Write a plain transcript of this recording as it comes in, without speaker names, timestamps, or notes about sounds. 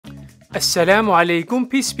Assalamu alaikum,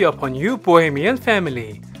 peace be upon you, Bohemian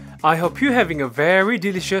Family. I hope you're having a very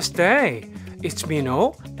delicious day. It's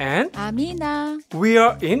Mino and Amina. We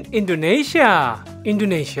are in Indonesia.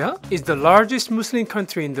 Indonesia is the largest Muslim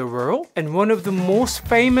country in the world and one of the most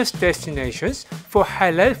famous destinations for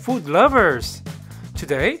halal food lovers.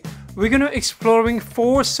 Today, we're gonna exploring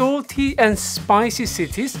 4 salty and spicy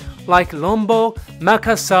cities like Lombok,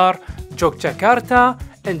 Makassar, Yogyakarta,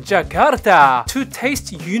 and Jakarta to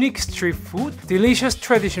taste unique street food, delicious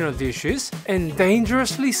traditional dishes, and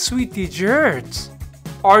dangerously sweet desserts.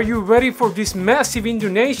 Are you ready for this massive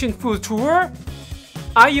Indonesian food tour?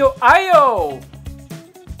 Ayo, ayo!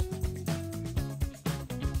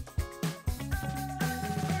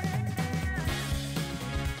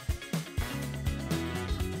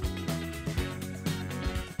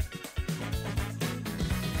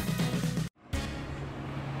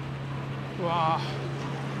 Wow.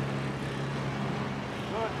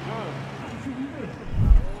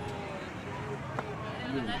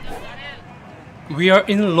 We are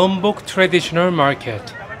in Lombok traditional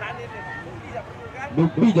market.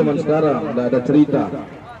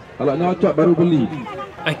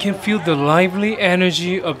 I can feel the lively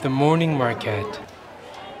energy of the morning market.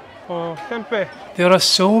 Oh, tempe. There are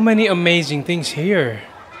so many amazing things here.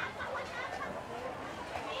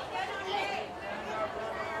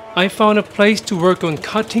 I found a place to work on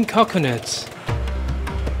cutting coconuts.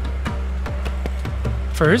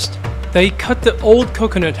 First, they cut the old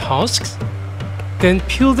coconut husks, then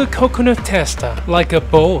peel the coconut testa like a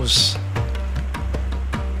boss.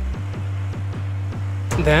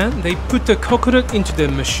 Then they put the coconut into the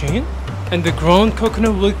machine and the ground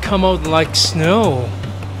coconut will come out like snow.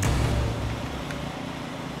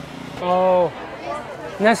 Oh,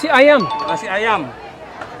 nasi ayam. Nasi ayam.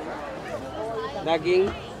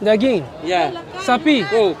 Daging. Daging. Ya. Sapi.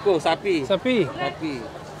 Sapi. Sapi. Sapi.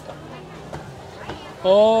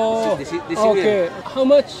 Oh, Di sini. okay. How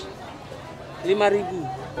much? 5.000.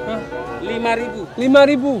 Huh? 5.000.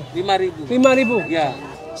 5.000. 5.000. 5.000. Ya.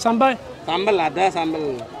 Sambal. Sambal ada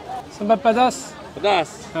sambal. Sambal pedas. Pedas.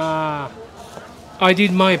 I did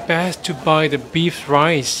my best to buy the beef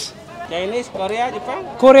rice. Chinese, Korea,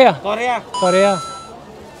 Jepang? Korea. Korea.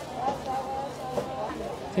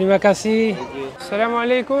 Terima kasih.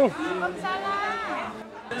 Assalamualaikum.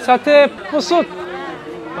 Sate pusut.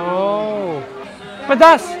 Oh.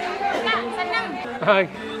 Pedas. Hai.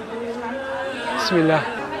 Bismillah.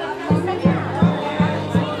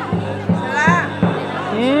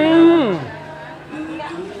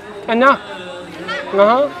 enak.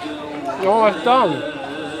 맛있다.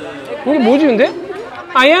 이게 뭐지 근데?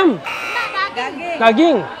 ayam.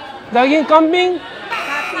 Daging kambing.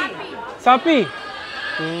 Sapi.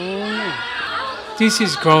 This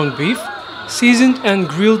is ground beef, seasoned and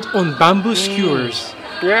grilled on bamboo skewers.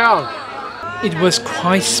 Yeah. It was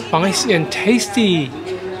quite spicy and tasty.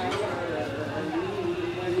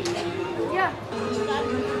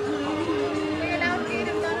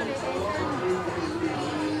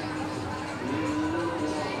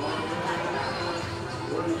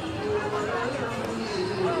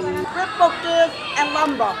 Pokis and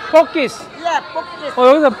Lombok. Pokis. Yeah, pokis.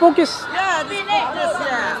 여기다 pokis. Yeah, this pokis,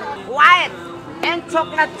 yeah. White and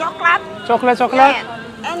chocolate. Chocolate. Yes.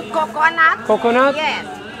 And coconut. Coconut. Yes.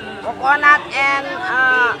 Coconut and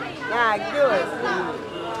yeah, good.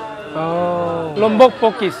 Oh, Lombok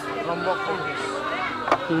pokis. Lombok pokis.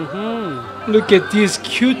 Look at these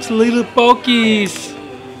cute little pokis.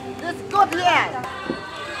 This good here.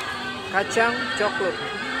 Kacang coklat.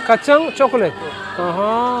 Kacang chocolate.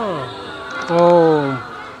 Oh.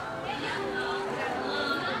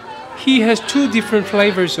 He has 2 different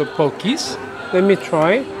flavors of pokis. Let me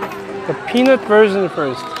try the peanut version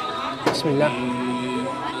first. Bismillah.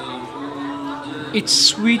 It's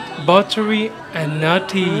sweet, buttery, and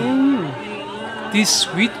nutty. This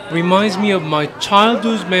sweet reminds me of my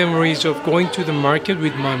childhood memories of going to the market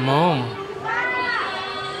with my mom.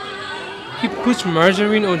 He puts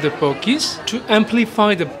margarine on the pokis to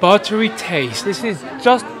amplify the buttery taste. This is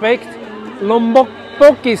just baked Lombok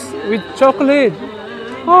pokis with chocolate.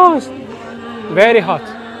 Oh, it's very hot.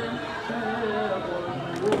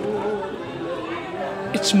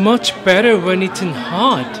 It's much better when eaten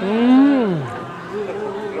hot.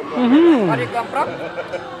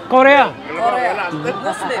 Korea.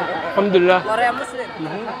 Muslim. Alhamdulillah. Korea Muslim.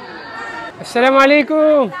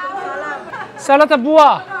 Assalamualaikum. Salad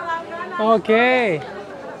buah. Okay.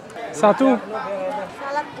 Satu.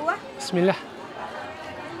 Salad buah. Bismillah.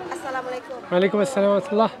 Assalamualaikum. Waalaikumsalam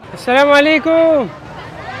warahmatullah. Assalamualaikum.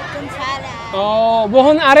 Waalaikumsalam. Oh,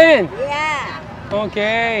 pohon aren. Yeah.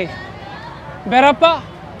 Okay. Berapa?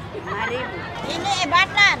 5.000. Ini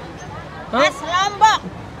ebatan. Khas Lombok.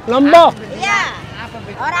 Lombok. Iya.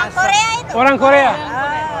 Orang Korea itu. Orang Korea.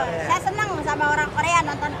 Saya senang sama orang Korea,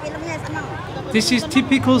 nonton filmnya senang. This is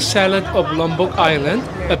typical salad of Lombok Island,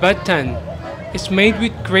 abatan. It's made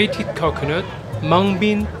with grated coconut, mung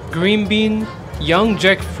bean, green bean, young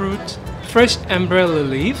jackfruit, fresh umbrella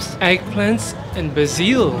leaves, eggplants, and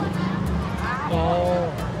basil. Oh,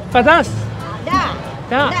 pedas? Dah.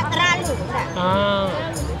 Dah. Tidak terlalu. Dah. Ah.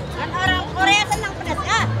 Kan orang Korea senang pedas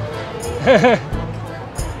ya.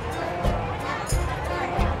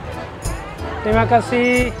 Terima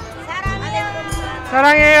kasih. Sarangnya.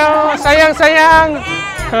 사랑해요. sayang.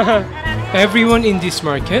 Everyone in this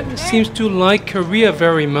market seems to like Korea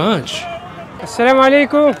very much.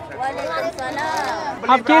 Assalamualaikum. Waalaikumsalam.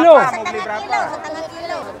 Half kilo. Setengah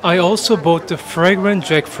kilo. I also bought the fragrant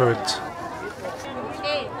jackfruit.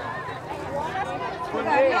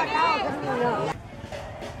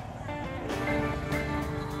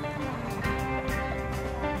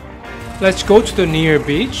 Let's go to the near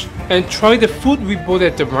beach and try the food we bought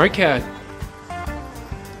at the market.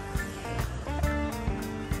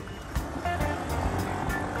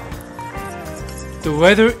 The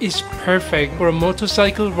weather is perfect for a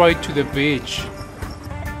motorcycle ride to the beach.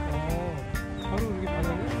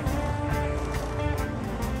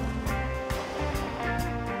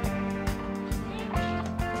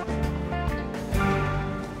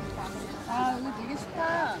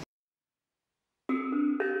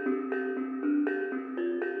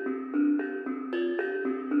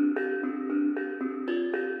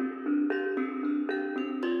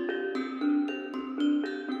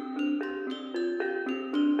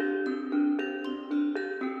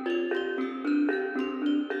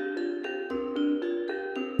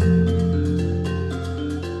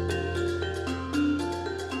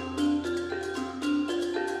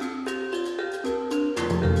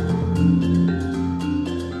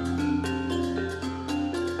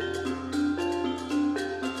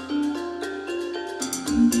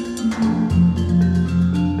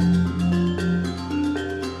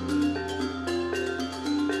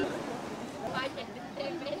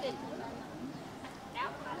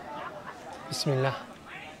 Bismillah.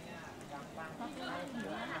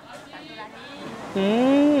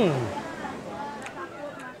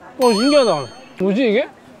 신기하다. 뭐지 이게?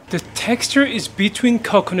 The texture is between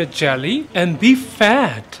coconut jelly and beef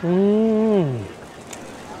fat.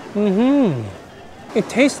 It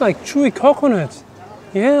tastes like chewy coconut.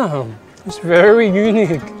 Yeah, it's very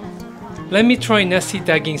unique. Let me try nasi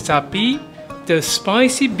daging sapi, the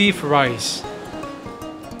spicy beef rice.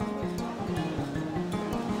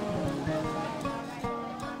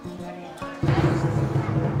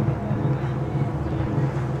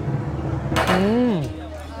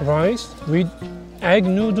 Rice with egg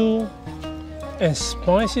noodle and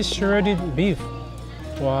spicy shredded beef.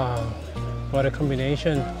 Wow, what a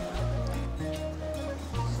combination.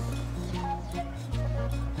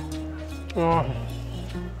 Oh.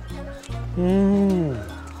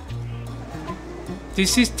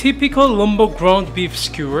 This is typical Lombok ground beef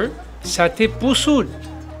skewer, satay pusut.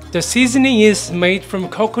 The seasoning is made from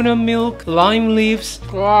coconut milk, lime leaves,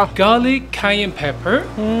 garlic, cayenne pepper,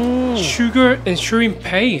 sugar, and shrimp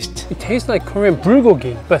paste. It tastes like Korean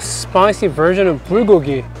bulgogi, but spicy version of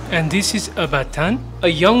bulgogi. And this is abatan, a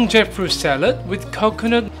young jackfruit salad with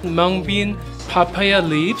coconut, mung bean, papaya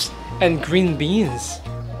leaves, and green beans.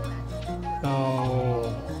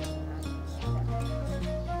 Oh.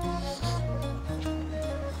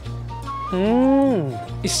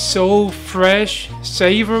 It's so fresh,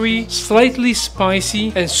 savory, slightly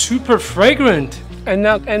spicy, and super fragrant.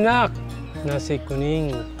 Enak. Nasi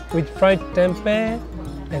kuning with fried tempeh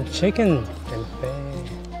and chicken tempeh.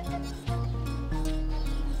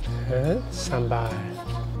 Sambar.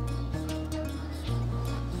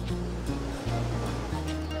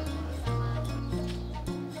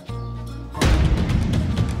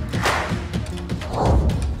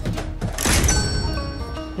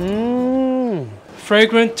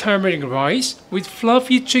 Fragrant turmeric rice with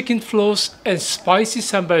fluffy chicken floss and spicy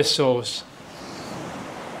sambar sauce.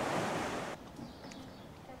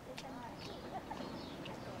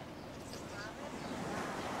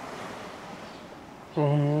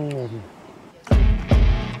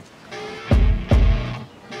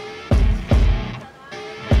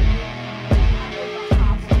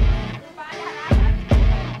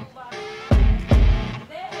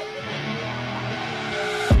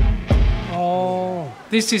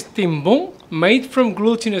 This is timbong, made from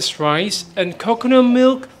glutinous rice and coconut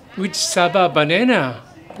milk with saba banana.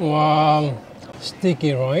 Wow,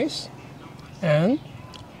 sticky rice and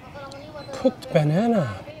cooked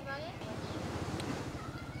banana.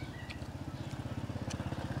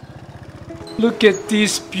 Look at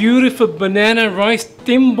this beautiful banana rice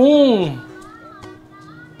timbong.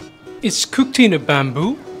 It's cooked in a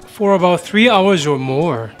bamboo for about 3 hours or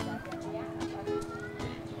more.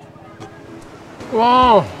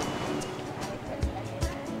 Wow!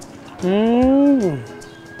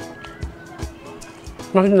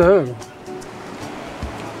 맛있네.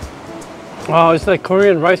 Wow, it's like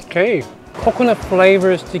Korean rice cake. Coconut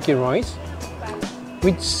flavored sticky rice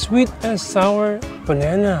with sweet and sour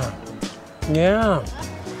banana. Yeah.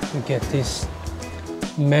 You get this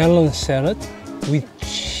melon salad with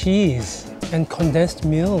cheese and condensed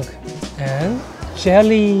milk and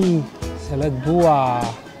jelly. Salad buah.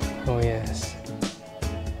 Oh yes.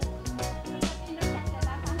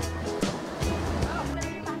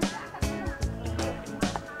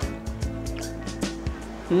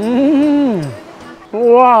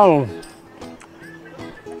 Wow.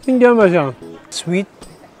 신기한 맛이야. Sweet,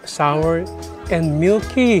 sour, and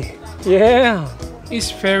milky. Yeah.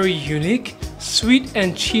 It's very unique, sweet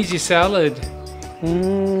and cheesy salad.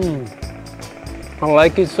 I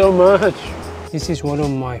like it so much. This is one of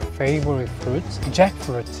my favorite fruits,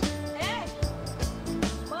 jackfruit.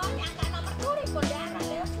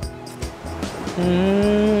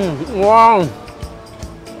 Wow.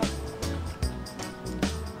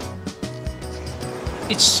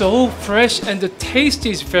 It's so fresh and the taste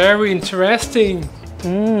is very interesting.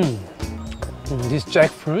 This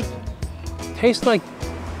jackfruit tastes like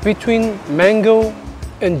between mango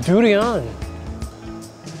and durian.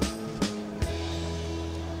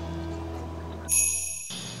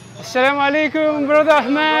 Assalamu alaikum, brother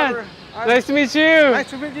Ahmed. Nice to meet you. Nice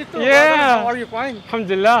to meet you too. Yeah. How are you? Fine.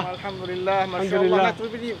 Alhamdulillah. Alhamdulillah. Alhamdulillah. Nice to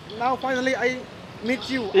meet you. Now finally I meet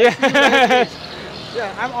you. Yeah. Yeah,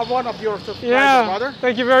 I'm one of your subscribers, Yeah. brother.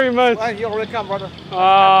 Thank you very much. Well, you're welcome, brother.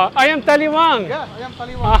 I am Taliwang. Yeah, I am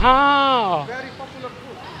Taliwan. Aha. Very popular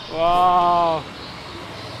food. Wow.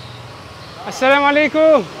 Assalamu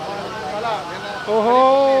alaikum.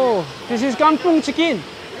 Oh, this is kampung chicken.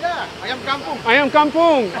 Yeah, I am kampung. I am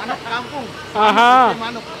kampung. Manok kampung. Aha.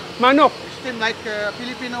 Manok. Manok. Still like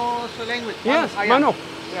Filipino language. Yes, Ayam. manok.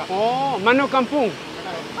 Yeah. Oh, manok kampung.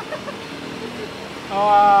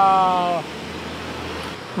 Wow.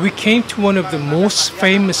 We came to one of the most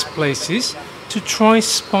famous places to try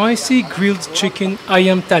spicy grilled chicken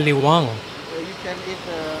ayam taliwang. You can eat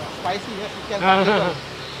spicy, yes, you can. Uh-huh.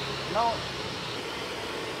 Now,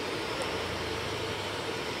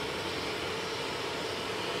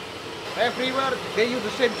 everywhere they use the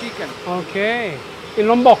same chicken Okay. In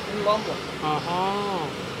Lombok. in Lombok. Uh-huh.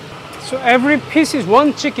 So every piece is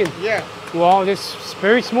one chicken. Yeah, Wow, this is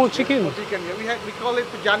very small chicken. chicken. We call it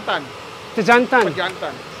jantan. The jantan.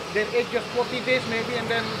 Jantan. Then age just 40 days maybe, and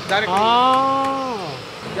then directly. Ah.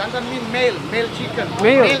 Jantan means male chicken.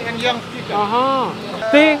 Male. And young chicken. Uh-huh.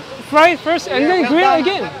 They fry it first and then well grill done,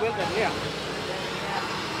 again. well done, yeah.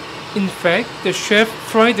 In fact, the chef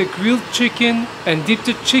fried the grilled chicken and dipped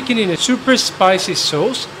the chicken in a super spicy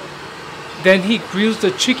sauce. Then he grills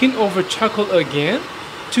the chicken over charcoal again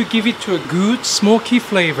to give it to a good smoky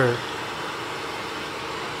flavor.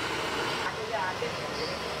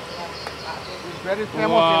 It's very famous in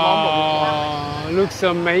Lombok. Wow, looks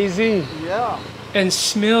amazing Yeah. and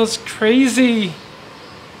smells crazy.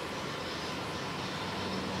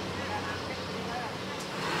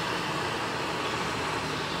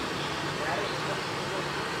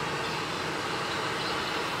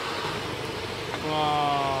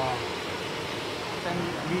 Wow.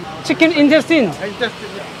 Chicken intestine. Interesting.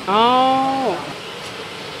 Oh.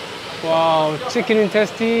 Wow, chicken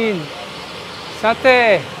intestine.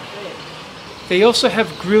 Satay. They also have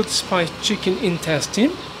grilled spiced chicken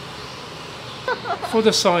intestine. For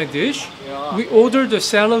the side dish, we ordered the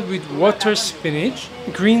salad with water spinach,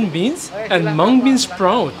 green beans, and mung bean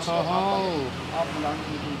sprout. Oh.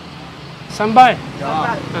 Sambal.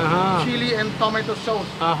 Uh-huh. Chili and tomato sauce.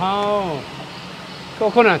 Uh-huh.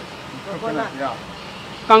 Coconut. Coconut. Yeah.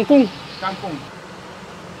 Kangkung. Kangkung.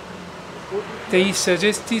 They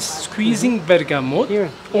suggested squeezing bergamot Here.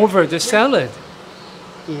 over the salad.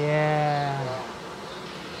 Yeah.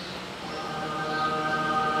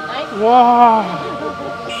 Wow.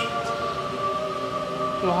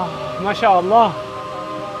 Wow, mashallah.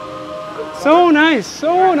 So nice,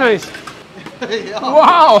 so nice.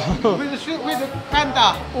 Wow. With the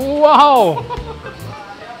Fanta. Wow.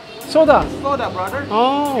 Soda. Soda, brother.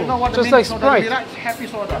 Oh, You know what the just meaning like soda Sprite. be, right? Happy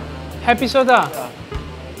soda. Happy soda.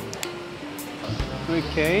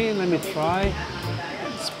 Okay, let me try.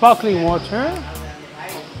 Sparkling water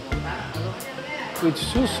with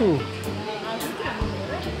susu.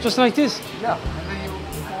 Just like this. Yeah.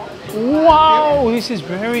 Wow, this is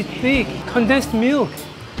very thick. Condensed milk.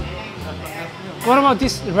 What about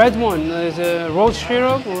this red one? Is it rose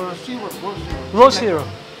syrup or Syrup, rose syrup. rose syrup?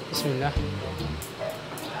 Bismillah.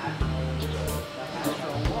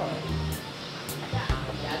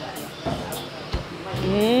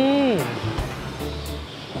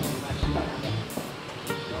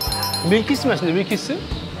 밀키스 맛있네, 밀키스.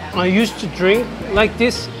 I used to drink like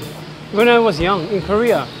this when I was young in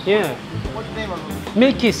Korea. Yeah. What's the name of it?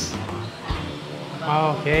 Milkies.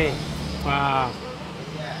 Okay. Wow.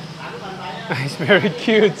 It's very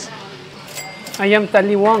cute. Ayam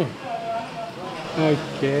taliwang.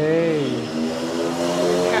 Okay.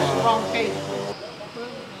 It has strong taste.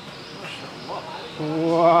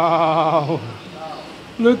 Wow.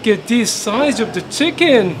 Look at this size of the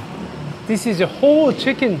chicken. This is a whole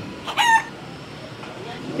chicken.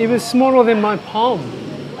 Even smaller than my palm.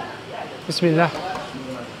 Bismillah.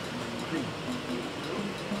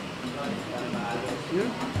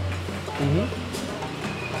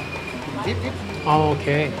 Dip it. Oh,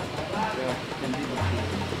 okay.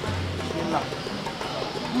 Bismillah.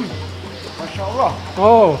 MashaAllah.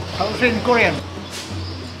 Oh, I would say in Korean.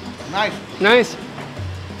 Nice. nice.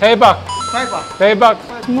 대박. Taiba. 대박.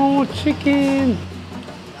 Small chicken.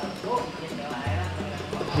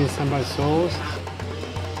 This sambal sauce.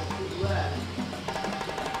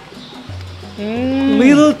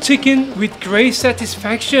 Little chicken with great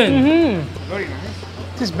satisfaction. Very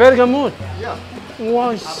nice. This bergamot. Yeah.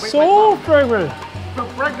 Wow, so fragrant. So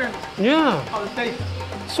fragrant. Yeah, How it tastes.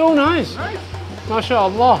 so nice. Nice.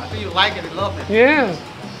 MashaAllah. So you like it, you love it. Yes.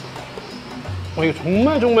 와, 이거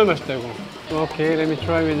정말 맛있다 이거. Okay, let me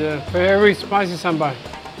try with the very spicy sambal.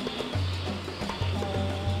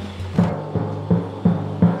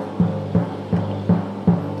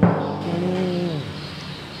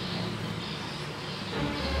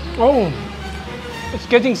 Oh, it's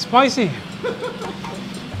getting spicy.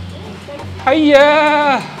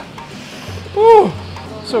 Hiya! Ooh.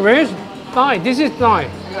 So where's thigh? This is thigh.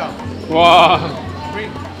 Yeah. Wow.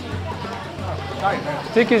 Green.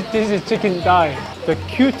 Nice. Chicken, this is chicken thigh. The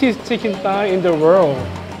cutest chicken thigh in the world.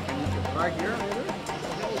 Right here.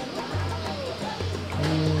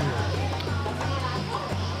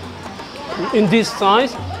 In this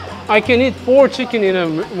size, I can eat 4 chicken in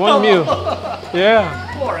one meal. Yeah.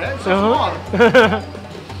 Four, eh? So small.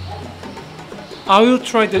 I will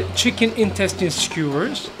try the chicken intestine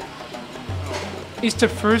skewers. It's the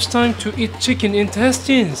first time to eat chicken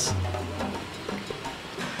intestines.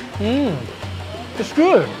 It's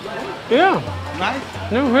good. Yeah. Nice.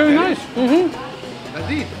 No, very nice.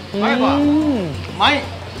 That's it. Taiba. Mai.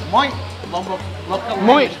 Moi. Lombok. Local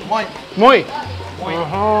Moi. name is Moi. Moi. Moi.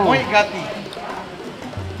 Uh-huh. Moi gati.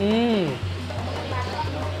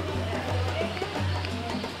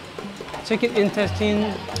 Chicken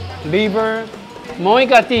intestine, liver, moi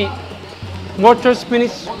gati, water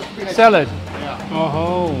spinach salad. Yeah.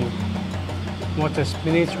 Oh, water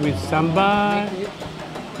spinach with sambal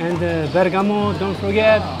and bergamot. Don't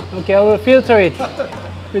forget. Okay, I will filter it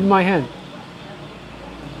with my hand.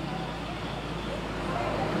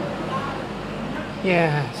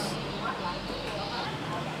 Yes.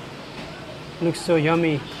 Looks so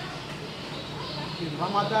yummy. In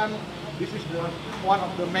Ramadan, this is one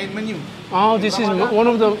of the main menu. Oh, this is one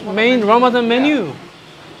of the main Ramadan menu.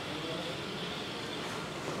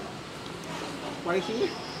 What is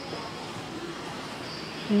it?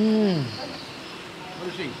 What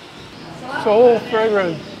is it? So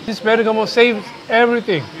fragrant. This bergamot saves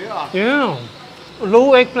everything. Yeah. Yeah.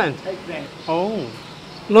 Low eggplant. Eggplant. Oh.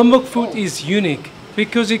 Lombok food is unique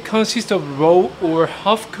because it consists of raw or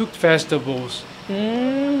half-cooked vegetables.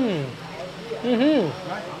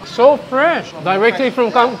 So fresh, directly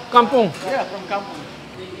from kampung. Yeah, from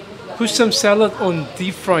kampung. Put some salad on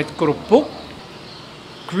deep-fried keropok,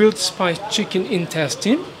 grilled spiced chicken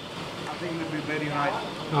intestine. I think it will be very nice.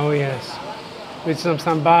 Oh yes, with some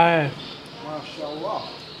sambal. MashaAllah.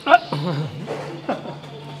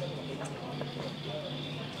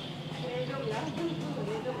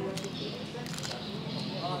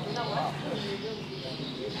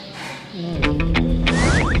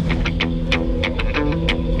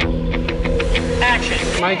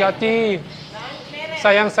 My gati,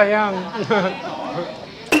 sayang.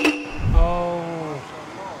 Oh,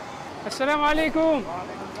 Assalamualaikum,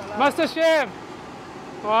 Master Chef.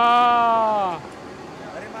 Wow.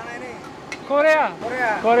 Dari mana ini? Korea.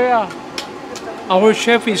 Korea. Korea. Our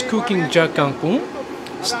chef is cooking jak kangkung,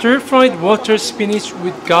 stir-fried water spinach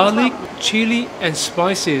with garlic, chili, and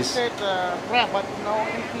spices. Said crab, but no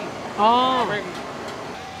anything. Ah,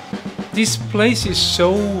 this place is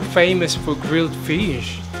so famous for grilled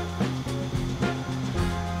fish.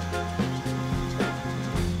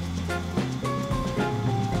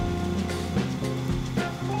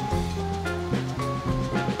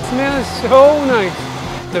 smells so nice.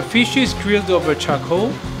 The fish is grilled over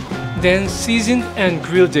charcoal, then seasoned and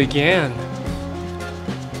grilled again.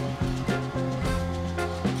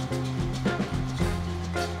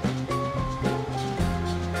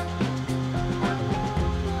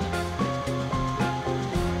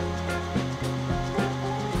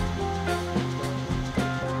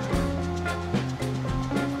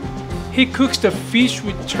 He cooks the fish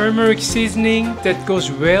with turmeric seasoning that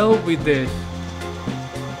goes well with it.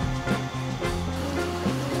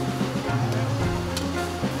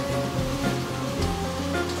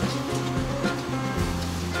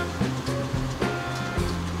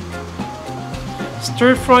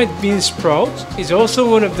 Stir-fried bean sprouts is also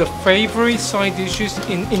one of the favorite side dishes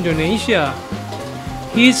in Indonesia.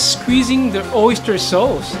 He is squeezing the oyster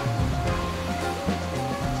sauce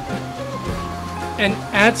and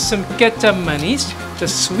add some kecap manis, the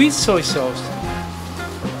sweet soy sauce.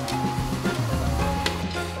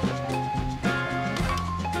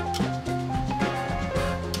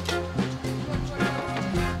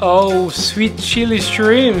 Oh, sweet chili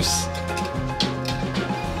shrimps!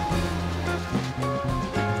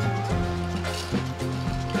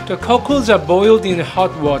 The cockles are boiled in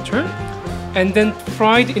hot water and then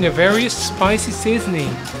fried in a various spicy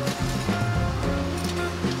seasoning.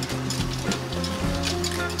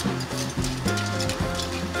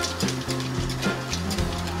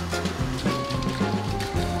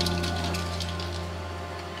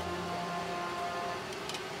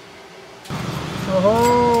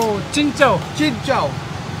 Oh, jinjao. Jinjao.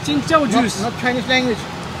 Jinjao juice. Not Chinese language.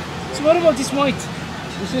 So what about this white?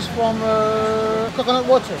 This is from coconut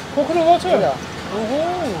water. Coconut water? Yeah.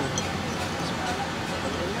 Oh.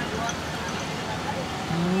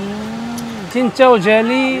 Jinjao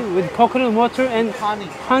jelly with coconut water and Honey.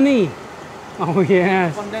 honey. Oh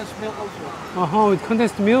yes. Condensed milk also. With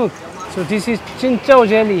condensed milk. So this is jinjao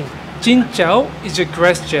jelly. Jinjao is a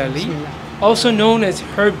grass jelly, also known as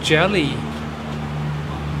herb jelly.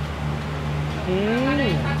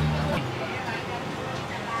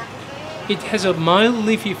 It has a mild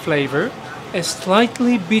leafy flavor and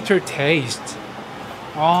slightly bitter taste.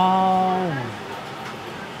 Oh,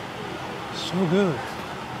 so good.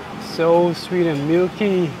 So sweet and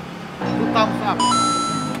milky. 2 thumbs up.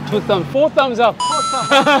 4 thumbs up. 4 thumbs up.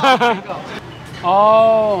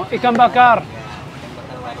 Oh, ikan bakar.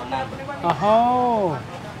 Oh,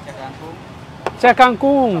 cak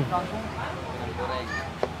kangkung.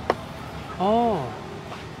 Oh,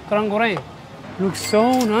 kerang goreng. Looks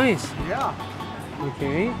so nice. Yeah.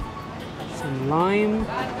 Okay, some lime.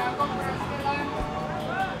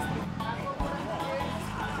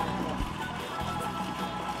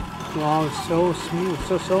 Wow, so smooth,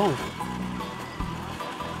 so soft.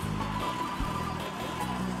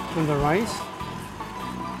 And the rice.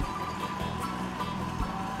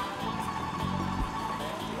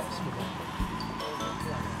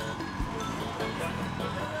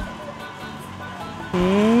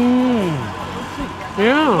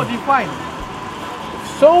 Yeah. What do you find?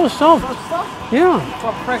 So soft. So soft. Yeah.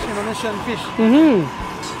 For fresh Indonesian fish.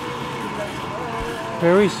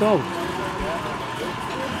 Very soft.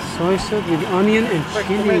 Soy sauce with onion and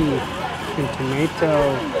chili and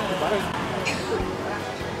tomato.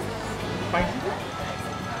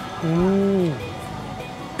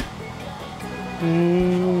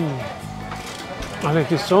 I like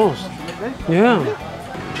this sauce. Yeah.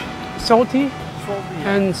 Salty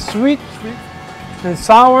and sweet and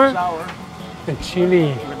sour and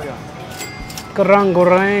chili. Kerang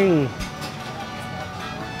goreng.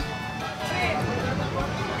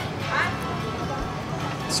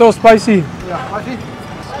 So spicy. Yeah, spicy.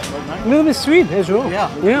 A little bit sweet as well. Yeah.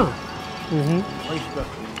 Yeah. Oyster.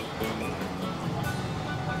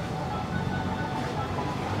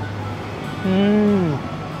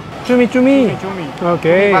 Cumi. Cumi.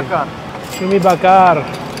 Okay. Bakar. Cumi bakar.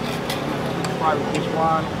 Try with this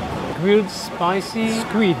one. Grilled spicy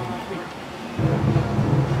squid.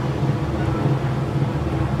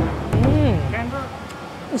 Tender.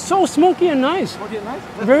 It's so smoky and nice. What do you like?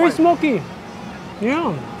 That's Very fine. smoky.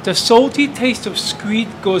 Yeah. The salty taste of squid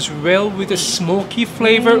goes well with the smoky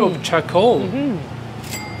flavor of charcoal. You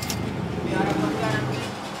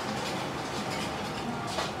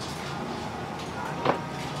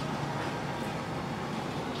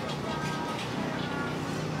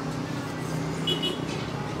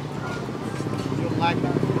like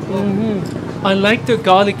that? I like the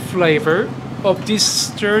garlic flavor of this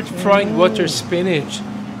stir-fried water spinach.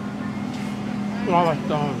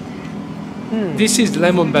 This is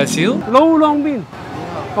lemon basil. Low long bean.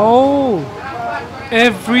 Oh,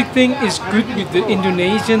 everything is good with the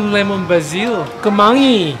Indonesian lemon basil.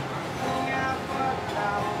 Kemangi.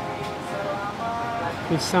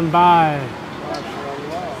 with sambal.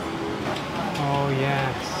 Oh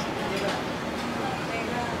yes.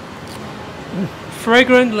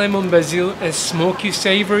 Fragrant lemon basil and smoky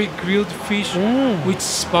savory grilled fish with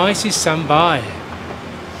spicy sambal.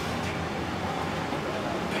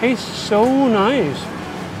 Tastes so nice.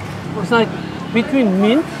 It's like between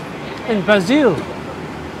mint and basil.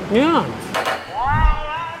 Yeah.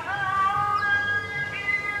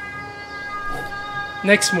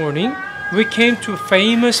 Next morning, we came to a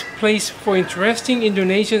famous place for interesting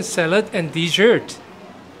Indonesian salad and dessert.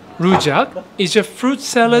 Rujak is a fruit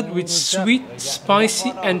salad with sweet,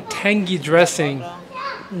 spicy, and tangy dressing.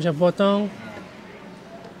 Rujak potong.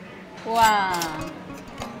 Wow,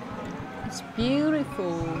 it's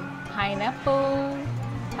beautiful. Pineapple,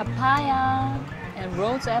 papaya, and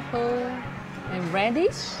rose apple, and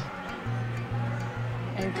radish,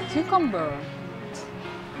 and cucumber.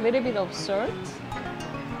 Little bit of salt.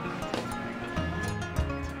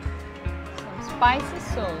 Some spicy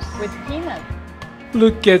sauce with peanut.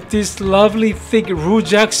 Look at this lovely thick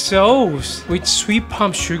rujak sauce with sweet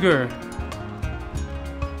palm sugar.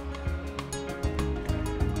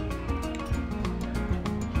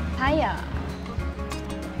 Papaya.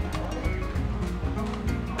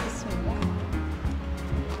 Bismillah.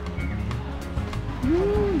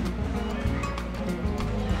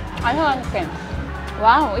 I don't understand.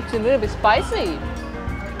 Wow, it's a little bit spicy.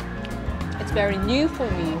 It's very new for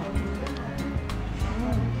me.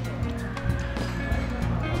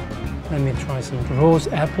 Let me try some rose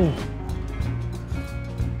apple.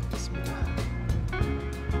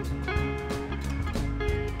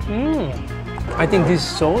 I think this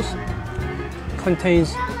sauce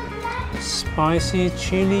contains spicy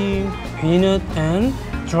chili, peanut, and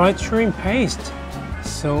dried shrimp paste.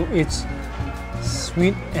 So it's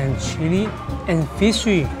sweet and chili and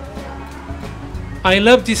fishy. I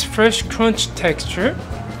love this fresh crunch texture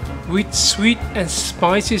with sweet and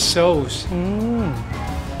spicy sauce.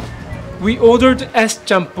 We ordered es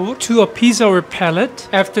campur to appease our palate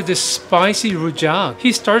after the spicy rujak.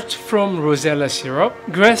 He starts from rosella syrup,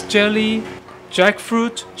 grass jelly,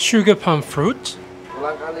 jackfruit, sugar palm fruit,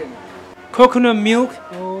 coconut milk,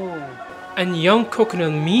 and young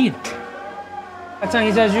coconut meat. Kacang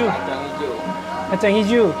hijau. Kacang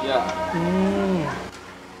hijau.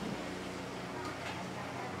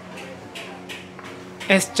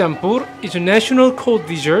 Es campur is a national cold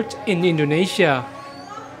dessert in Indonesia.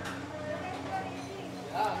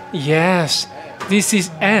 Yes, this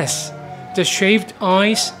is S, the shaved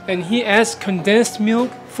ice, and he adds condensed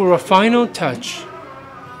milk for a final touch.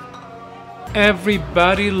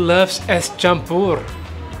 Everybody loves es campur,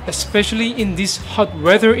 especially in this hot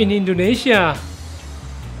weather in Indonesia.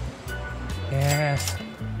 Yes,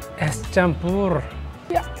 es campur.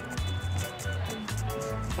 Yeah.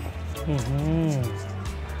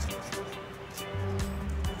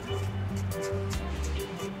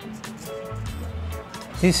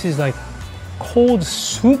 This is like cold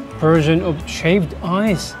soup version of shaved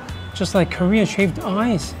ice, just like Korean shaved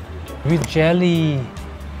ice, with jelly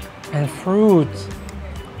and fruit,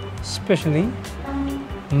 especially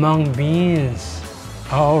mung beans.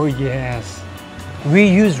 Oh yes, we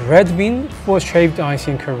use red bean for shaved ice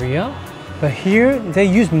in Korea, but here they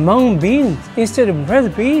use mung beans instead of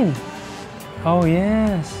red bean. Oh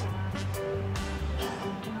yes.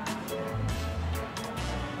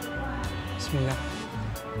 Bismillah.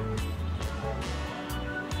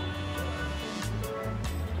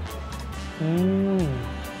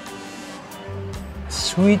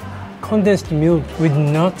 Sweet condensed milk with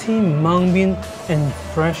nutty mung bean and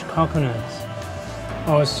fresh coconuts.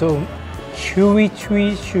 Also, chewy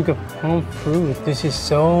sugar palm fruit. This is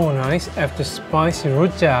so nice after spicy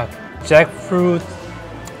rujak, jackfruit,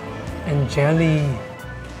 and jelly.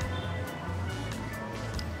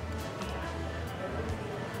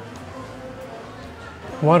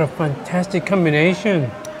 What a fantastic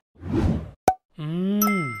combination!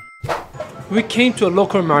 We came to a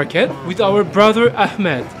local market with our brother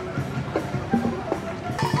Ahmed.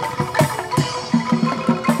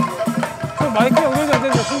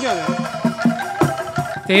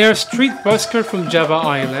 They are street buskers from Java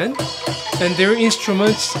Island, and their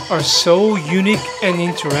instruments are so unique and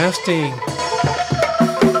interesting.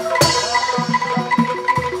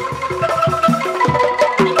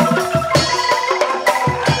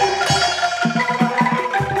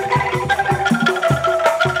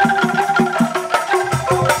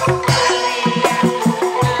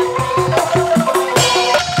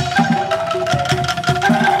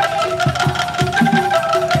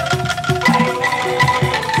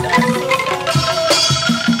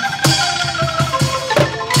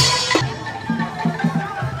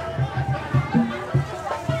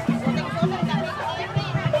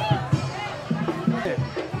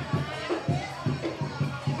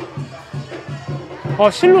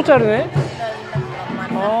 실로 자르네?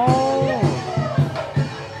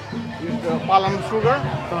 With the palm sugar.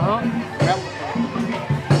 Yep.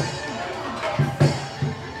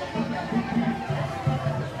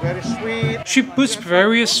 Very sweet. She puts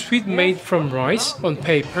various sweet made from rice on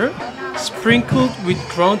paper, sprinkled with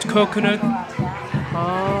ground coconut,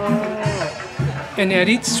 and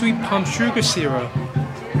added sweet palm sugar syrup.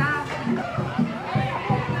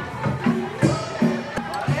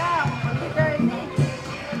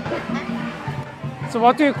 So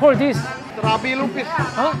what do you call this? Serabi lupis.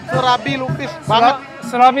 Huh? Serabi lupis. Banget.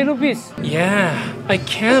 Serabi lupis. Yeah, I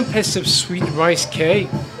can't pass up sweet rice cake.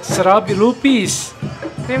 Serabi lupis.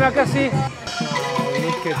 Terima kasih. Oh,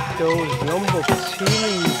 look at those Lombok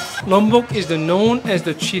chilies. Lombok is known as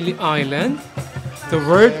the chili island. The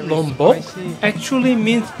word Lombok actually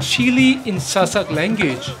means chili in Sasak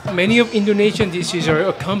language. Many of Indonesian dishes are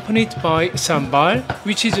accompanied by sambal,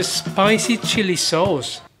 which is a spicy chili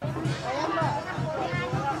sauce.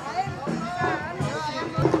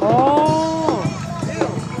 Oh,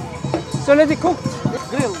 so let it cook.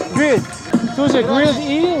 Grilled. So it's a grilled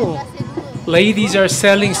eel. Ladies are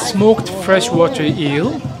selling smoked freshwater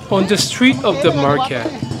eel on the street of the market.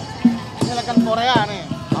 Ini lekan Korea nih.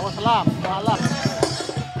 Awas selam. Malam.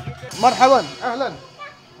 Marhaban. Ahlan.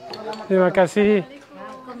 Terima kasih.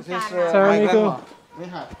 This is Assalamualaikum. my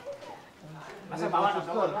grandma.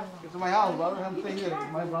 It's my house, brother. I'm staying here.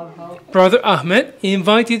 My brother's house. Brother Ahmed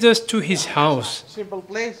invited us to his house. Simple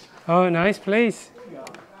place. Oh, nice place.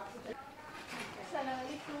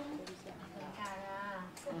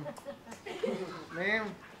 Name.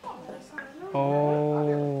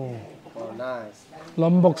 Oh, Oh, nice.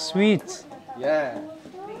 Lombok sweets. Yeah.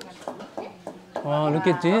 Wow, look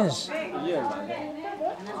at this. Yeah, man.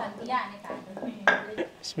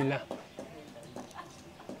 Bismillah.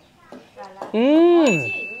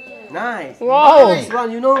 Mmm. Nice. Wow. This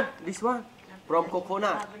one, you know? This one? From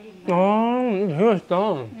coconut. Oh, here's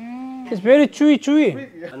down. It's very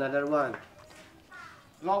chewy. Another one.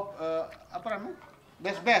 Apa namanya?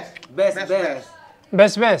 Best. Best.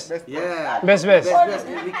 Yeah. Best.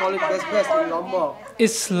 We call it best in Lombok.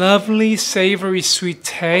 It's lovely, savory, sweet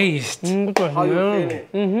taste. How you feel it?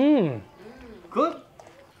 Mm-hmm. Good?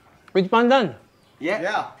 With pandan.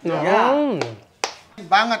 Yeah. Oh.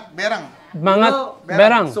 Banget, berang. Bangat, No,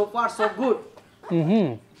 berang. So far, so good.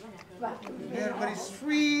 Mm-hmm. They're very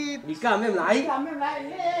sweet. Become him like.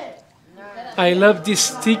 I love this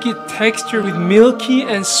sticky texture with milky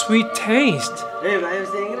and sweet taste. Hey, I'm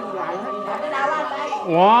saying it.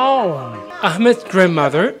 Wow! Ahmed's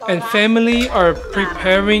grandmother and family are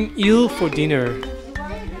preparing eel for dinner.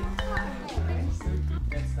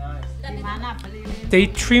 They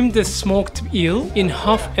trim the smoked eel in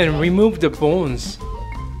half and remove the bones.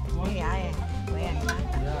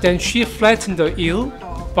 Then she flattened the eel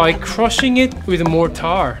by crushing it with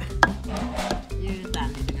mortar.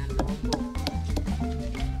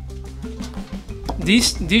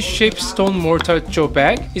 This dish-shaped stone mortar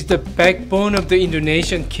cobek is the backbone of the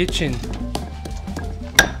Indonesian kitchen.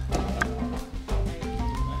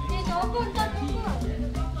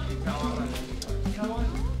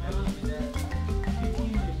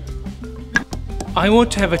 I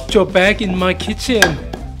want to have a cobek in my kitchen.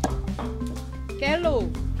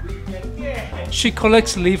 She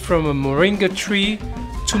collects leaves from a moringa tree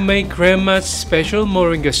to make grandma's special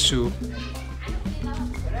moringa soup.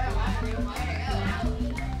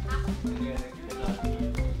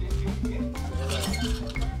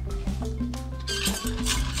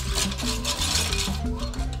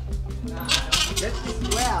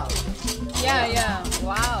 Well, Yeah.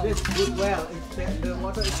 Wow. this good well. The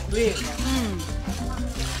water is clean.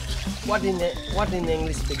 What in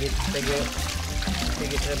English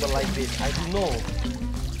vegetable like this? I don't know.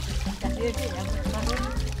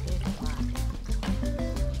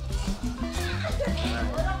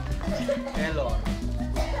 Hello.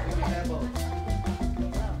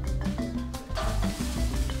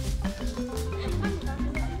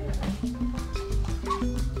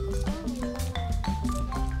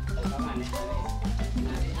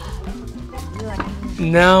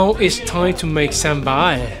 Now it's time to make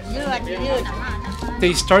sambal.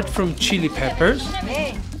 They start from chili peppers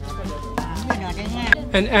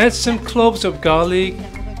and add some cloves of garlic,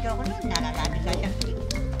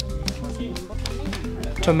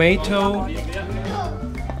 tomato,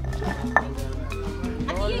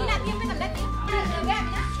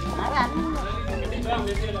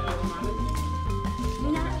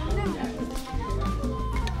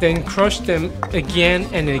 then crush them again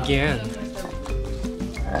and again.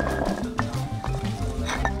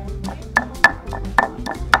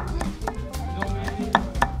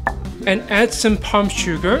 and add some palm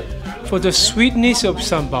sugar for the sweetness of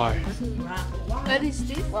sambal. What is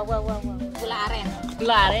this? Gula aren.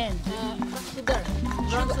 Gula aren. Sugar.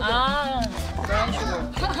 Brown sugar. Ah, brown sugar.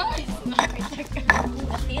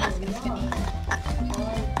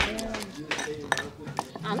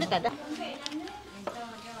 Ano kada?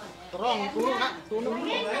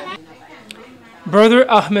 Brother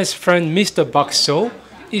Ahmed's friend Mr. Bakso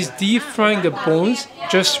is deep frying the bones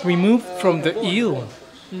just removed from the eel.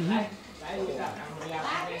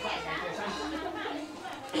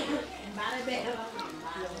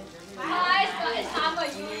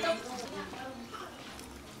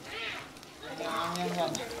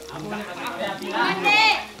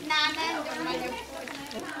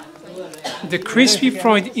 The crispy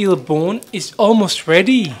fried eel bone is almost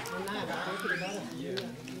ready.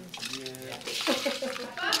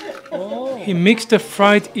 He mixed the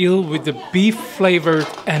fried eel with the beef flavored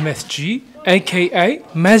MSG, aka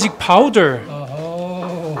magic powder.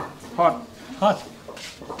 Oh, hot, hot.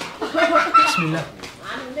 Bismillah.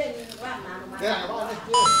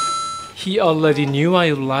 He already knew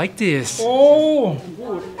I would like this. Oh,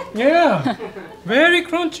 yeah, very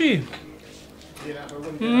crunchy.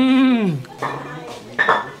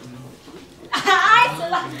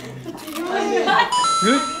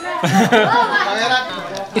 Good.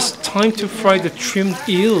 It's time to fry the trimmed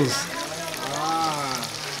eels.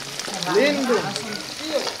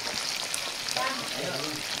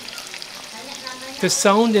 The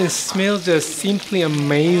sound and smells are simply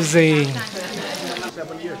amazing.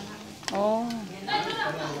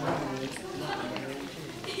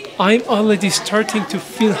 I'm already starting to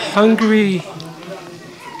feel hungry.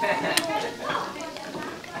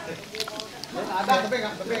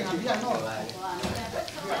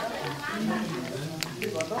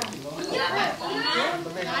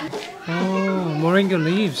 Oh, moringa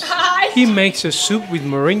leaves. He makes a soup with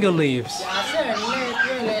moringa leaves.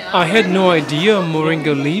 I had no idea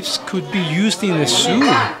moringa leaves could be used in a soup.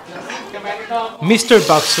 Mr.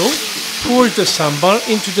 Bakso poured the sambal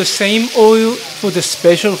into the same oil for the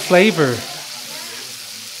special flavor.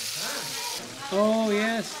 Oh,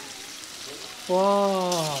 yes.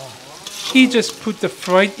 Wow. He just put the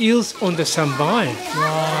fried eels on the sambal.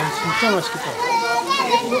 와, 진짜 맛있겠다.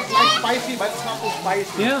 It looks like spicy, but it's not too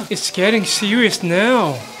spicy. Yeah, it's getting serious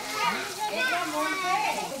now.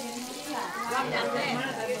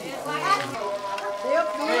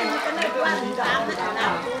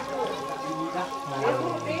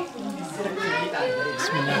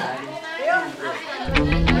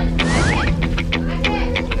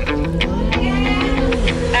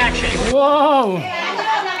 Wow!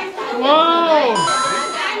 Wow!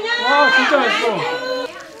 Wow, 진짜 맛있어.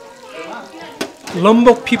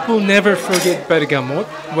 Lombok people never forget bergamot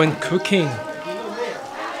when cooking.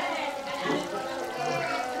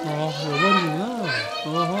 아, 이거는요.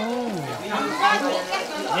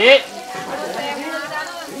 예.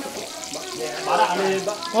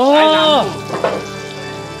 와!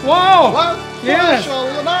 와우! Yes.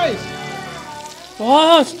 Nice.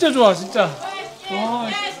 와, 진짜 좋아, 진짜. 와,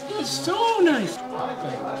 it's so nice.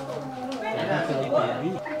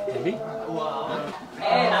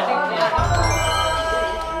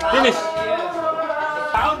 Finish.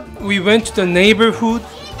 We went to the neighborhood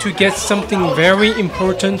to get something very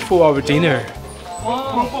important for our dinner.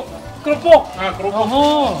 Keropok.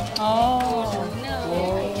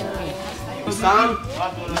 Sun,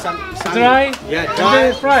 Dry. Yeah, And dry.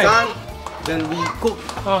 then fry. Sun, then we cook.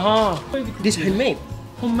 This handmade.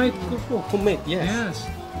 Homemade keropok. Homemade, yes. Yes.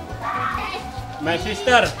 My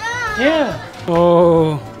sister. Yeah.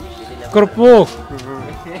 Oh, keropok.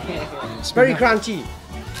 It's very crunchy.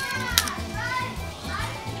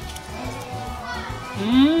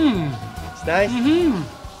 It's nice.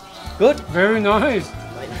 Good. Very nice.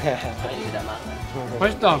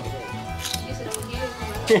 맛있다.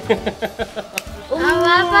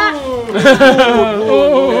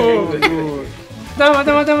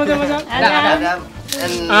 맞아.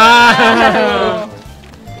 아.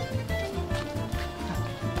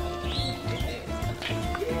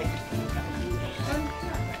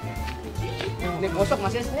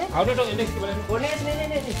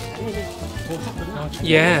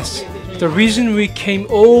 Yes, the reason we came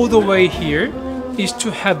all the way here is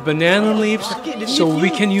to have banana leaves so we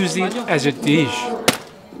can use it as a dish.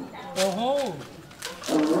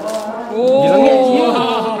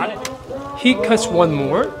 He cuts one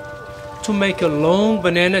more to make a long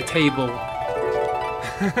banana table.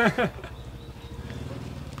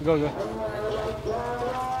 Go.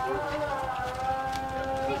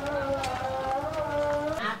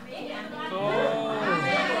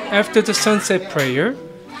 After the sunset prayer,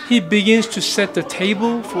 he begins to set the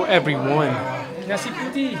table for everyone. Nasi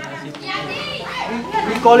putih.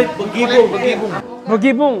 We call it bagibong.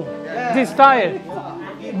 Bagibong. This style.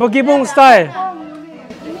 Bagibong style.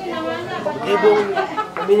 Bagibong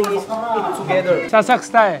meaning is eat together. Sasak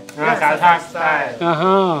style. Sasak style.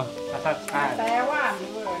 Uh-huh. Sasak style.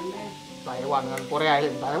 Taiwan dengan Korea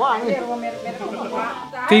ini. Taiwan ini.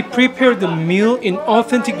 They prepare the meal in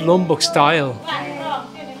authentic Lombok style.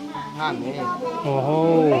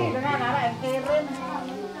 Oh.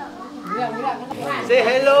 Say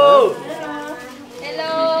hello.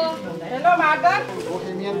 Hello. Hello, Madam.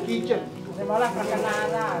 Bohemian kitchen.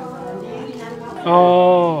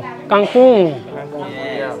 Oh, kangkung.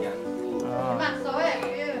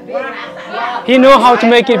 He know how to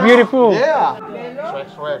make it beautiful. Yeah.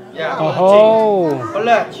 Swag. Yeah. Oh.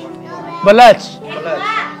 Balach. Balach.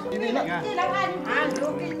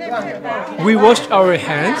 We wash our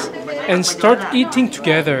hands and start eating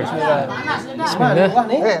together.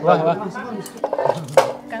 Bismillah.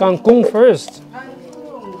 Kangkung first.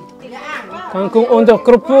 Kangkung on the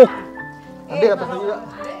kerupuk.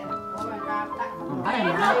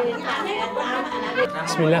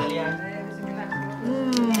 Bismillah.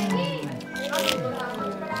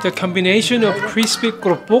 The combination of crispy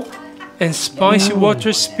kerupuk and spicy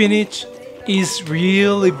water spinach is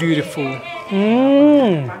really beautiful.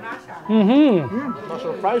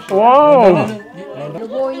 Wow!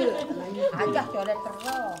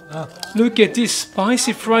 Look at this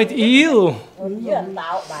spicy fried eel.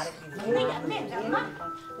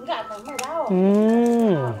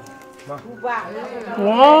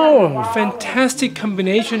 Wow! Fantastic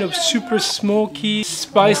combination of super smoky,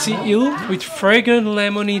 spicy eel with fragrant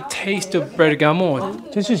lemony taste of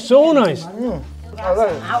bergamot. This is so nice.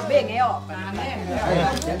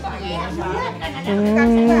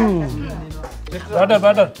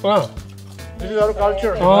 Butter. Wow. This is our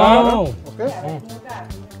culture. Oh. Okay.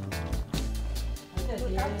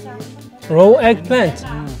 Raw eggplant.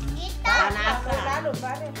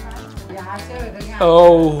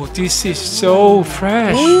 Oh, this is so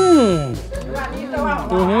fresh.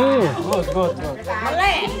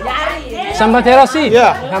 Sambal terasi.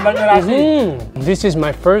 Yeah. This is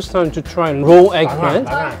my first time to try raw eggplant,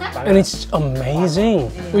 and it's amazing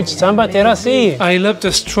with sambal terasi. I love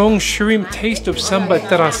the strong shrimp taste of sambal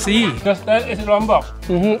terasi. That is lombok.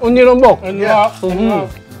 Only lombok. Yeah.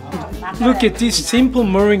 Look at this simple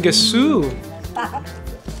moringa soup.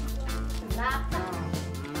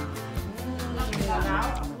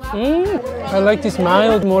 I like this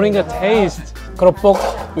mild moringa taste. Keropok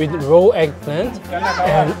with raw eggplant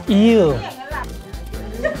and eel.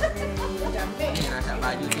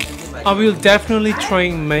 I will definitely try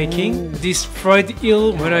making this fried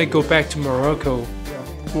eel when I go back to Morocco.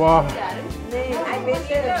 Wow.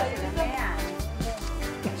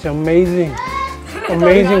 It's amazing.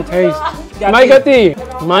 Amazing taste. My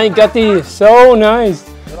gati, so nice.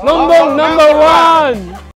 Number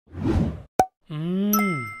one.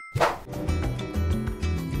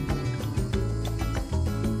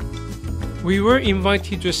 We were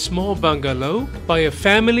invited to a small bungalow by a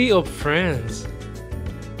family of friends.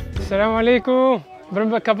 Assalamualaikum.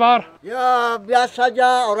 Berapa kabar? Ya, biasa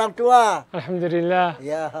saja orang tua. Alhamdulillah.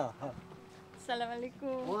 Ya.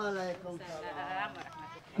 Assalamualaikum. Waalaikumsalam.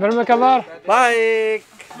 Berapa kabar? Baik.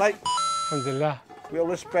 Alhamdulillah. We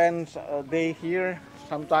always spend a day here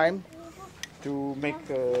sometime to make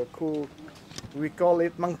cool. We call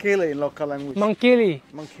it mangkele in local language. Mangkili.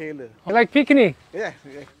 Mangkele. Like picnic. Yeah.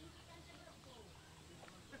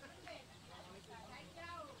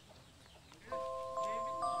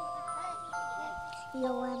 You're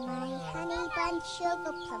my honey bun,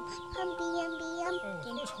 sugar plum,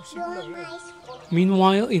 you're my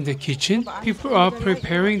Meanwhile, in the kitchen, people are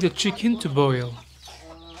preparing the chicken to boil.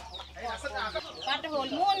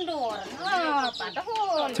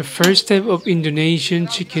 The first step of Indonesian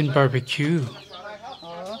chicken barbecue.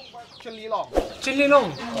 Chili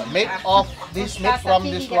long. Made of this meat from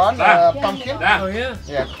this one pumpkin. Oh yeah.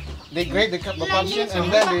 Yeah. They grate the pumpkin and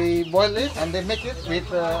then they boil it and they make it with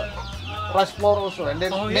rice flour also, and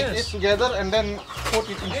then mix it together and then put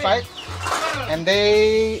it inside and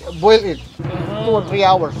they boil it 2 or 3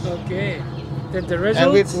 hours. Okay. Then the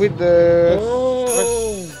result. And with the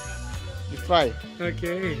you fry.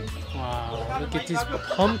 Okay. Wow. Look at this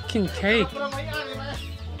pumpkin cake.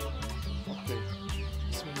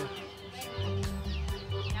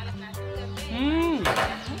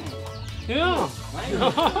 Yeah.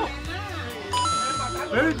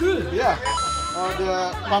 Very good. Yeah.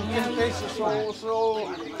 The pumpkin taste is so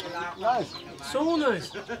nice. So nice.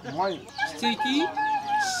 Why? Sticky,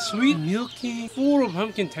 sweet, milky, full of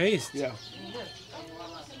pumpkin taste. Yeah.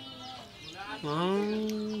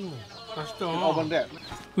 Open that.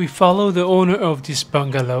 We follow the owner of this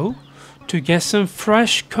bungalow to get some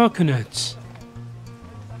fresh coconuts.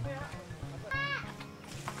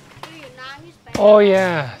 Oh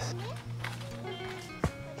yes.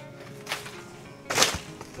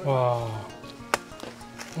 Wow.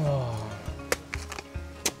 Wow.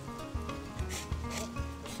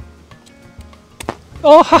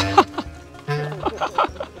 Oh.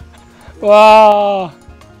 Wow.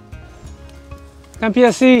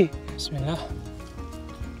 Kampiasi. Bismillah.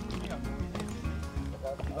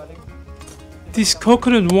 This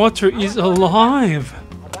coconut water is alive.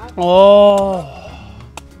 Oh,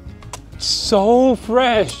 so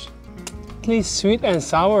fresh. It's sweet and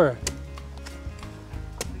sour.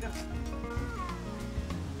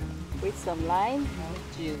 With some lime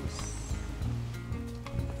juice.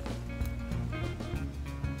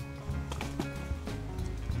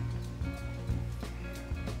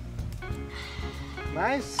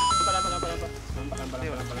 Nice.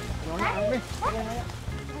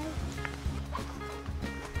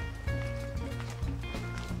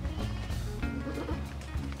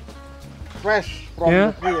 Fresh from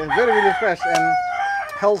the tree and very, very fresh and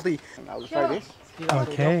healthy. And I will try this.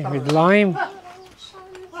 Okay, with lime.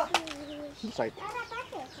 Inside.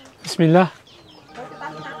 Bismillah.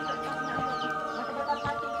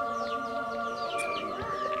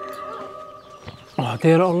 Oh,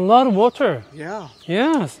 there are a lot of water. Yeah.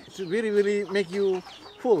 Yes, It really, really make you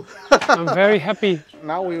full. I'm very happy.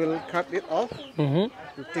 Now we will cut it off Mm-hmm.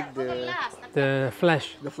 to take The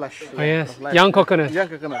flesh. the flesh. Oh yes, the flesh. young coconut. Young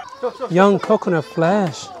coconut. Young coconut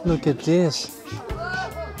flesh. Look at this.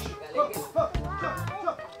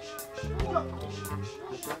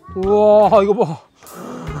 Wow, 이거 봐.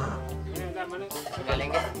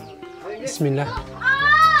 Bismillah.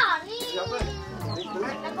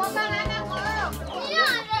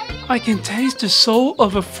 I can taste the soul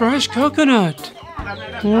of a fresh coconut.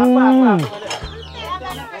 Mm.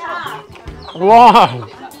 Wow.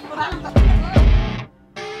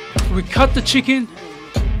 We cut the chicken,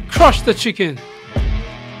 crush the chicken,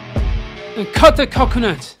 and cut the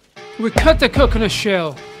coconut. We cut the coconut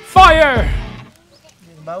shell. Fire!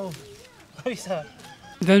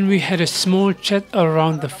 Then we had a small chat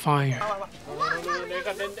around the fire.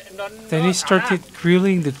 Then he started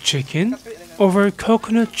grilling the chicken over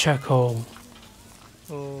coconut charcoal.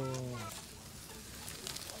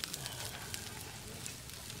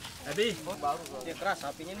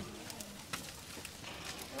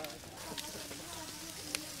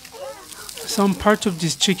 Some parts of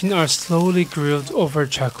this chicken are slowly grilled over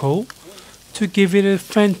charcoal to give it a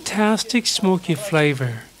fantastic smoky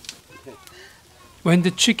flavor. When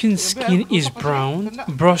the chicken skin is brown,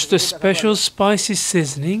 brush the special spicy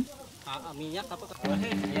seasoning.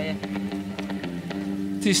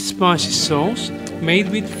 This spicy sauce, made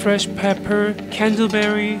with fresh pepper,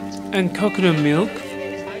 candleberry, and coconut milk,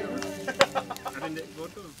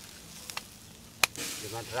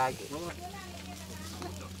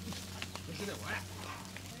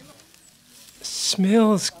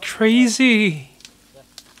 smells crazy.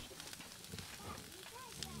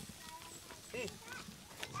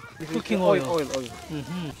 Cooking oil.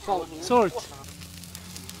 Salt.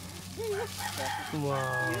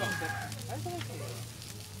 Wow.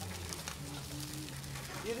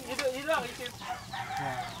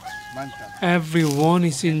 Everyone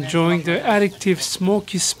is enjoying the addictive,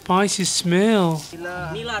 smoky, spicy smell.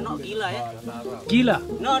 Nila, not gila, eh? Gila.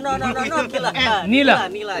 No, gila. Nila.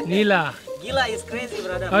 Nila. Nila. Gila is crazy,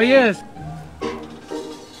 brother. Oh yes.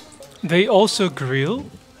 They also grill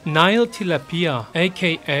Nile tilapia,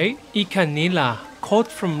 aka ikan nila, caught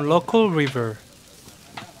from local river.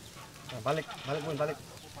 Balik pun, balik.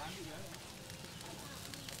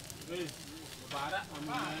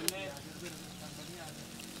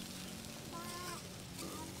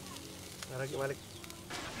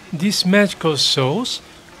 This magical sauce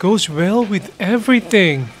goes well with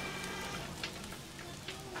everything.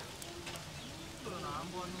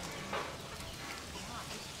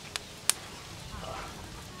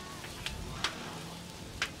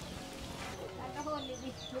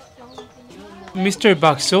 Mr.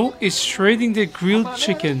 Bakso is shredding the grilled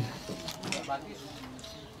chicken.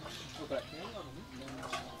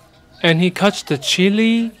 And he cuts the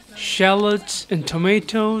chili, shallots, and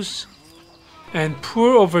tomatoes and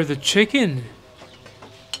pour over the chicken.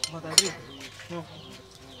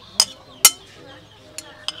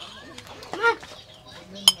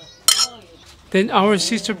 Then our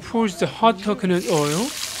sister pours the hot coconut oil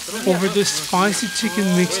over the spicy chicken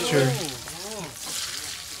mixture.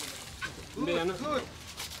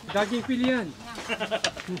 Daging pilihan.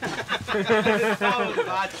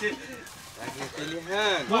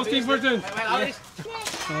 Most important.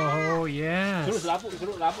 Oh yes.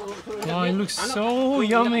 Oh, it looks so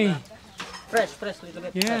yummy. Fresh little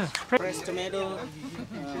bit. Yeah. Fresh tomato,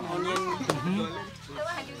 onion,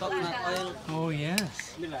 coconut oil, Oh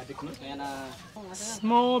yes. and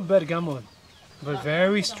Small bergamot, but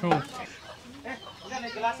very strong.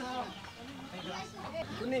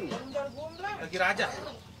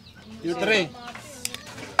 You three.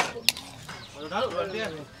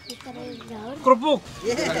 Kerupuk.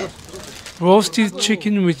 Roasted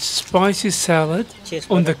chicken with spicy salad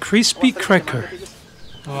on the crispy cracker.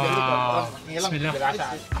 Wow. Bismillah.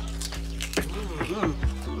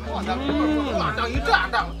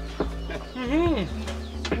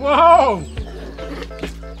 Wow.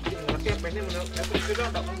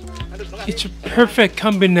 It's a perfect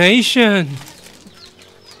combination.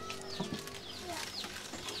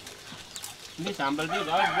 ini sambal dia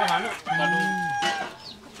buah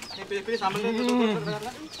pilih sambal dia.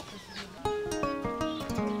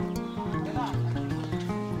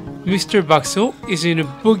 Mr. Bakso is in a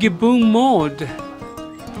boogie boom mode.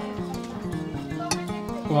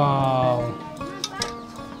 Wow.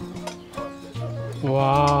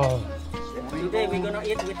 Wow. Today we're gonna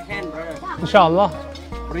eat with hand, brother. Inshallah.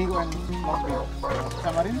 Peringo and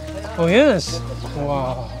Samarin. Oh yes.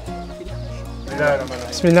 Wow.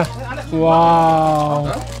 Bismillah. Wow.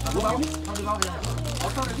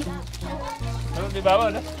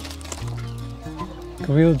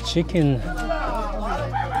 Grilled chicken.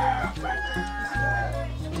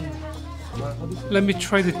 Let me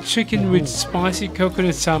try the chicken with spicy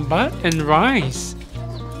coconut sambar and rice.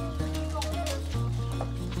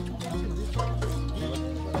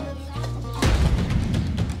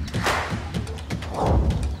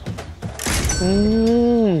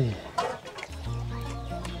 Mmm.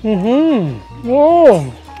 Whoa.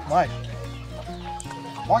 Why?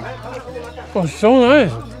 Oh, so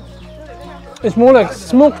nice. It's more like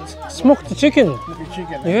smoked chicken.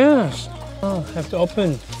 Chicken. Yes. Oh, have to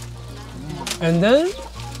open. And then?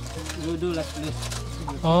 You do like this.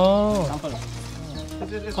 Oh. Sample.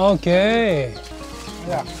 Okay.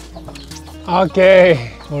 Yeah.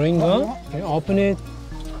 Okay. Moringa. You open it.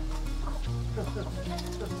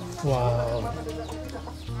 Wow.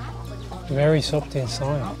 Very soft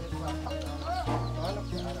inside.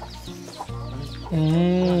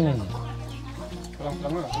 Mmm.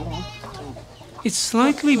 It's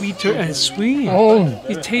slightly bitter and sweet. Oh,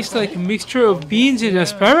 it tastes like a mixture of beans and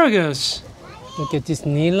asparagus. Look at this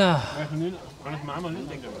nila.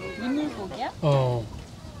 Oh,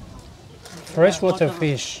 freshwater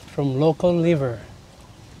fish from local river.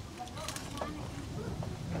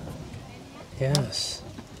 Yes.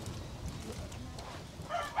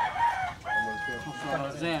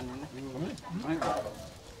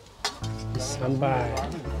 Sambar,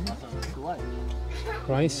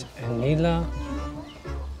 rice and nila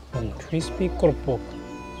on crispy kerupuk.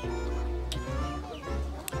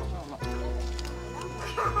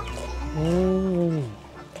 Mmm.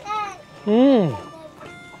 Mmm.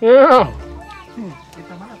 Yeah.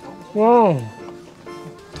 Wow.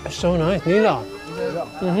 So nice, nila.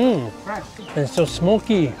 And so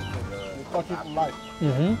smoky.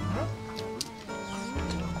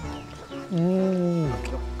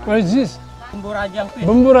 What is this? Bumbu rajang fish.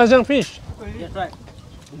 Bumbu rajang fish. That's right.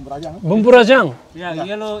 Bumbu rajang. Yeah,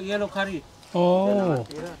 yellow curry. Oh,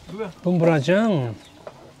 bumbu rajang.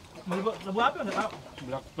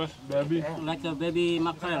 Like a baby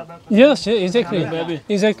mackerel. Yes, yeah, exactly.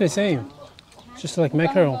 Exactly same. Just like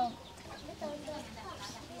mackerel.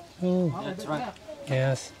 Oh, That's right.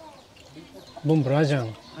 yes. Bumbu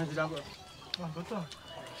rajang.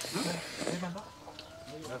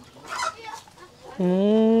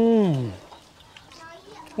 Mmm.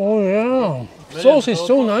 Oh yeah. Sauce is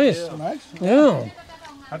so nice. Yeah.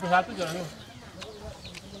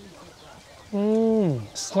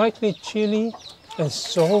 Slightly chili and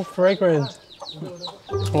so fragrant.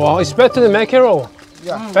 Wow, it's better than mackerel.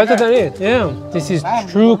 Yeah. Better than it. Yeah. This is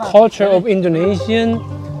true culture of Indonesian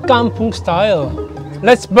kampung style.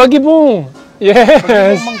 Let's bagi boom.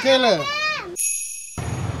 Yes. Mengkele.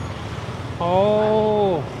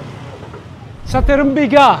 Oh. Sate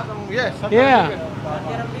rembiga. Yes. Yeah.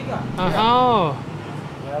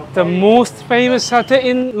 The most famous satay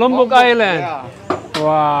in Lombok Island. Yeah.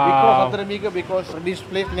 Wow. Because of the Rembiga, because this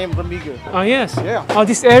place named Rembiga. Oh yes. Yeah. Oh,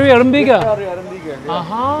 this area Rembiga. Area Rembiga.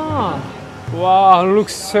 Yeah. Wow,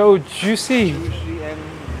 looks so juicy. Juicy and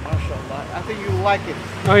mashallah. I think you like it.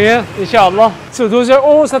 Oh yeah, inshallah. So those are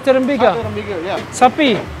all satay Rembiga. Sate Rembiga, yeah.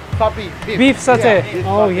 Sapi, Sapi, beef satay. Yeah, beef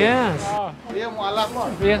Oh satay. yes. Dia mualaf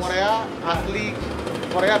Yes. Korea asli.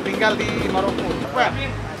 Korea tinggal di Maroko.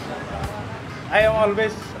 I am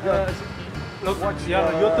always watch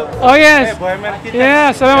YouTube. Oh yes. Bohemian Kitchen.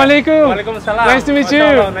 Yeah, assalamualaikum. Waalaikumsalam. Nice to meet you.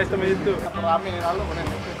 Mashallah, nice to meet you too.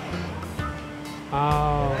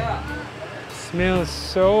 Oh, smells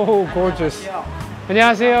so gorgeous.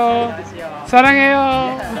 안녕하세요.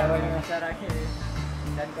 사랑해요.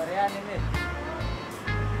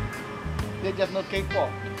 They just not K-pop.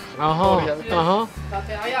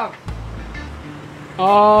 Sate ayam.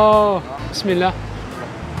 Oh, bismillah.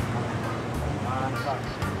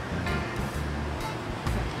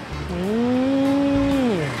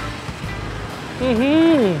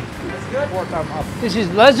 This is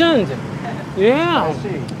legend. Yeah.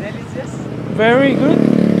 Delicious. Very good.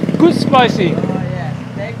 Good spicy. Oh yeah,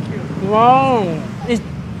 thank you. Wow. It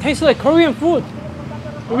tastes like Korean food.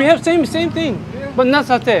 We have same thing, but not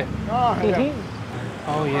satay.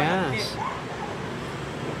 Oh yes.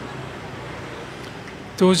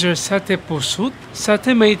 Those are satay pusut,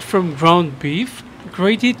 satay made from ground beef,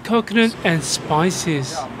 grated coconut and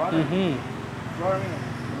spices.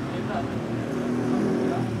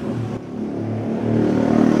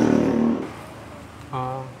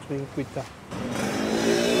 아, 저 읽고 있다.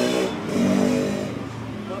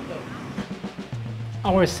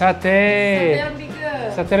 Our satay.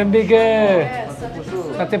 Satay rembige.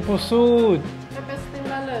 Satay pusut.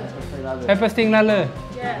 Pepper sting lale.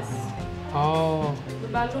 Yes. Oh.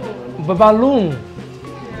 Balu. Babalung.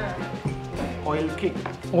 Oil cake.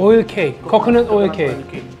 Oil cake. Coconut oil cake. Oil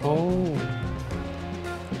cake. Oh.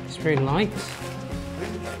 It's very light.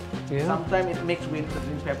 Yeah. Sometimes it mixed with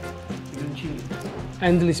green pepper, green chili.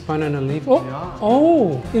 Endless banana leaf. Oh. Yeah.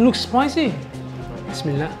 Oh. It looks spicy.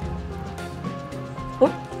 Bismillah.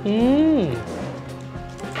 Oh. Mmm.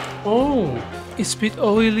 Oh. It's a bit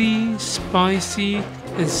oily, spicy,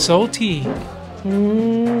 and salty.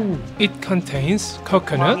 It contains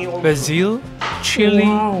coconut, basil, chili,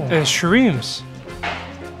 and shrimps.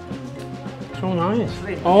 So nice.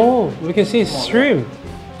 Oh, we can see shrimp.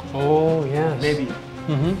 Oh, yes. Maybe.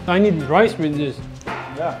 I need rice with this.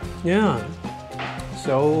 Yeah. Yeah.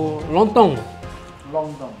 So, lontong.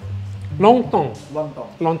 Long tong. Lontong. Long tong.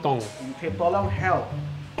 Lontong. You say tolong hell.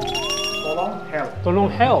 Tolong hell. Tolong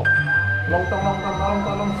hell. Long tong, long tong, tolong,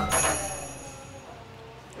 tolong.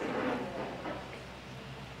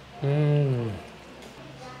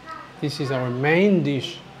 This is our main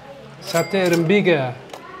dish. Satay rembige.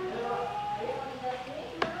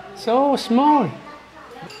 So small.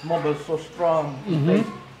 Small but so strong.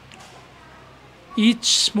 Each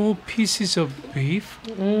small pieces of beef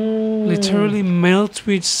literally melt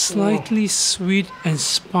with slightly sweet and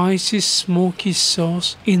spicy smoky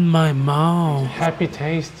sauce in my mouth. Happy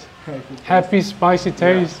taste. Happy spicy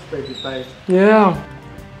taste. Baby taste. Yeah.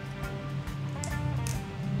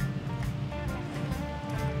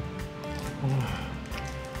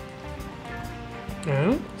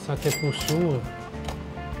 And satay pusut.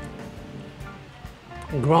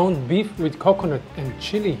 Ground beef with coconut and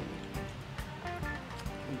chili.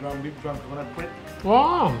 Ground beef, ground coconut bread.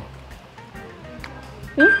 Wow.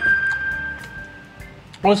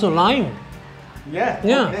 Also lime. Yeah.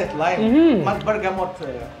 Yeah. Yes, lime. Bergamot.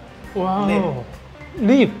 Wow.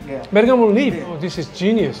 Leaf. Yeah. Bergamot leaf. Yeah. Oh, this is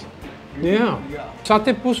genius. Yeah. Yeah.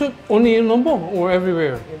 Satay pusut only in Lombok or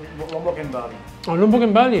everywhere? In Lombok and Bali. Oh, Lombok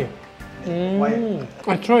and Bali. Why?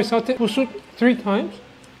 I tried satay pusut 3 times,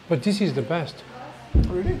 but this is the best.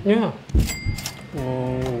 Really? Yeah.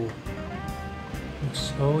 Oh,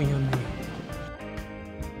 looks so yummy.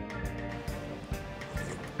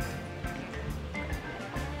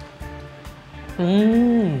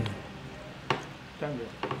 Thank you.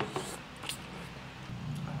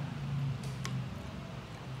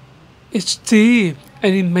 It's deep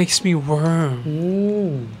and it makes me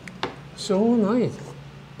warm. So nice.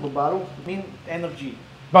 Baru mean energy.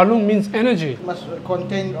 Balloon means energy. Must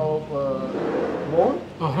contain of bone.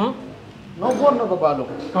 Uh-huh. No bone, no balloon.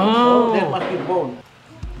 Oh. There must be bone.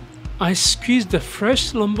 I squeezed the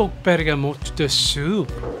fresh Lombok bergamot to the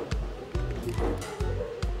soup.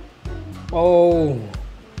 Oh.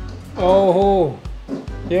 Oh.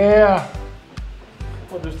 Yeah.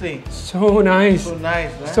 What do you think? So nice. So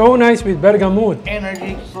nice, right? So nice with bergamot.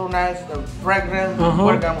 Energy, so nice, the fragrance,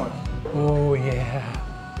 bergamot. Oh yeah.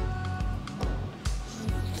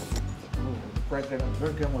 Fragrance,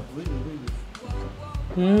 bergamot, really.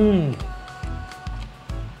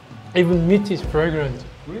 Even meat is fragrant.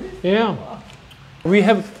 Really? Yeah. We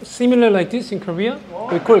have similar like this in Korea.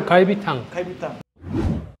 We call it galbitang. Kaibitang.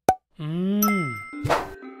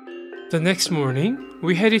 The next morning,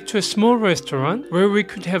 we headed to a small restaurant where we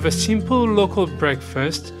could have a simple local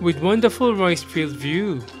breakfast with wonderful rice-field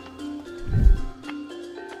view.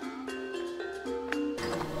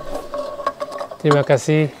 Terima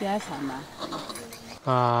kasih. Ya sama.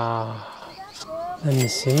 Let me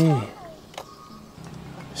see.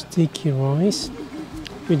 Sticky rice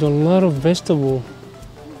with a lot of vegetable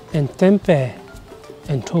and tempeh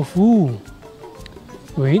and tofu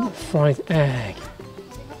with fried egg.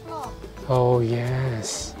 Oh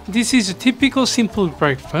yes. This is a typical simple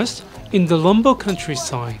breakfast in the Lombok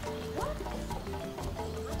countryside.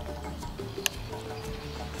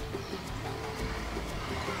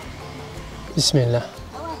 Bismillah.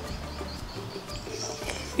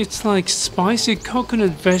 It's like spicy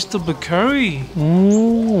coconut vegetable curry.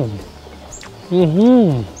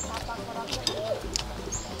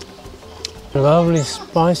 Lovely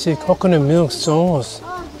spicy coconut milk sauce.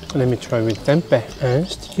 Let me try with tempeh and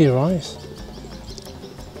sticky rice.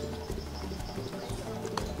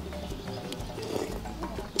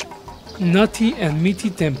 Nutty and meaty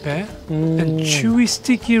tempeh and chewy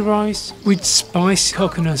sticky rice with spicy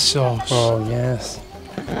coconut sauce. Oh yes.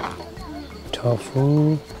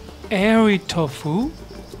 Tofu. Airy tofu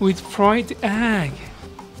with fried egg.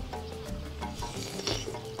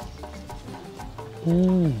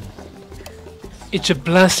 It's a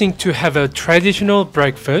blessing to have a traditional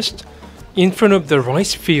breakfast in front of the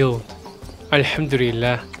rice field.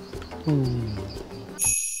 Alhamdulillah.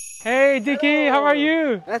 Hey Dicky, how are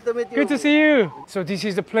you? Nice to meet you. Good to see you. So this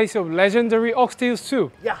is the place of legendary oxtail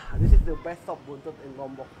soup. Yeah, this is the best sop buntut in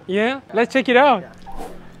Lombok. Yeah, let's check it out.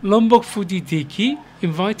 Lombok foodie Dicky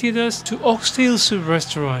invited us to oxtail soup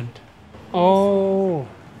restaurant. Oh,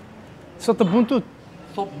 soto buntut.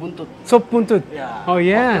 Sop buntut. Sop buntut. Yeah. Oh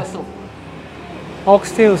yes.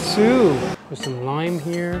 Oxtail soup. Oxtail soup. With some lime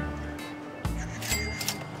here.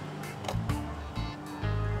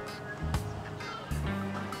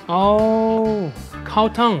 Oh, cow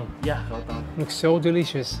tongue. Yeah, kau tahu. Looks so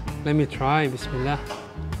delicious. Let me try. Bismillah.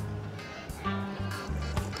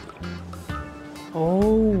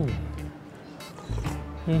 Oh.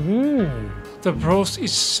 The broth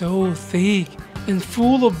is so thick and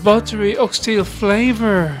full of buttery oxtail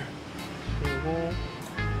flavor.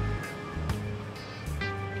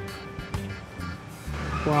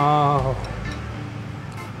 Wow.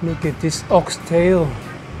 Look at this oxtail.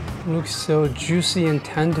 Looks so juicy and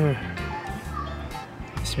tender.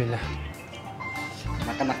 Bismillah.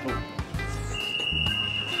 Makan aku.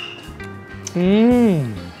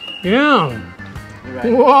 Yeah.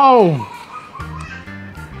 Right. Wow.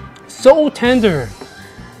 So tender.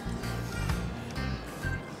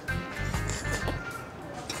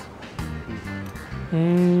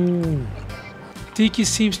 Tiki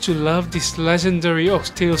seems to love this legendary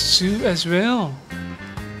oxtail soup as well.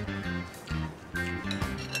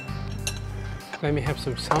 Let me have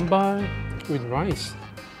some sambal with rice.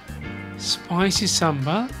 Spicy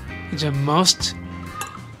sambal is a must.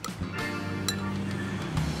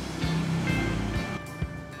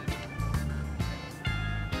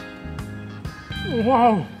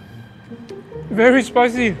 Wow, very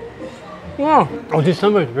spicy. Wow, oh, this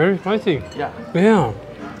sambal is very spicy. Yeah. Yeah.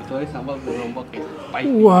 Actually, sambal from Lombok is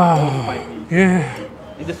spicy. Wow. Spicy. Yeah.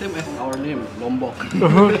 It's the same as our name, Lombok.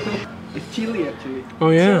 It's chili actually. Oh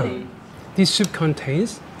yeah. Chili. This soup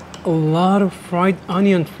contains a lot of fried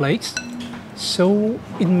onion flakes, so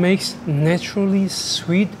it makes naturally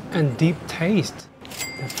sweet and deep taste.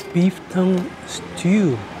 The beef tongue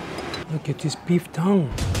stew. Look at this beef tongue.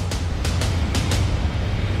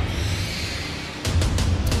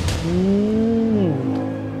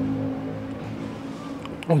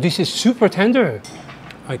 Oh, this is super tender.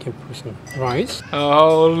 I can put some rice.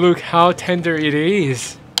 Oh, look how tender it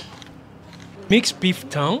is. Mixed beef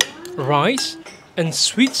tongue, rice, and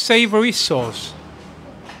sweet savory sauce.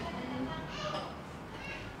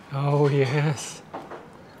 Oh, yes.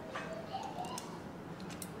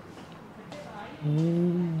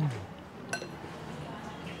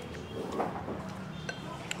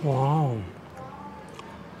 Wow.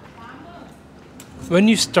 When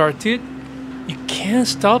you start it, you can't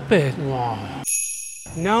stop it. Wow.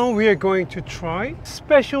 Now we are going to try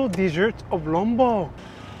special dessert of Lombok.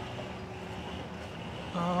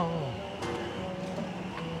 Oh.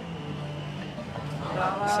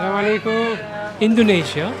 Assalamualaikum.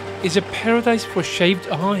 Indonesia is a paradise for shaved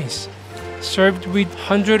ice, served with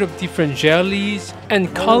hundreds of different jellies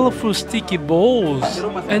and colorful sticky balls.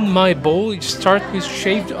 And my bowl is start with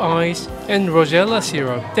shaved ice and rosella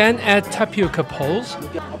syrup, then add tapioca balls,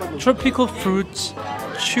 tropical fruits,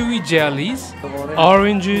 chewy jellies,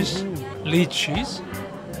 oranges, lychees,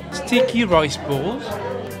 sticky rice balls,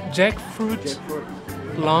 jackfruit,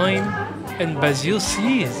 lime, and basil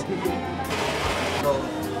seeds,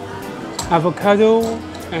 avocado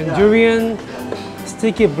and durian,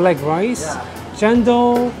 sticky black rice,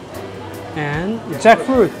 jandol, And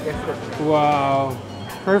jackfruit. Wow,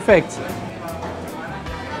 perfect.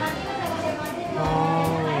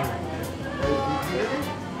 Oh.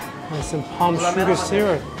 And some palm sugar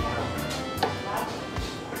syrup.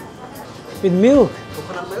 With milk.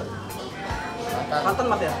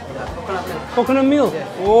 Coconut milk.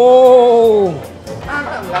 Oh.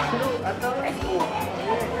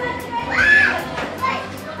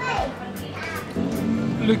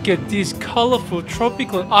 Look at these colorful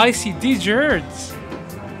tropical icy desserts.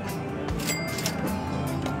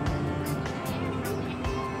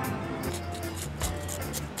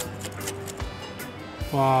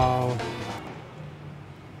 Wow.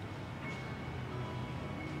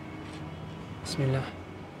 Bismillah.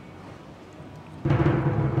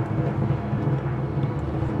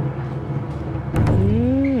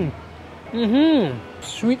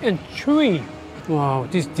 Sweet and chewy. Wow,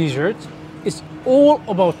 this dessert is all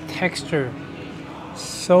about texture.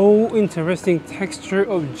 So interesting texture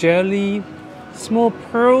of jelly, small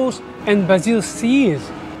pearls and basil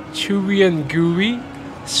seeds. Chewy and gooey,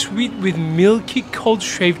 sweet with milky cold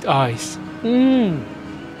shaved ice.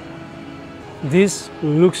 This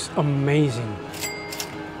looks amazing.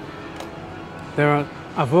 There are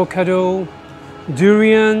avocado,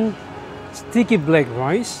 durian, sticky black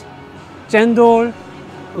rice, chendol,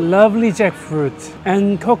 lovely jackfruit,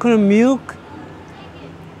 and coconut milk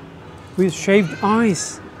with shaved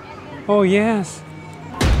ice. Oh yes.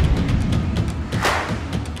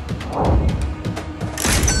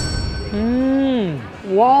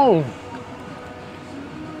 Wow.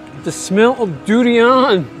 The smell of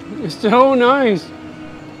durian is so nice.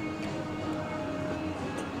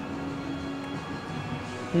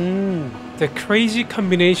 The crazy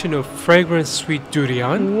combination of fragrant sweet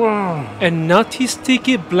durian and nutty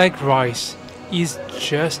sticky black rice is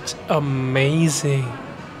just amazing.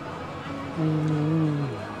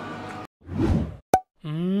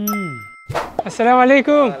 Assalamu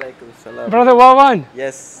alaikum. Brother Wawan.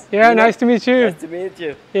 Yes. Yeah, nice to meet you. Nice to meet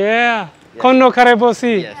you. Yeah. Konno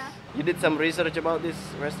Karebosi. Yes. You did some research about this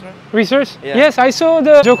restaurant? Research? Yeah. Yes, I saw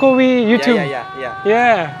the Jokowi YouTube.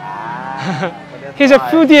 Yeah. He's a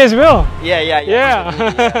foodie as well.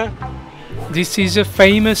 Yeah. This is a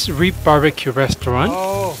famous rib barbecue restaurant.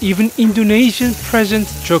 Even Indonesian President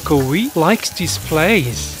Jokowi likes this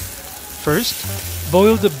place. First,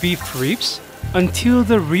 boil the beef ribs until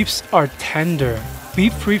the ribs are tender.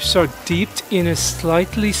 Beef ribs are dipped in a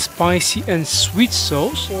slightly spicy and sweet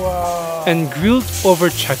sauce and grilled over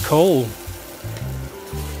charcoal.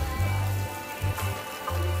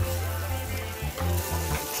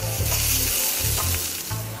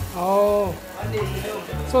 Oh,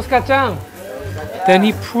 sauce kacang. Then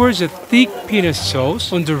he pours a thick peanut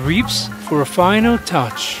sauce on the ribs for a final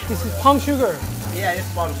touch. This is palm sugar. Yeah, it's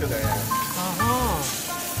palm sugar.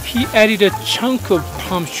 He added a chunk of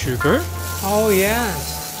palm sugar. Oh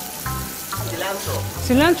yes.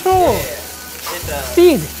 Cilantro. It's a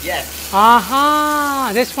Seed. yes.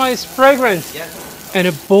 Aha, that's why it's fragrant. Yes. And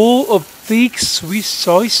a bowl of thick sweet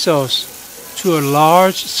soy sauce to a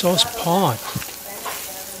large sauce pot.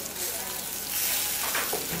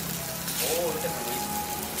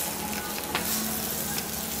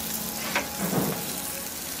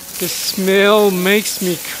 The smell makes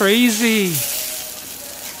me crazy.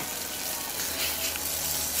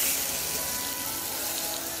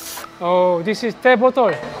 Oh, this is teh botol.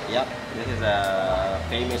 Yep. This is a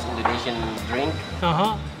famous Indonesian drink.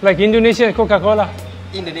 Like Indonesian Coca-Cola.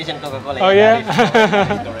 Indonesian Coca-Cola. Oh yeah. That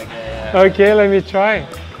is correct. Yeah. Okay, let me try. You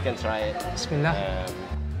can try it. Bismillah.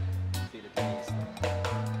 See the taste.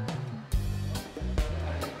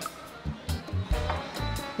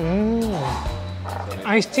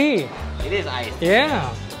 Iced tea. It is ice. Yeah.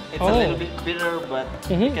 It's a little bit bitter, but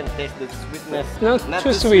you can taste the sweetness. Not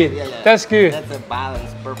too sweet. That's good. That's a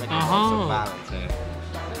balance, perfect balance.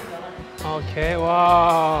 Okay,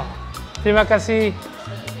 wow. Terima kasih.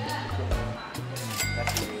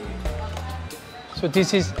 So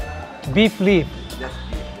this is beef leaf. That's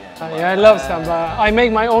beef, Yeah, I love sambal. I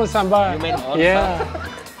make my own sambal. You made your own Yeah.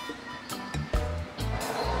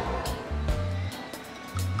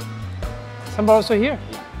 Sambal also here.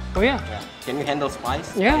 Oh yeah. Can you handle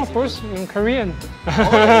spice? Yeah, of course, in Korean.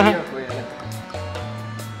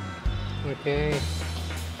 Okay.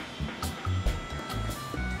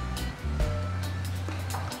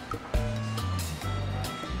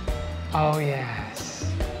 Oh yes.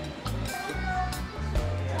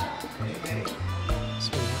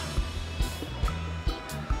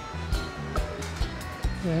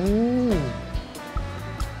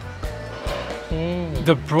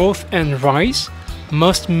 The broth and rice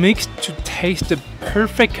must mix to taste the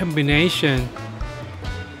perfect combination.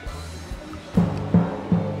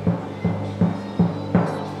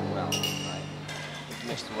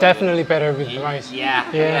 This one Definitely better with is- rice. Yeah.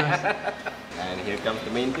 Yes. And here comes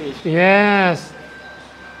the main dish. Yes.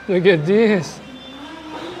 Look at this.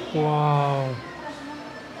 Wow.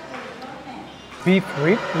 Beef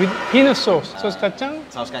rib with peanut sauce. Sauce kacang?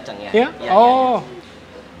 Saus kacang, yeah. Yeah? Yeah, Oh.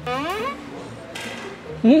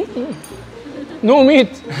 No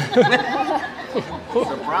meat.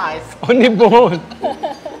 Surprise. Only bone.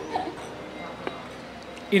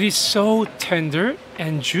 It is so tender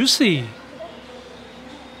and juicy.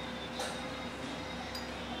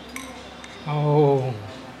 Oh.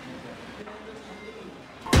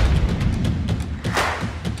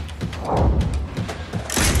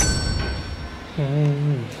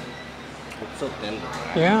 It's so tender.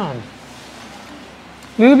 Yeah.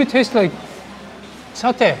 A little bit tastes like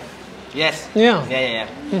satay. Yes. Yeah. Yeah.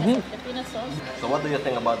 The peanut sauce. So what do you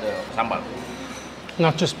think about the sambal?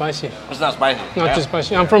 Not too spicy. It's not spicy. Not too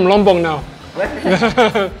spicy. I'm from Lombok now.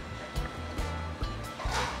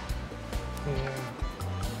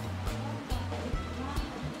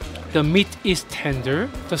 The meat is tender,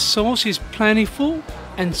 the sauce is plentiful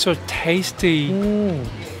and so tasty.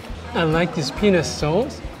 I like this peanut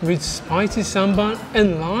sauce with spicy sambal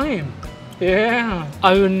and lime. Yeah.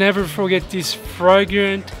 I will never forget this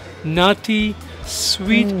fragrant, nutty,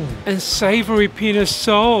 sweet and savory peanut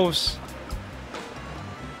sauce.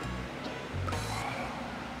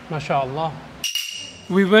 MashaAllah.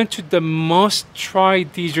 We went to the must-try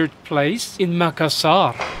dessert place in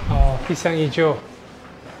Makassar. Oh, pisang hijau.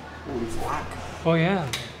 Oh yeah,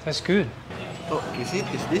 that's good. So is this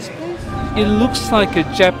place? It looks like a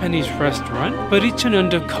Japanese restaurant, but it's an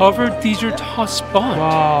undercover dessert hotspot.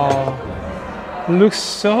 Wow. Looks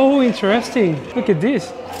so interesting. Look at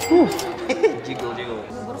this. Ooh. Jiggle.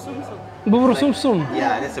 Bubur sum-sum.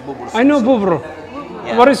 Yeah, that's a bubur. I know bubur.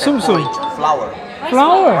 Yeah, What is and sum-sum? porridge, flour.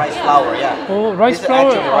 Flour. Rice flour, yeah. Oh, rice This is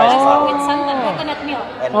flour. actually rice flour. With santan coconut milk.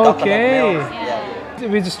 And Okay. coconut milk. Yeah.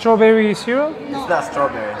 With strawberry syrup? It's not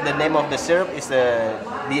strawberry. The name of the syrup is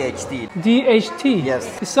DHT. DHT. Yes.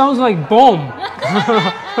 It sounds like bomb.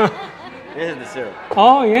 This is the syrup.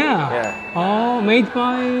 Oh yeah. Yeah. Oh, made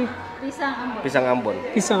by Pisang ambon. Pisang ambon.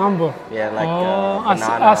 Pisang Ambon. Yeah, like Oh,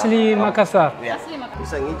 banana. asli Makassar. Yeah.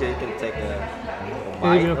 Pisang hijau, you can take a Jadi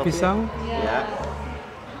bite bilang of pisang. it. Yeah.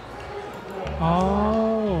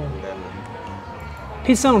 Oh. Then,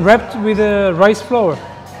 Pisang wrapped with a rice flour.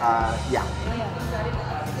 yeah.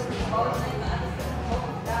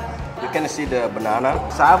 You can see the banana.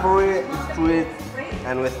 Savory, sweet,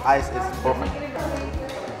 and with ice, it's perfect.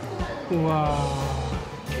 Wow.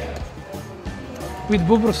 With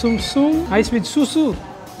bubur sum-sum, ice with susu.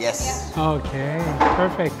 Yes. Okay,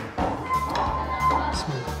 perfect.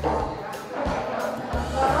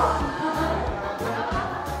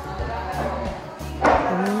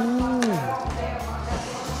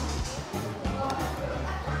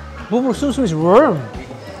 Bubur sum-sum is warm.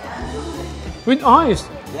 With ice.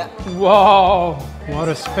 Yeah. Wow, what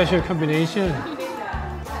a special combination.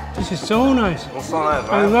 This is so nice. It's so nice,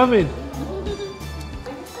 I right? love it.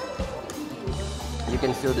 You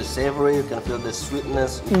can feel the savory, you can feel the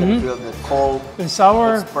sweetness, you can feel the cold. And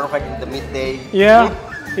sour. It's perfect in the midday. Yeah,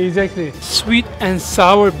 exactly. Sweet and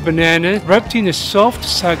sour banana wrapped in a soft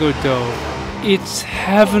sago dough. It's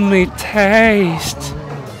heavenly taste.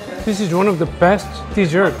 This is one of the best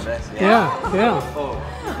desserts. Best, Yeah, yeah. Oh,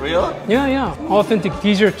 real? Yeah. Authentic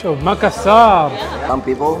dessert of Makassar. Some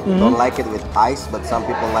people don't like it with ice, but some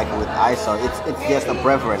people like it with ice, so it's just a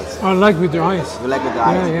preference. I like with the ice. You like with the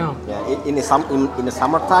ice? Yeah. In the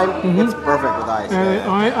summertime, it's perfect with ice.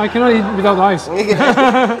 I cannot eat without ice.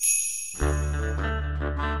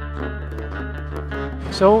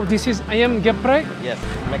 So this is ayam geprek, Yes,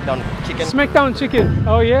 McDonald's chicken. smackdown chicken.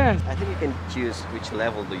 Oh yeah. I think you can choose which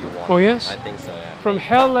level do you want. Oh, yes? I think so. Yeah. From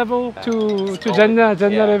hell level to Jannah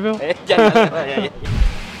Yeah. level. Jannah level, yeah.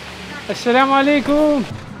 Assalamu alaikum.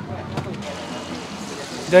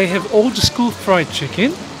 They have old school fried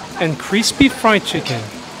chicken and crispy fried chicken.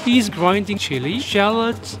 He's grinding chili,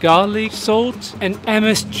 shallots, garlic, salt, and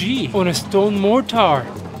MSG on a stone mortar.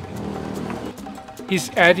 He's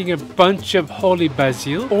adding a bunch of holy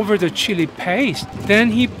basil over the chili paste.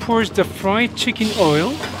 Then he pours the fried chicken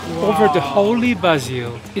oil over the holy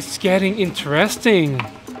basil. It's getting interesting.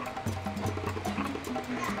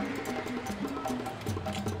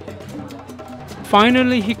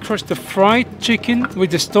 Finally, he crushed the fried chicken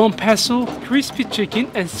with the stone pestle, crispy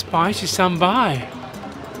chicken, and spicy sambal.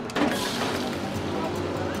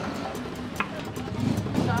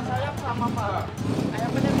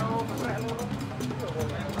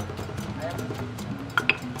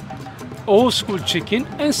 Old school chicken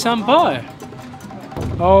and sambal.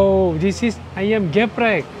 Oh, this is ayam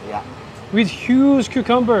geprek. Yeah. with huge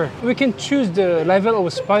cucumber. We can choose the level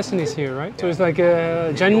of spiciness here, right? So it's like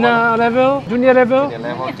a Jannah level, Dunya level, Dunya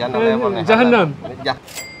level, Jannah and level, and Jahannam. Yeah.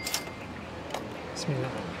 Bismillah.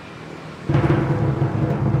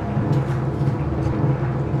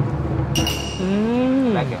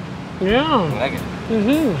 Like it? Yeah. You like it?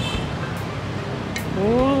 Mm-hmm.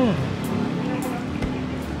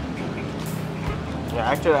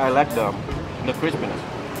 Yeah, actually, I like the crispiness.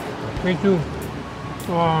 Me too.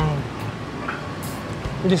 Wow.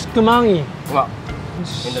 This kemangi. Well,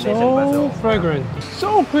 Indonesian So basil. fragrant.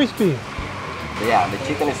 So crispy. Yeah, the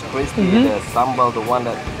chicken is crispy. The sambal, the one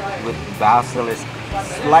that with basil, is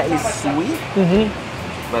slightly sweet.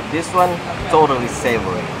 But this one, totally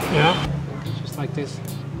savory. Yeah. Just like this.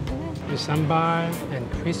 The sambar and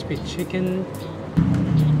crispy chicken.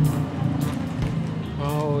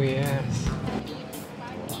 Oh yes.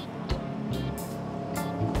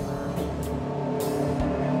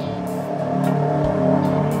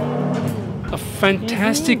 A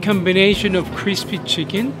fantastic combination of crispy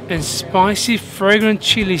chicken and spicy fragrant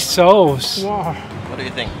chili sauce. Wow. What do you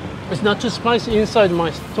think? It's not too spicy inside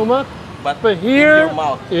my stomach, But here, in your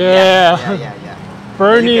mouth. yeah. Yeah. You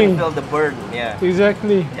Burning. can feel the burn. Yeah.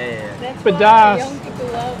 Exactly. Yeah. That's Pedas. why young people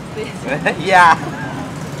love this. Yeah.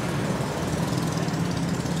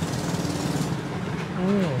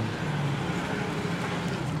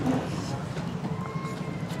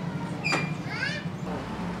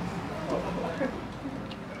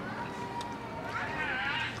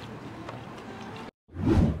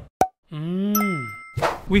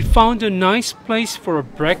 We found a nice place for a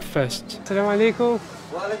breakfast. Assalamualaikum.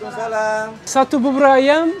 Waalaikumsalam. Satu bubur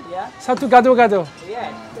ayam, satu gado-gado.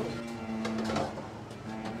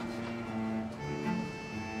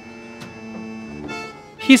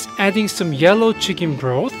 He's adding some yellow chicken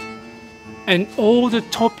broth and all the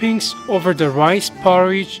toppings over the rice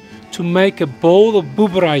porridge to make a bowl of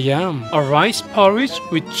bubur ayam, a rice porridge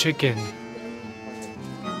with chicken.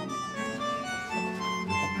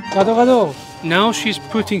 Gado-gado. Now she's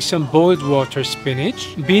putting some boiled water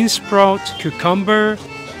spinach, bean sprout, cucumber,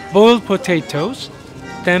 boiled potatoes,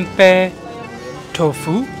 tempeh,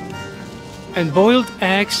 tofu, and boiled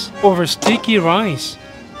eggs over sticky rice.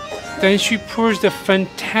 Then she pours the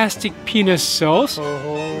fantastic peanut sauce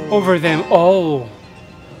over them all.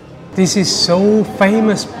 This is so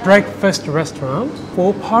famous breakfast restaurant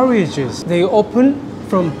for porridges. They open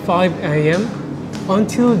from 5 a.m.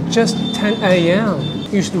 until just 10 a.m.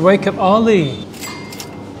 You should wake up early.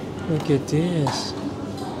 Look at this.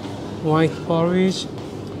 White porridge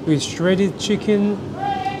with shredded chicken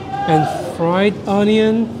and fried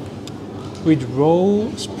onion with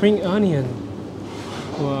raw spring onion.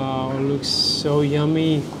 Wow, looks so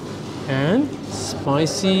yummy. And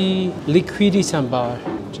spicy liquidy sambar,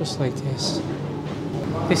 just like this.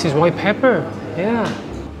 This is white pepper, yeah.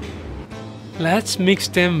 Let's mix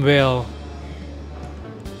them well.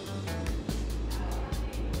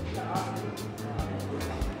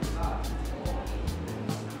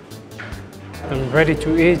 I'm ready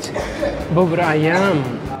to eat bubur ayam.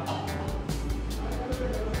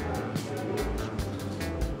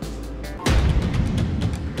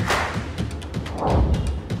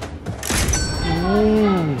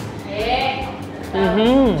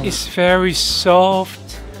 It's very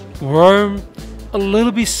soft, warm, a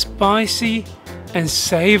little bit spicy and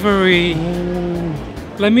savory.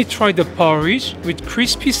 Let me try the porridge with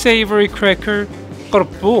crispy savory cracker,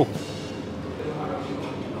 kerupuk.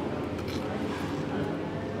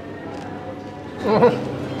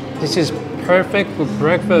 This is perfect for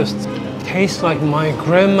breakfast. Tastes like my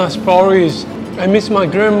grandma's porridge. I miss my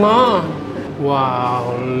grandma.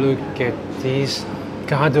 Wow, look at this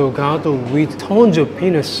gado-gado with tons of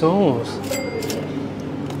peanut sauce.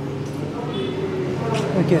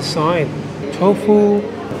 Look inside. Tofu,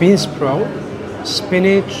 bean sprout,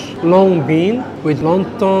 spinach, long bean with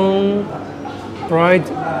lontong, fried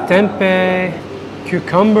tempeh,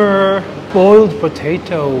 cucumber, boiled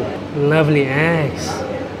potato, lovely eggs.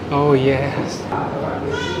 Oh yes.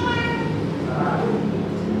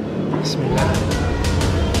 Bismillah.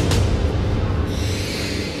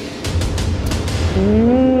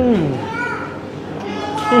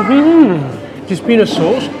 This peanut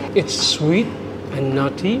sauce, it's sweet and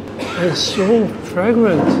nutty and so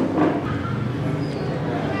fragrant.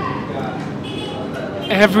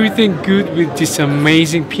 Everything good with this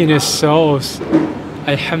amazing peanut sauce.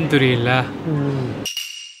 Alhamdulillah.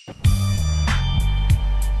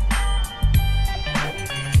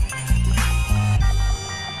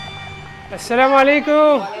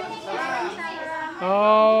 Assalamualaikum.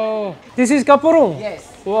 Oh, this is kapurung? Yes.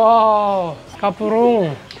 Wow,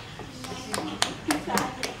 kapurung.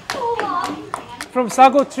 From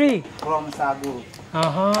sago tree. From sagu.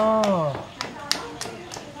 Uh-huh.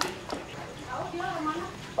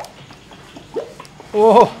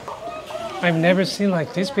 Oh, I've never seen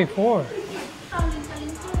like this before.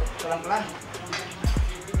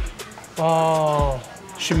 Wow.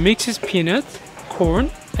 She mixes peanut,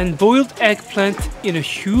 corn, and boiled eggplant in a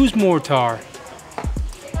huge mortar.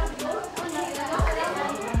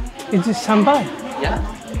 Is this sambal? Yeah.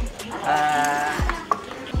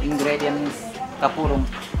 Ingredients kapurung.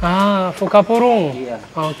 Ah, for kapurung. Yeah.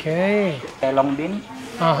 Okay. Long bean.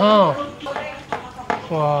 Uh-huh.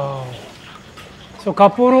 Wow. So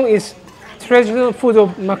kapurung is traditional food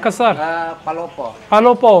of Makassar. Palopo.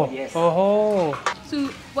 Palopo. Yes. Oh. So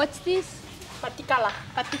what's this? Patikala.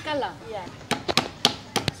 Patikala. Yeah.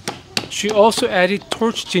 She also added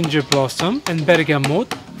torch ginger blossom and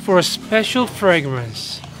bergamot for a special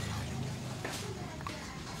fragrance.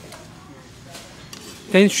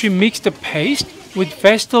 Then she mixed the paste with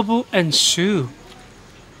vegetable and soup.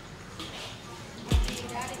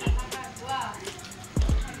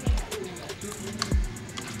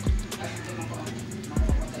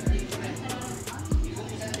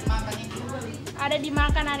 Ada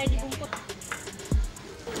dimakan, ada dibungkus.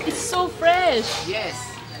 It's so fresh. Yes.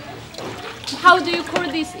 How do you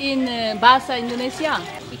call this in bahasa Indonesia?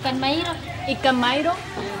 Ikan mairo. Ikan mairo?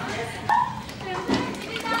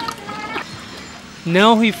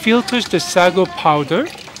 Now he filters the sago powder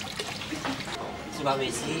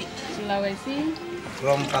Sulawesi. Sulawesi.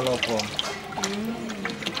 From Palopo.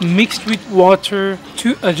 mixed with water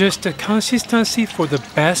to adjust the consistency for the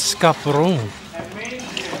best kapurung.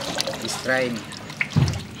 Strain.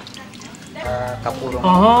 Kapurung.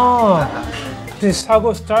 Ah, this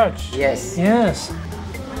sago starch. Yes. Yes,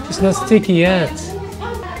 it's not sticky yet.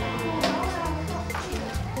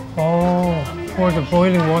 Oh, pour the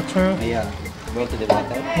boiling water Yeah. Boil to the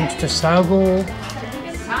water. into the sago.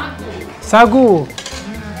 Sagu.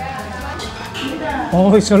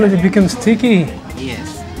 Oh, it's already become sticky.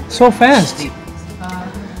 Yes. So fast. Stick.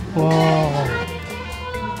 Wow.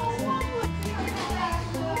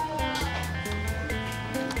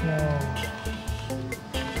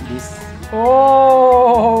 This.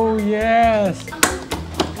 Oh, yes.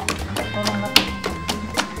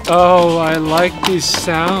 Oh, I like this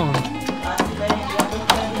sound.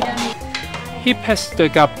 He passed the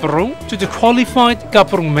kapurung to the qualified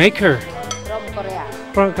kapurung maker.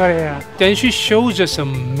 From Korea. Then she shows us a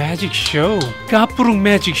magic show. Kapurung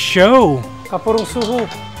magic show. Kapurung suhu.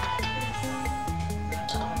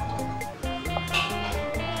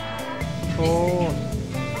 Oh.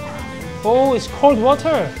 Oh, it's cold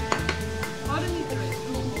water.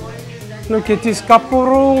 Look at this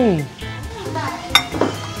kapurung.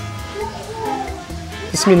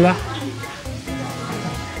 Bismillah.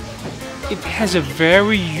 It has a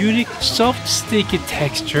very unique soft sticky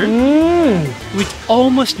texture with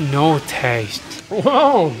almost no taste.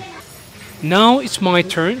 Wow! Now it's my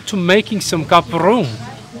turn to making some kapurung.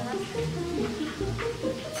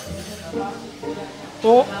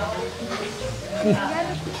 Oh.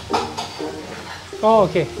 Oh,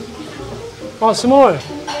 okay. Oh, small.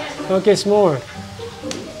 Okay, small.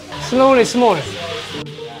 Slowly, small.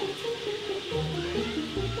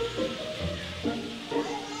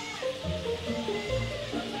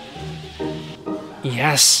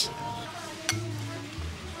 Yes.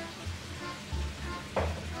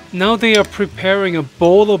 Now they are preparing a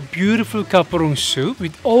bowl of beautiful kapurung soup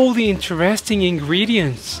with all the interesting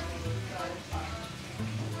ingredients.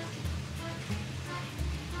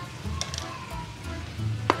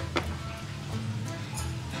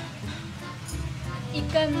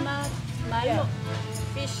 Ikan mairo.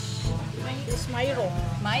 Fish. Fish mairo.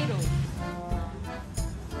 Mairo.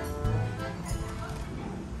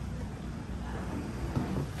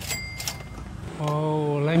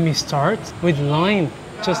 Oh, let me start with lime,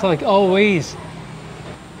 just like always.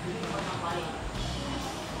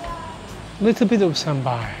 Little bit of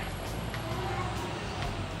sambar.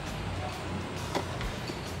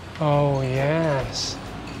 Oh yes.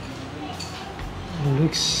 It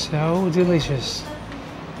looks so delicious.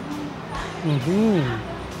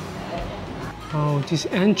 Oh, this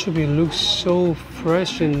anchovy looks so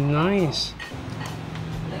fresh and nice.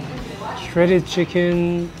 Shredded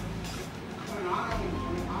chicken,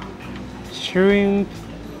 shrimp,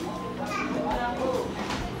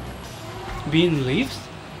 bean leaves,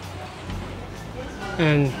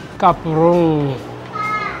 and kapurung.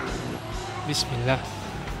 Bismillah.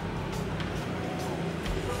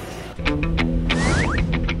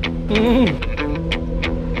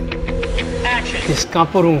 This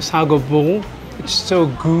kapurung sago bowl, it's so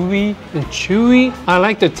gooey and chewy. I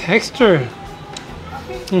like the texture.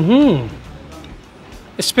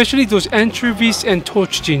 especially those anchovies and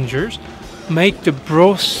torch gingers, make the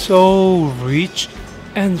broth so rich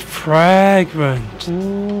and fragrant.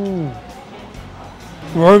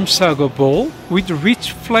 Warm sago bowl with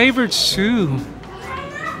rich flavored soup.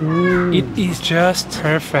 It is just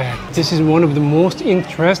perfect. This is one of the most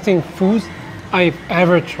interesting foods I've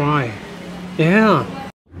ever tried. Yeah.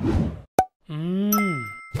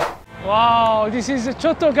 Wow, this is a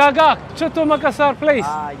Choto Gagak, Choto Makassar place.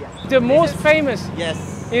 Yeah. The most famous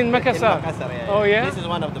Yes. in Makassar. In Makassar, yeah. Oh yeah? This is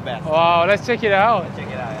one of the best. Wow, let's check it out. Check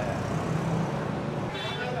it out.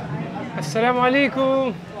 Assalamu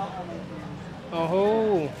alaikum.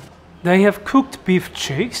 Oh. They have cooked beef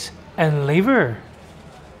cheeks and liver.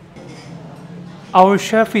 Our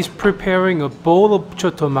chef is preparing a bowl of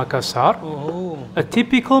Choto Makassar, a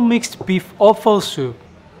typical mixed beef offal soup.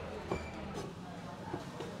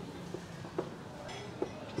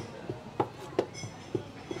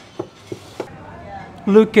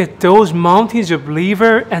 Look at those mountains of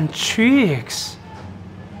liver and cheeks.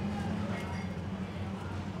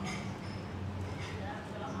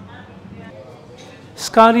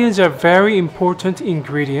 Scallions are very important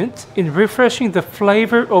ingredient in refreshing the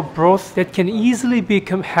flavor of broth that can easily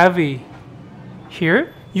become heavy.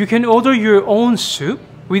 Here, you can order your own soup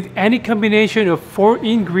with any combination of 4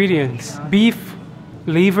 ingredients: beef,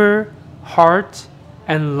 liver, heart,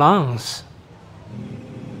 and lungs.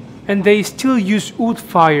 And they still use wood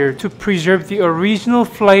fire to preserve the original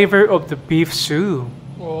flavor of the beef soup.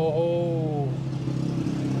 Oh,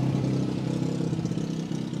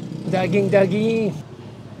 daging.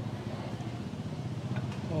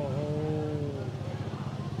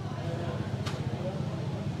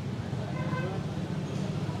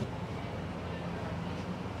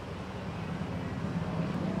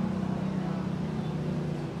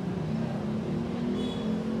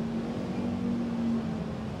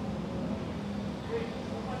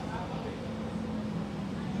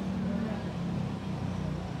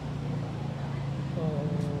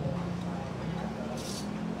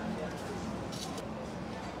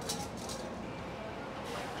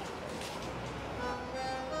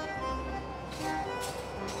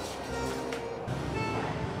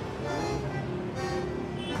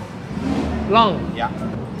 Long. Yeah,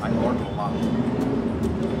 I ordered a lot.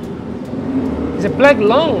 It's a black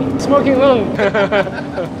long, smoking long.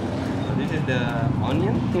 This is the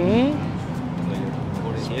onion. So you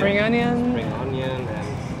put it Spring here. onion. Spring onion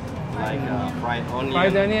and like fried onion.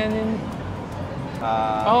 Fried onion.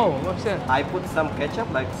 Oh, what's that? I put some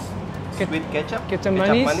ketchup, like sweet ketchup. Ketchup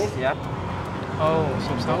manis? Yeah. Oh,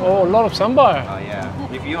 a lot of sambar. Oh yeah.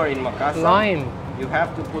 If you are in Makassar, Lime. you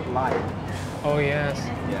have to put lime. Oh yes.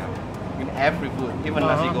 Yeah. In every food, even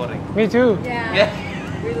nasi goreng. Me too. Yeah.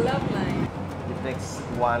 We love lime. It takes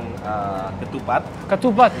one ketupat.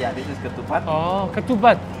 Ketupat. Yeah, this is ketupat. Oh,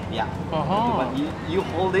 ketupat. Yeah. Uh-huh. Ketupat. You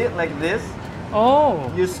hold it like this.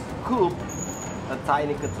 Oh. You scoop a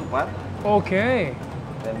tiny ketupat. Okay.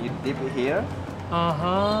 Then you dip it here.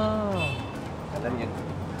 And then you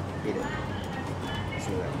eat it.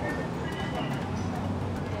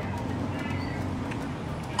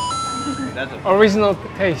 That's a Original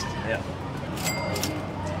taste. yeah.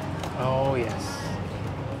 Oh yes.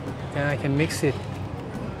 And I can mix it.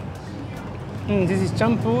 This is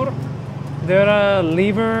champur. There are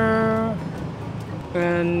liver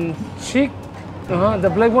and cheek. The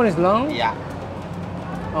black one is long. Yeah.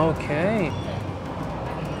 Okay.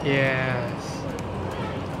 Yes.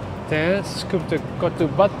 Then scoop the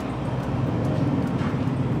ketupat.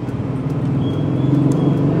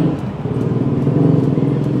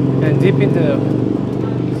 And dip in the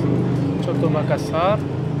Choto Makassar.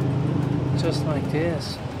 Just like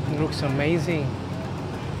this. It looks amazing.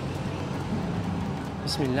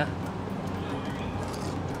 Bismillah.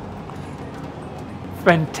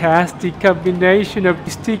 Fantastic combination of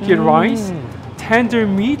sticky rice, tender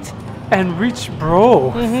meat, and rich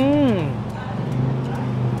broth.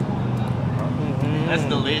 That's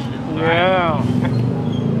delicious. Yeah.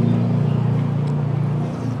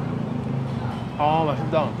 Oh,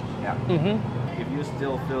 that's done. Yeah. If you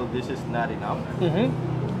still feel this is not enough,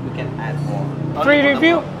 you can add more. Free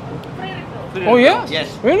review? Free Oh review. yeah?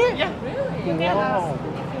 Yes. Really? Yeah. Wow.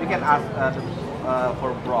 You can ask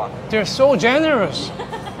for broth. They're so generous.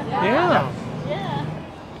 Yeah.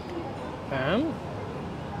 And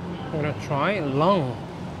I'm gonna try lung.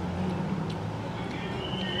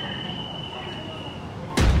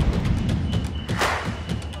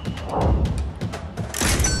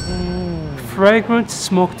 fragrant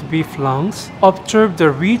smoked beef lungs. Observe the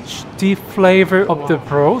rich, deep flavor of the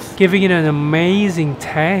broth, giving it an amazing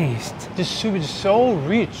taste. The soup is so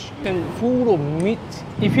rich and full of meat.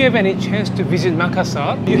 If you have any chance to visit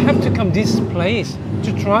Makassar, you have to come this place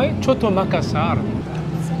to try Choto Makassar.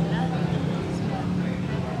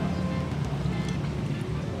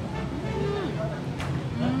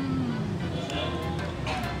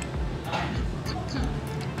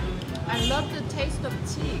 I love the taste of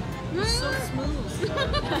tea. It's so smooth.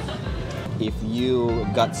 If you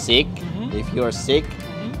got sick, if you're sick,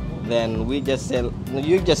 then we just sell.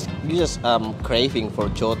 You just craving for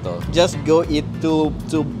choto. Just go eat two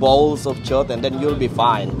bowls of choto, and then you'll be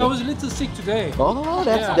fine. I was a little sick today. Oh,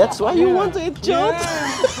 that's why you want to eat choto.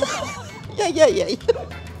 Yeah.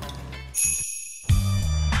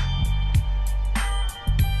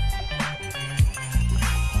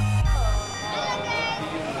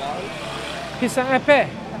 Pisang epe.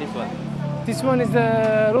 This one. This one is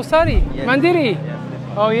the Rosari, Yes. Mandiri.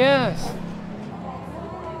 Yes. Oh yes.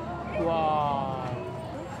 Wow.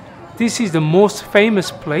 This is the most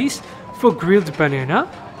famous place for grilled banana,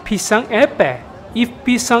 Pisang epe. If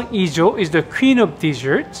Pisang ijo is the queen of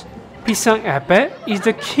desserts, Pisang epe is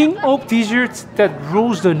the king of desserts that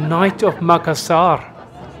rules the night of Makassar.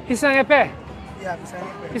 Pisang epe. Ya, misalnya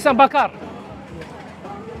Pisang bakar.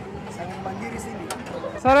 sangat mandiri sini.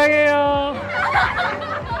 사랑해요.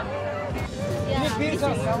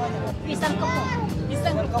 Pisang kepo.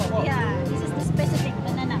 Pisang kepo. Yeah, this is the specific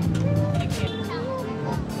banana.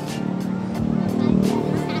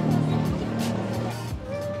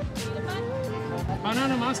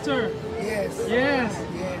 Banana master. Yes. Yes.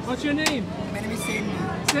 Yes. What's your name? My name is Sandy.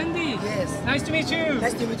 Sandy. Yes. Nice to meet you.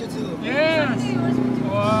 Nice to meet you too. Yes.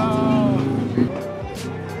 Wow.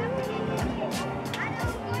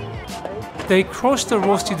 They crush the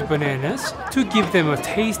roasted bananas to give them a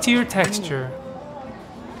tastier texture.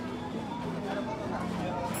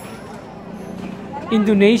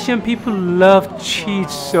 Indonesian people love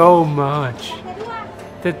cheese so much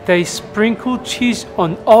that they sprinkle cheese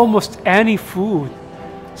on almost any food,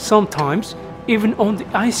 sometimes even on the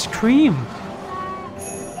ice cream.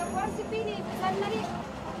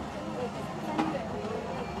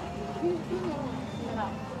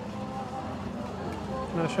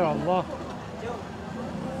 MashaAllah.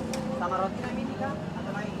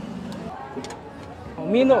 Oh,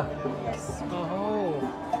 Milo.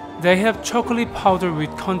 Oh. They have chocolate powder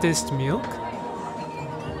with condensed milk,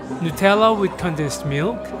 Nutella with condensed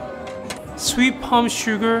milk, sweet palm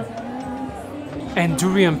sugar, and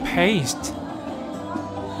durian paste.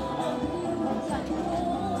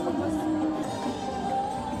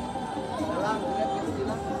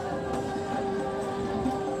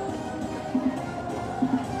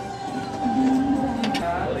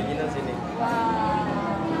 Original sini.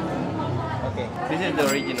 Okay, this is the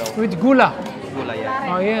original. With gula. Gula,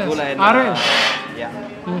 yeah. Oh yes. Gula and Aren. yeah.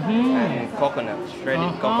 Mm-hmm. And coconut,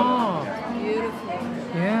 shredded coconut. Beautiful.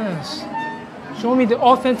 Yes. Show me the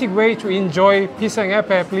authentic way to enjoy pisang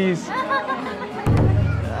epe, please.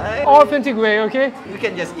 Authentic way, okay? You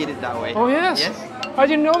can just eat it that way. Oh yes. Yes. I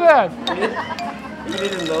didn't know that. You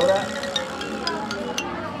didn't know that?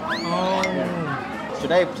 Oh.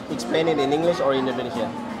 Should I explain it in English or in Indonesia?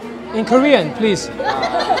 In Korean, please.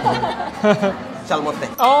 Salmote.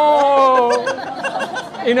 Oh.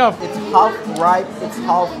 Enough. It's half ripe, it's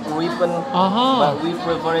half ripened, Uh-huh. but we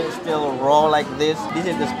prefer it still raw like this. This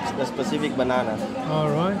is the specific banana All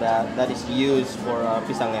right. that is used for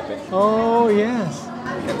pisang epe. Oh yes.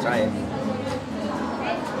 You can try it.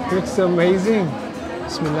 Looks amazing.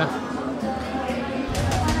 Bismillah.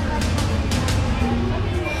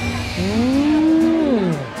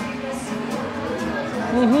 Mmm.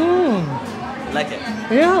 Mm-hmm. You like it?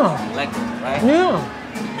 Yeah. You like it, right?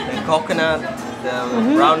 Yeah. The coconut, the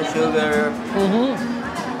brown sugar,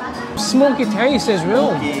 Smoky taste as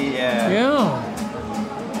well. yeah. Yeah.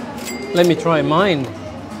 Let me try mine.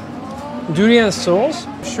 Durian sauce,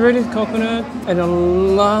 shredded coconut, and a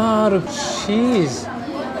lot of cheese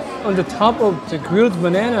on the top of the grilled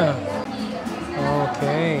banana.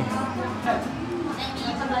 Okay.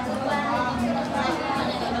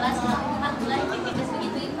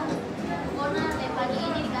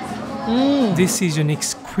 This is an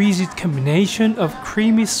exquisite combination of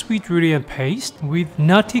creamy sweet durian paste with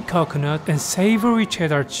nutty coconut and savory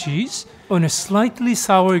cheddar cheese on a slightly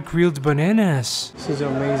sour grilled bananas. This is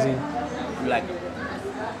amazing. You like it?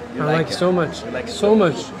 You I like it so much. You like it so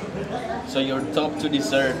much. So your top two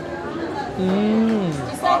dessert.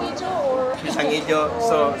 Pisang hijau or Pisang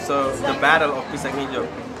hijau. So the battle of pisang hijau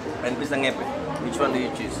and pisang epe. Which one do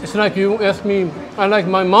you choose? It's like you ask me, I like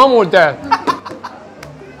my mom or dad.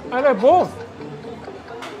 I like both.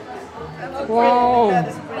 Wow.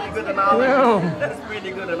 That's pretty good analogy. Yeah. That's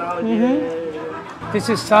pretty good analogy. This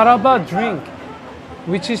is saraba drink,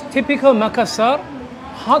 which is typical Makassar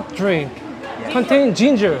hot drink. Contain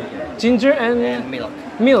ginger and Milk.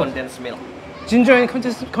 milk. Condensed milk. Ginger and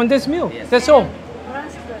condensed milk. Yes. That's all.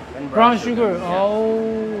 And Brown sugar.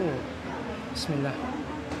 Oh. Bismillah.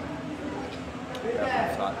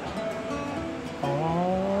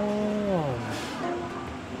 Oh.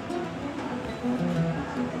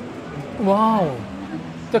 Wow.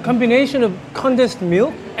 The combination of condensed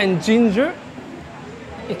milk and ginger,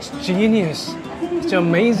 it's genius. It's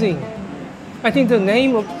amazing. I think the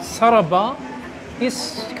name of saraba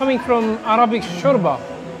is coming from Arabic shorba.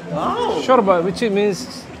 Oh. Shorba, which it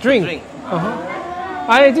means drink. Drink.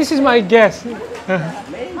 This is my guess.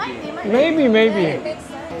 Maybe.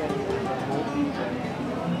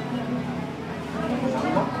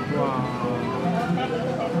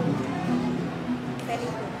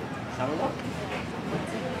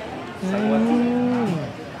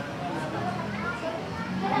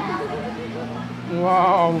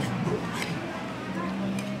 Wow.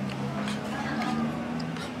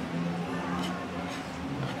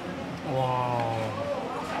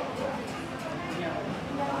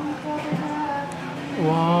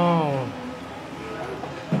 Wow.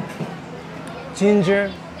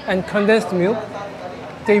 Ginger and condensed milk,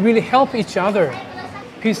 they really help each other.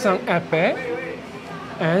 Pisang epe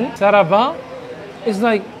and saraba is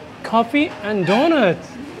like coffee and donut.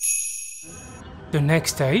 The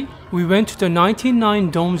next day, we went to the 99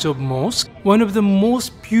 domes of mosque, one of the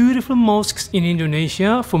most beautiful mosques in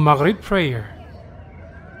Indonesia, for Maghrib prayer.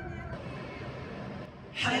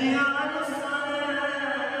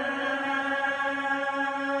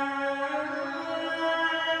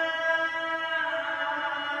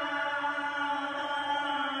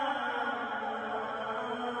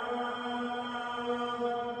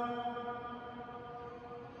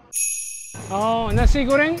 Oh, nasi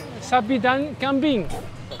goreng, sapi dan kambing.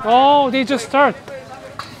 Oh, they just start.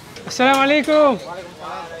 Assalamualaikum.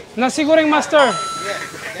 Nasi goreng master.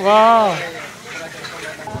 Wow.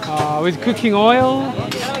 With cooking oil.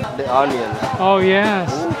 The onion. Oh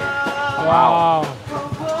yes. Wow.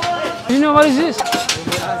 You know what is this?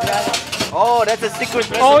 Oh, that's a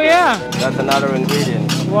secret recipe. Oh yeah. That's another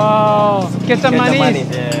ingredient. Wow. Kecap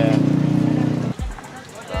manis. Yeah.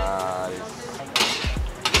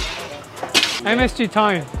 MSG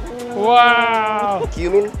time. Wow.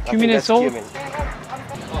 Cumin. Cumin and That's salt. cumin.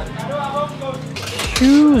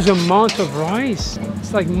 Huge amount of rice.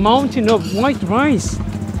 It's like mountain of white rice.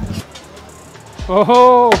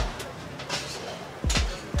 Oh.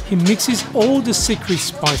 He mixes all the secret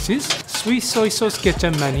spices, sweet soy sauce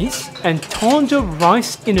kecap manis, and tons of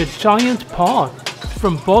rice in a giant pot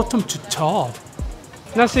from bottom to top.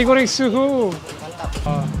 Nasi goreng suhu.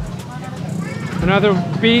 Another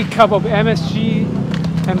big cup of MSG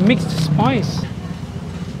and mixed spice.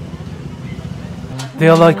 They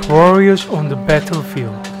are like warriors on the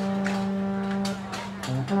battlefield.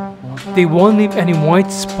 They won't leave any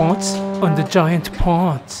white spots on the giant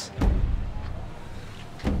pots.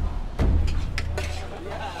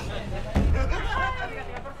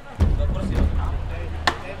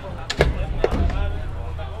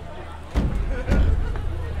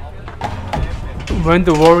 When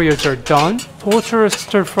the warriors are done, torturers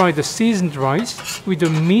stir-fry the seasoned rice with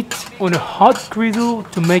the meat on a hot griddle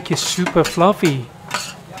to make it super fluffy.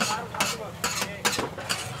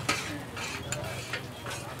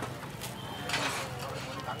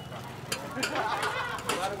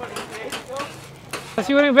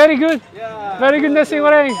 Nasi goreng, very good. Very good nasi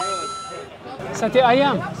goreng. Sate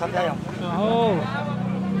ayam. Oh.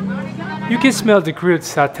 You can smell the grilled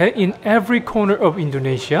satay in every corner of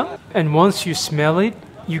Indonesia, and once you smell it,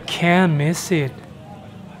 you can't miss it.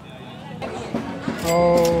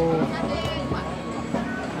 Oh,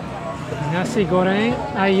 nasi goreng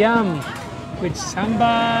ayam with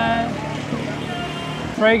sambal,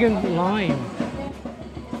 fragrant lime.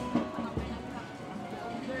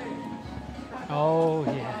 Oh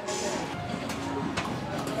yes,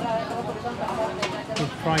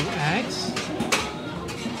 with fried eggs.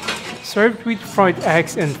 Served with fried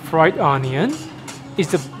eggs and fried onion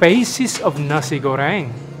is the basis of nasi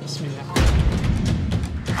goreng. Bismillah.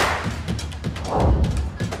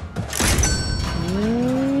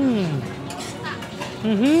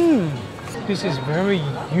 This is very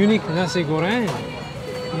unique nasi goreng.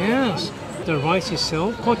 Yes, the rice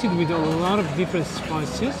itself coated with a lot of different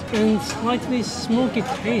spices and slightly smoky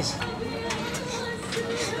taste.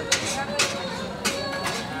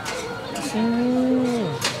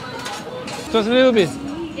 Just a little bit.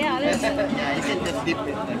 Yeah, a little bit. Yeah, you can just dip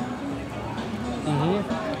it.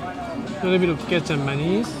 A little bit of ketchup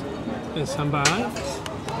mayonnaise and sambal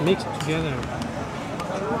mixed together.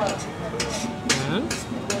 And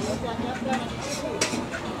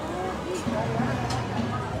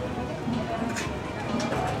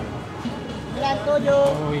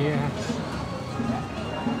oh yeah.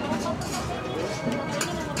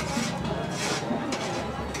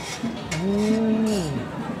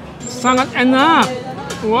 Sangat enak.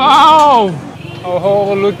 Wow.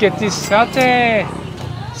 Oh, look at this satay.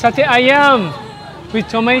 Satay ayam with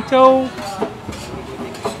tomato.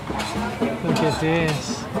 Look at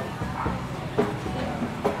this.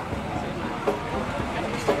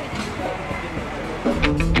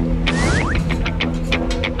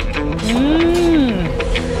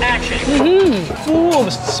 Full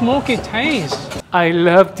of smoky taste. I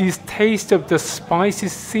love this taste of the spicy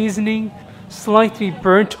seasoning, slightly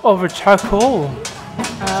burnt over charcoal.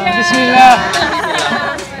 Bismillah.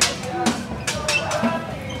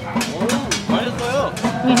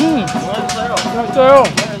 맛있어요.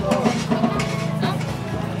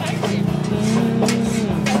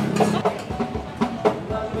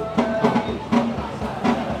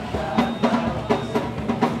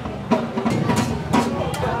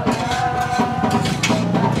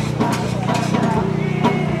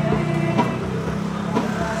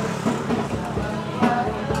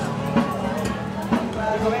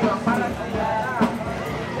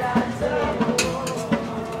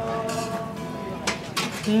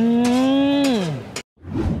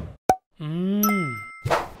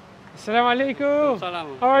 Assalamu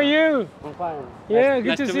alaikum. How are you? I'm fine. Yeah, Nice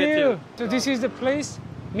good to to see meet you. you. So this is the place,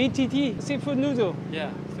 Titi seafood noodle. Yeah.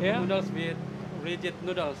 Yeah? Noodles with rigid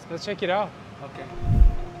noodles. Let's check it out. Okay.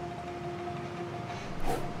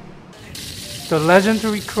 The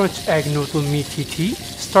legendary crunch egg noodle Titi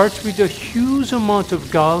starts with a huge amount of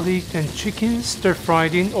garlic and chicken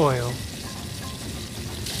stir-fried in oil.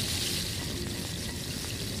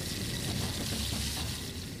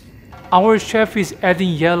 Our chef is adding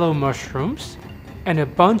yellow mushrooms and a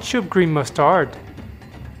bunch of green mustard.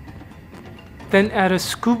 Then add a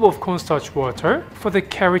scoop of cornstarch water for the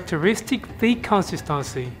characteristic thick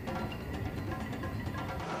consistency.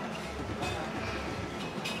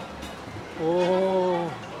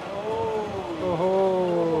 Oh,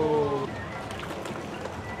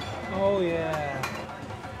 oh yeah.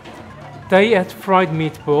 They add fried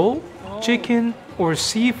meatball, chicken, or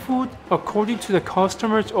seafood according to the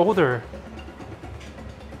customer's order.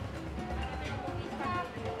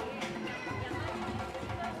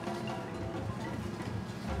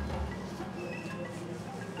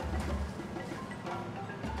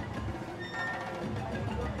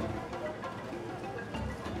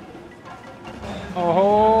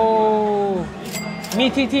 Oh,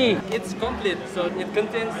 Titi. It's complete, so it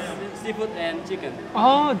contains seafood and chicken.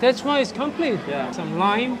 Oh, that's why it's complete. Yeah. Some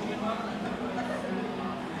lime,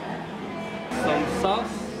 Some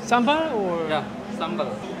sauce. sambal, or Yeah,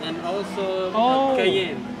 sambal. And also Oh.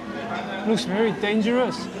 cayenne. looks very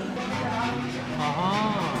dangerous.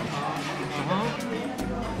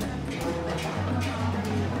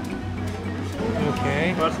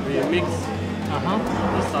 Okay. First we mix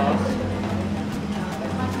the sauce.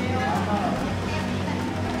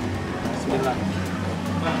 Bismillah.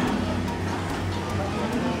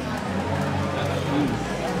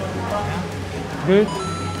 Good.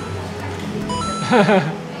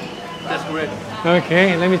 That's great.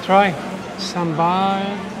 Okay, let me try. Sambal.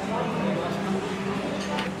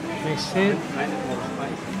 Mix it. I need more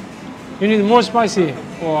spice. You need more spicy.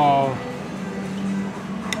 Wow.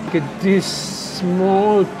 Look at these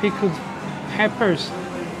small pickled peppers.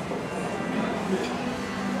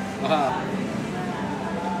 Wow.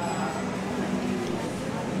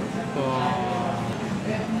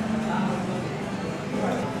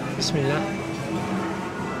 Bismillah.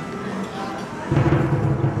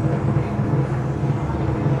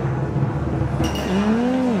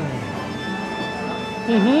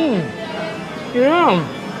 Yeah.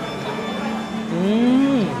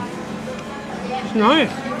 It's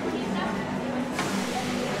nice.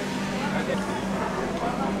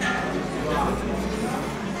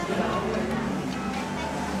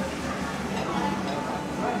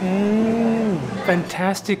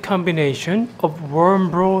 Fantastic combination of warm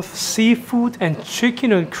broth, seafood, and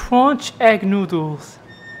chicken and crunch egg noodles.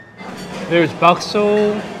 There's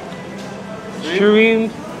bakso,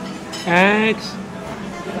 shrimp, eggs,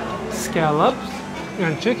 scallops,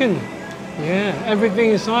 and chicken. Yeah, everything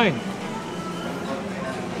inside.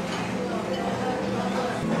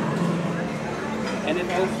 And it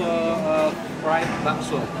also fried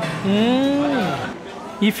bakso.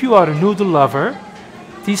 If you are a noodle lover,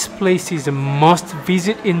 this place is a must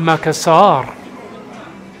visit in Makassar.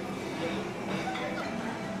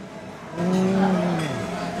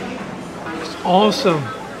 Awesome.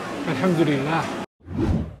 Alhamdulillah.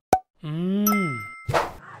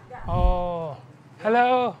 Oh,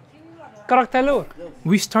 hello. Karak telur.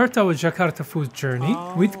 We start our Jakarta food journey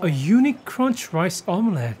with a unique crunch rice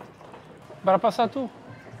omelette. Berapa satu?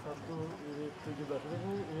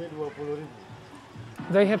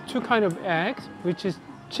 They have two kind of eggs, which is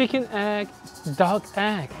chicken egg, duck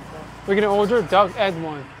egg. We're gonna order duck egg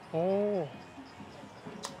one. Oh.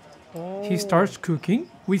 He starts cooking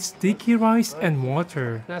with sticky rice and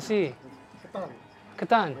water. Nasi.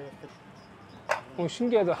 Ketan. Oh,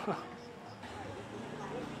 신기하다.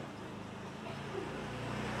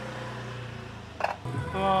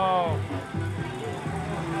 Oh.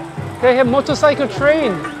 They have motorcycle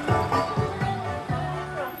train.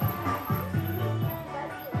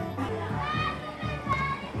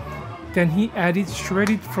 Then he added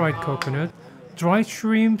shredded fried coconut, dried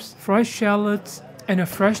shrimps, fried shallots, and a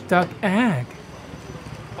fresh duck egg.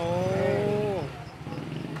 Oh.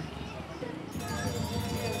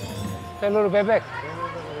 Telur bebek.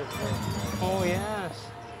 Oh yes.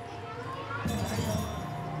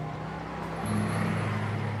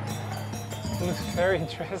 It looks very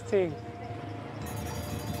interesting.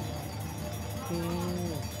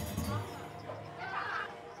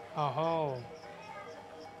 Oh.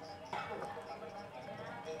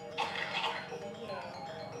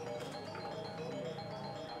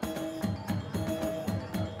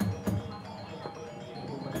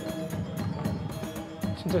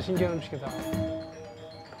 진짜 신기한 음식이다.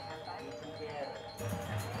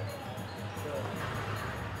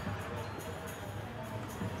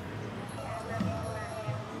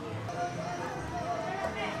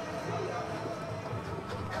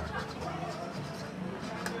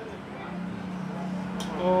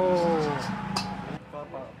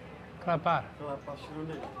 Kelapa.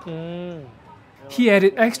 He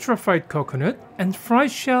added extra fried coconut and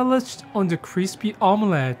fried shallots on the crispy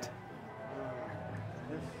omelette.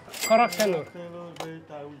 Karak telur.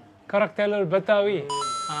 Karak telur Betawi.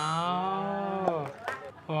 Oh.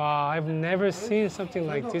 Wow, I've never seen something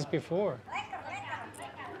like this before.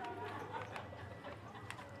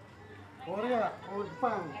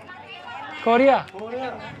 Korea.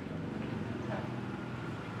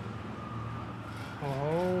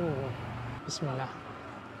 Oh, Bismillah.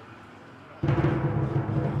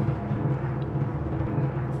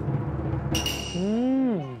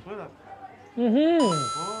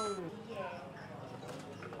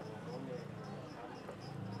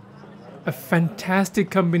 A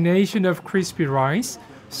fantastic combination of crispy rice,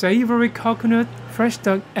 savory coconut, fresh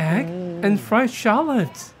duck egg, and fried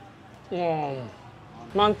shallots.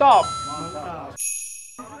 Mantap.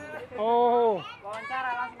 Oh,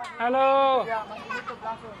 hello.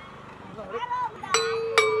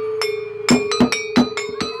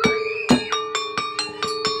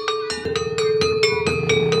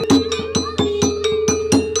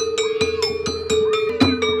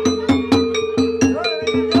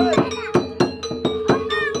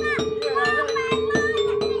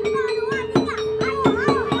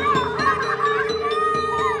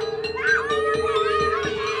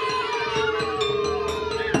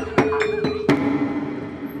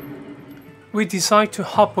 We decide to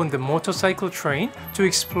hop on the motorcycle train to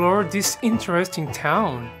explore this interesting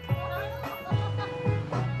town.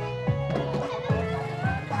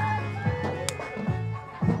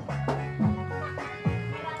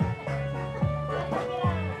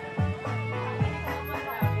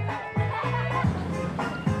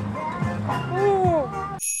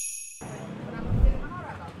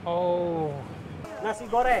 Oh. Nasi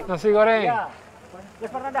goreng. Nasi goreng. Ya.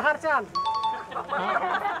 Pernah dahar Chan.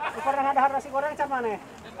 Pernah dahar nasi goreng Chan mana?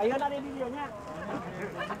 Ayo nanti videonya.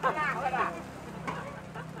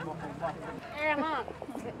 Enak.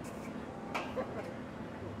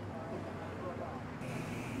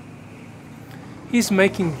 He's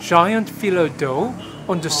making giant phyllo dough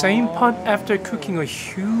on the same pot after cooking a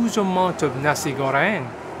huge amount of nasi goreng.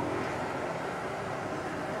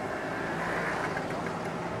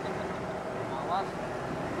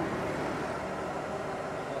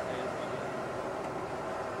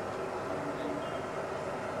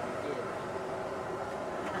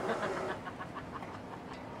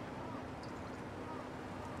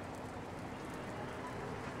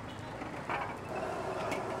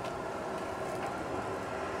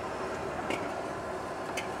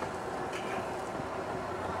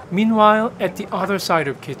 Meanwhile, at the other side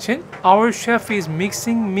of the kitchen, our chef is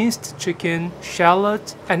mixing minced chicken,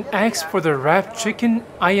 shallot, and eggs for the wrapped chicken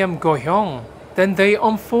ayam gohyong. Then they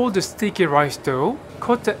unfold the sticky rice dough,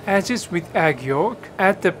 coat the edges with egg yolk,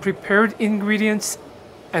 add the prepared ingredients,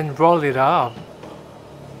 and roll it up.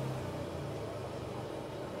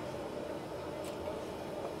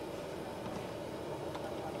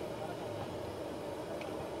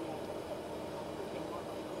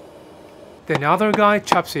 Then other guy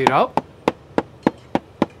chops it up.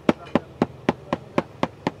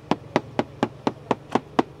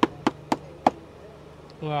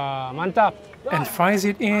 Wah, mantap. And fries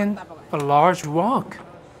it in a large wok.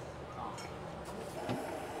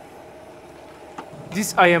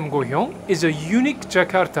 This ayam gohyong is a unique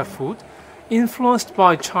Jakarta food influenced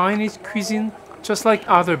by Chinese cuisine just like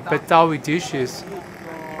other Betawi dishes.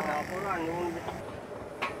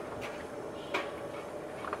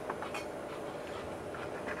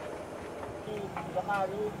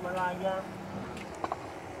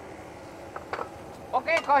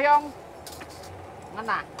 Okay, Kohyong.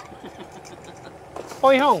 Mana?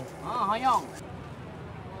 Hoyong. Hoyong.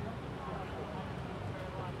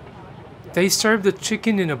 They serve the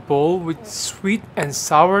chicken in a bowl with sweet and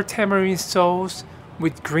sour tamarind sauce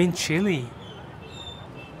with green chili.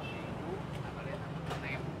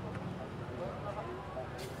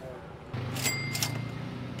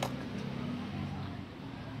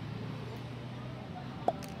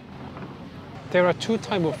 There are two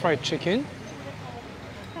types of fried chicken.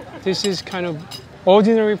 This is kind of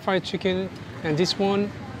ordinary fried chicken, and this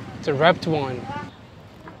one, the wrapped one.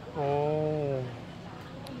 Oh,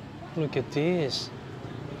 look at this.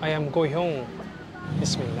 Ayam gohyong.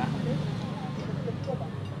 Bismillah.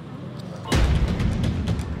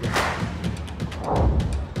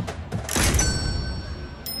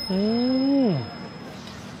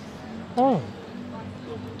 Oh.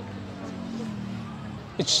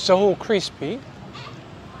 It's so crispy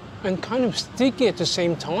and kind of sticky at the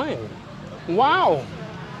same time. Wow!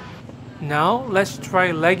 Now let's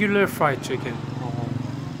try regular fried chicken.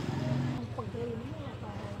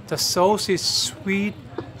 The sauce is sweet,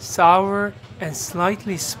 sour, and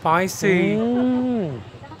slightly spicy.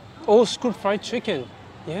 Old school fried chicken,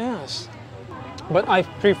 yes. But I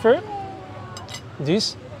prefer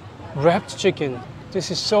this wrapped chicken.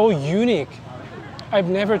 This is so unique. I've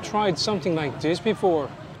never tried something like this before.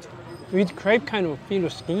 With crepe kind of feel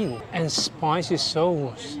of skin and spicy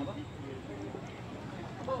sauce.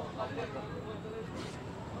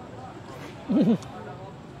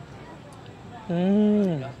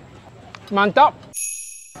 Mantap.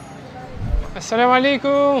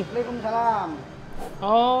 Assalamualaikum. Waalaikumsalam.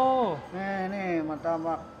 Oh, Nih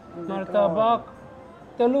martabak. martabak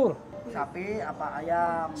telur Sapi apa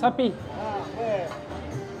ayam? sapi.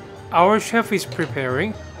 Our chef is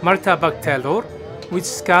preparing martabak telur with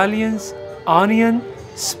scallions, onion,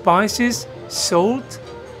 spices, salt,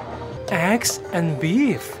 eggs, and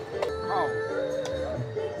beef.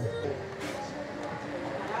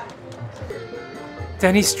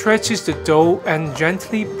 Then he stretches the dough and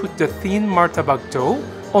gently put the thin martabak dough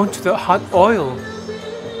onto the hot oil.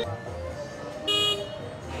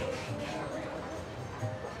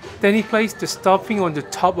 Then he placed the stuffing on the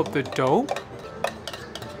top of the dough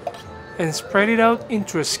and spread it out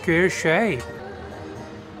into a square shape.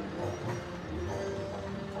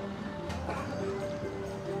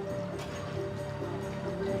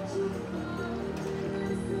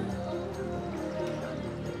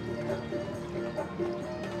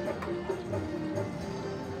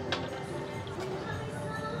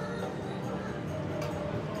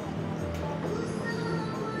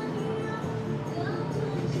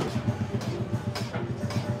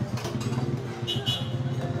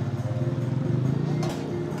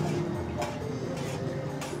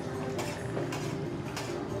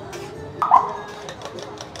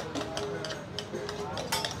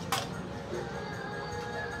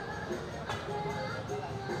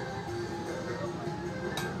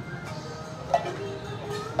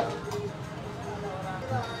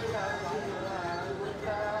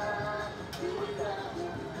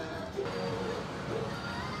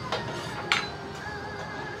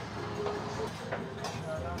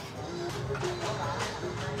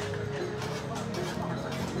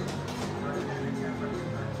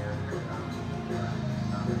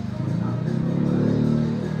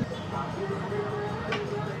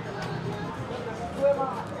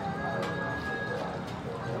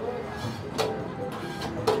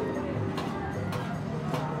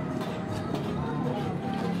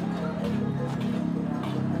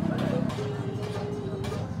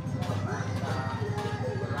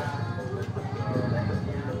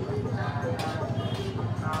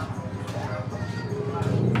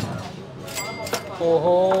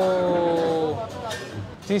 Oh,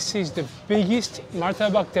 this is the biggest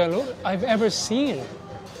martabak telur I've ever seen.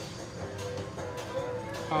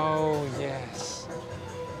 Oh yes.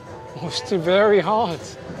 Oh, still very hot.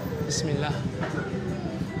 Bismillah.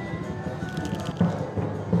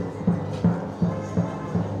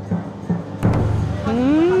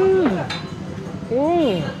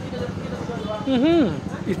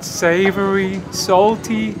 Mmm. It's savory,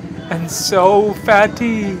 salty, and so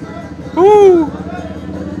fatty. Woo!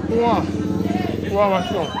 Wow. Wow,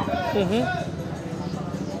 맛있어.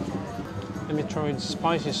 Let me try the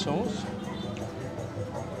spicy sauce.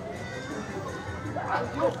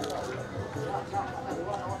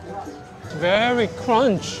 Very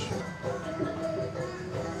crunch.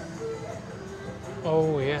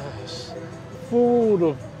 Oh yes. Full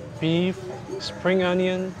of beef, spring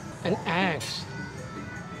onion, and eggs.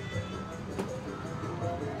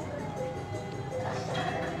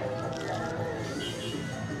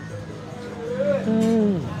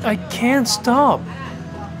 I can't stop.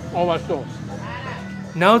 Oh my God.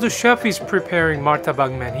 Now the chef is preparing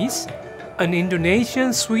martabak manis, an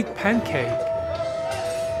Indonesian sweet pancake.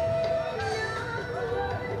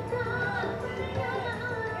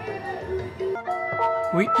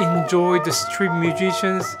 We enjoyed the street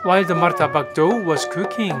musicians while the martabak dough was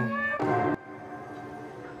cooking.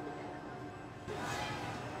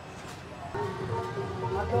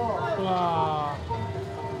 Wow.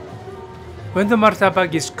 When the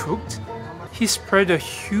martabak is cooked, he spread a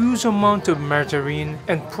huge amount of margarine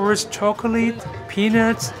and pours chocolate,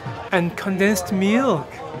 peanuts, and condensed milk.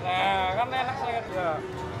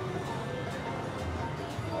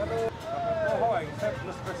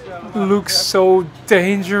 Looks so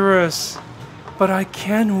dangerous, but I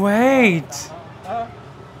can't wait.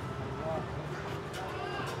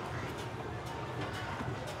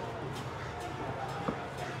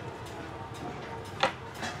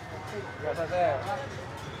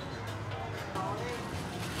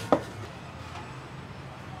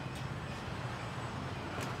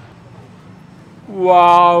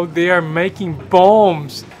 Wow, they are making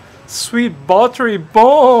bombs. Sweet buttery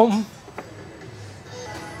bomb.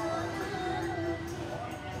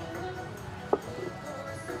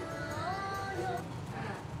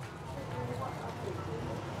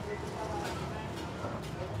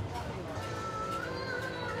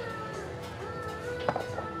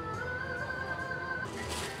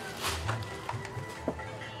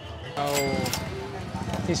 Oh,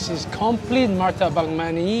 this is complete martabak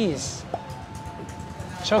manis.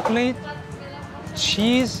 Chocolate,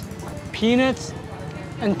 cheese, peanuts,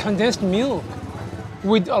 and condensed milk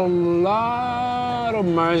with a lot of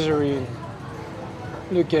margarine.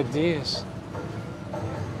 Look at this.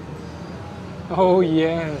 Oh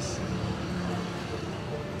yes.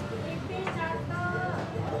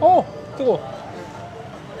 Oh, cool.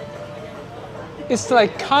 It's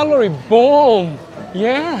like calorie bomb.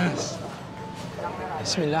 Yes.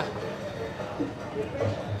 Bismillah.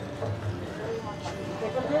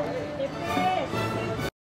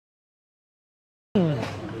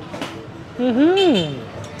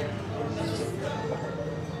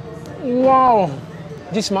 Wow,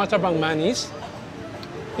 this martabak manis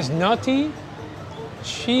is nutty,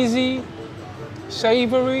 cheesy,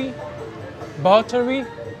 savory, buttery,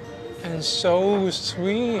 and so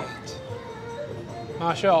sweet.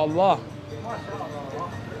 MashaAllah.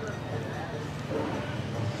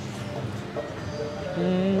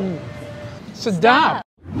 Sedap.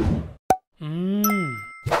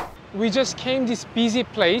 We just came this busy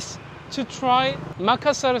place to try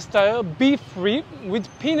Makassar style beef rib with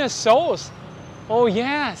peanut sauce. Oh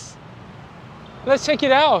yes, let's check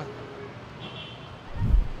it out.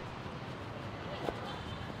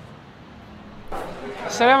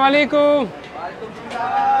 Assalamualaikum.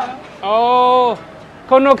 Oh,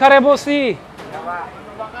 kono karebosi.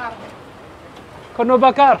 Kono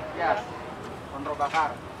bakar. Yes, kono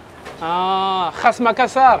bakar. Ah, khas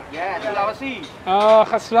Makassar. Yes, Sulawesi. Oh,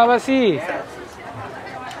 khas Sulawesi. Yes.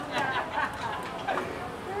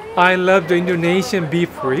 I love the Indonesian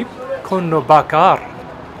beef rib, kono bakar.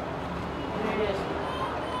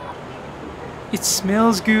 It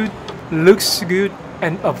smells good, looks good,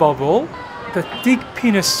 and above all, the thick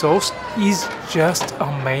peanut sauce is just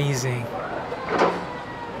amazing.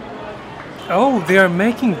 Oh, they are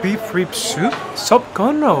making beef rib soup, sop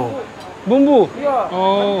kono. Bumbu.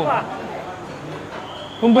 Oh.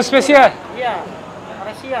 Bumbu spesial. Iya,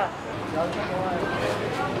 rahasia.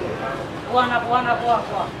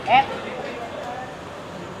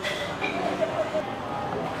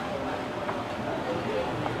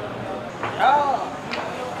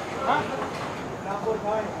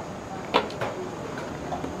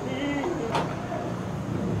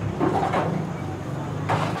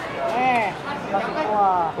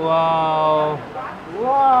 Buah. Wow.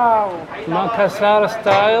 Wow. Makassar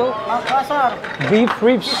style Makassar. beef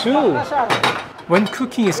rib soup. When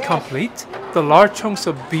cooking is complete, the large chunks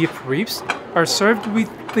of beef ribs are served with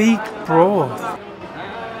thick broth.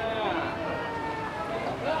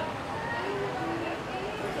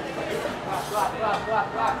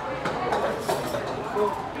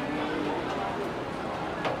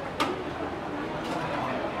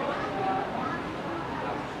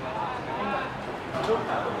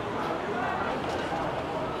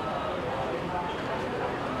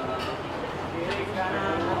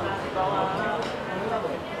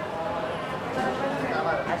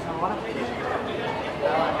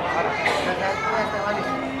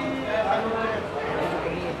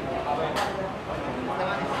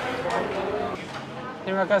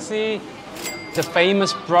 Terima kasih. The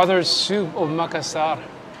famous brothers soup of Makassar.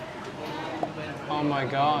 Oh my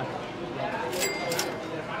God.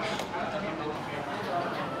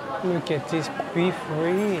 Look at this beef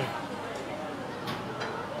rib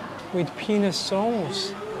with peanut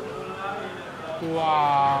sauce.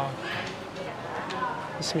 Wow.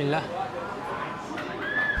 Bismillah.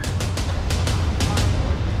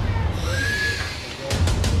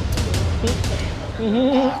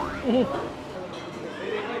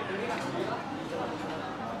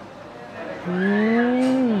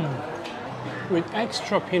 With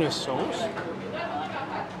extra peanut sauce.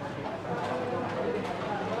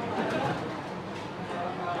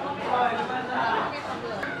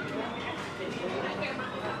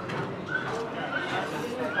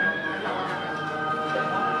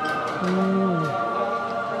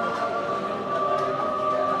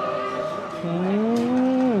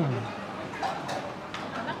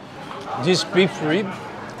 This beef rib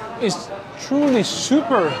is truly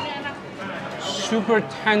super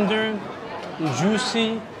tender,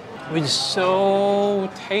 juicy, with so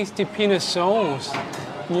tasty peanut sauce.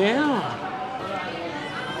 Yeah.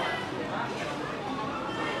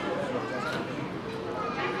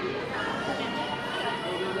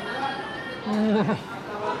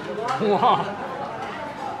 Wow.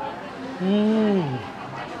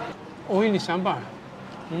 Oily sambar.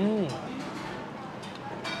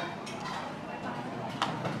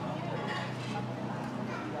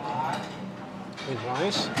 With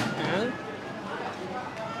rice and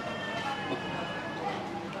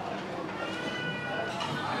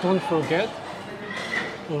don't forget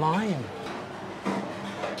lime.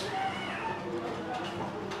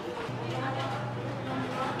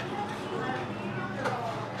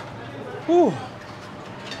 Ooh,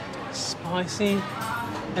 spicy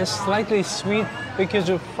and slightly sweet because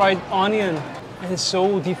of fried onion, and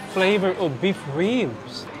so the flavor of beef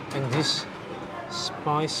ribs and this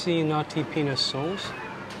spicy nutty peanut sauce.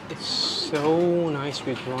 It's so nice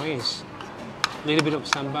with rice. A little bit of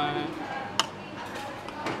sambar.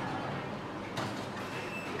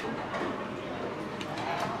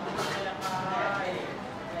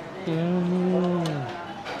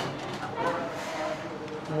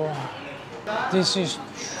 Wow. This is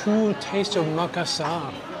true taste of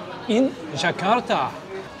Makassar in Jakarta.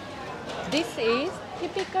 This is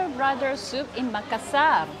typical brother soup in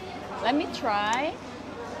Makassar. Let me try.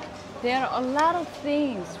 There are a lot of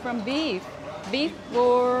things from beef. Beef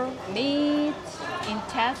for meat,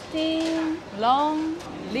 intestine, lung,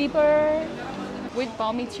 liver, with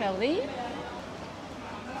vermicelli.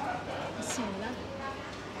 Bismillah.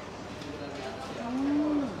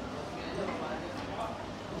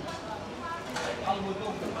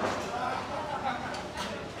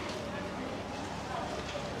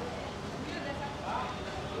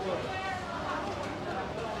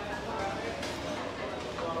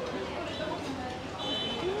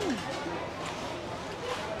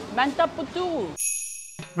 Mantap betul.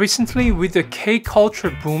 Recently, with the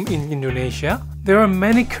K-culture boom in Indonesia, there are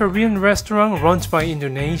many Korean restaurants run by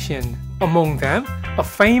Indonesian. Among them, a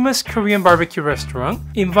famous Korean barbecue restaurant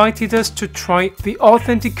invited us to try the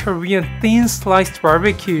authentic Korean thin sliced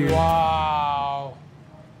barbecue. Wow.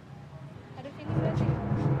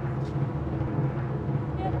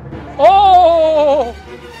 Oh!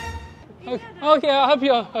 Okay, I'll help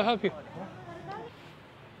you. I'll help you.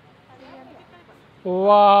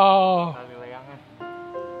 Wow.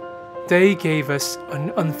 They gave us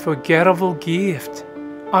an unforgettable gift.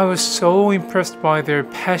 I was so impressed by their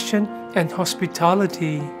passion and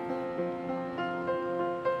hospitality.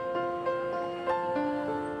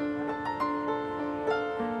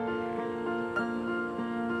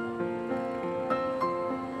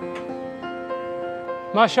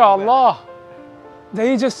 MashaAllah.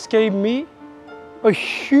 They just gave me a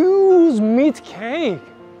huge meat cake.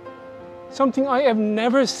 Something I have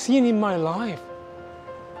never seen in my life.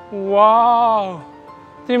 Wow.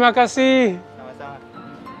 Terima kasih.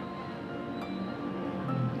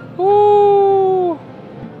 Ooh.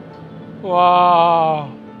 Wow.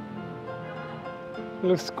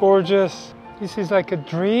 Looks gorgeous. This is like a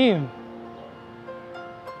dream.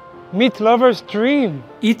 meat lover's dream.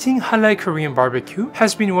 Eating halal Korean barbecue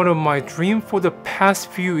has been one of my dreams for the past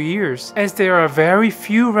few years, as there are very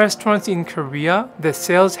few restaurants in Korea that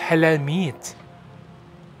sells halal meat.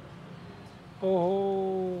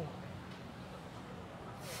 Oh,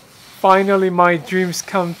 Finally, my dreams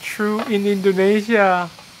come true in Indonesia.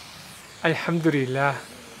 Alhamdulillah.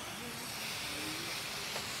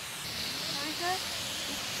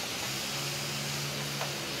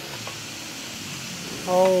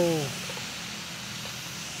 oh.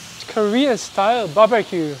 It's Korean style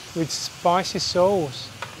barbecue with spicy sauce.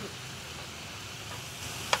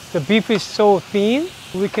 The beef is so thin,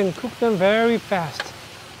 we can cook them very fast.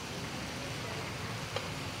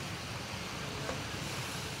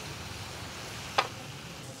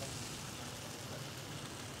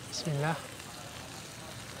 Bismillah.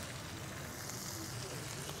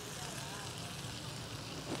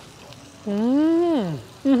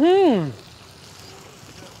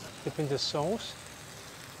 Dip in the sauce.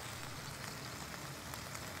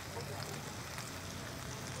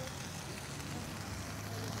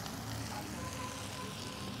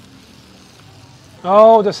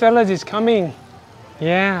 Oh, the salad is coming.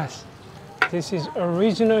 Yes. This is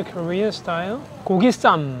original Korean style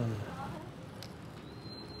고기쌈.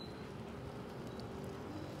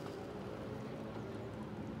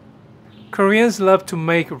 Koreans love to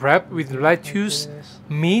make wrap with lettuce,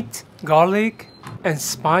 meat, garlic, and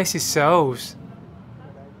spicy sauce.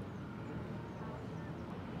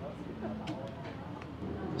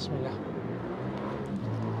 Bismillah.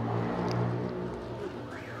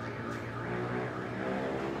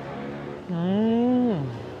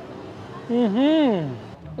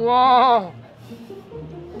 와,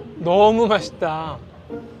 너무 맛있다.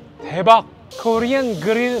 대박. Korean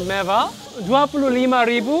grill meva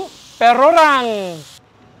 25.000 per orang.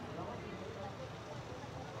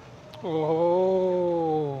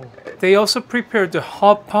 Oh. They also prepared the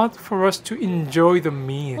hot pot for us to enjoy the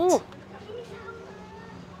meat. Oh.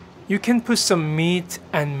 You can put some meat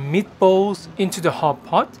and meatballs into the hot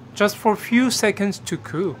pot just for a few seconds to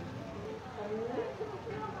cook.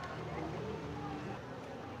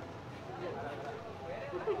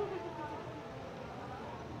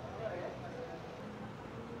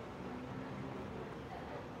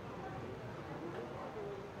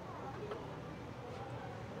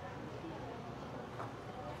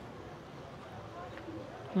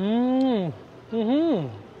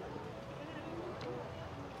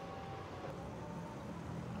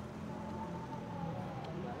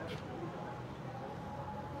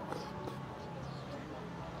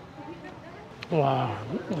 Wow,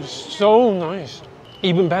 it's so nice.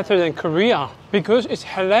 Even better than Korea because it's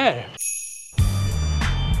halal.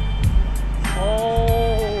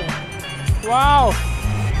 Oh, wow.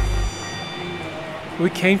 We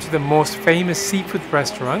came to the most famous seafood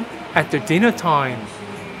restaurant at the dinner time.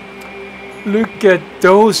 Look at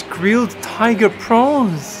those grilled tiger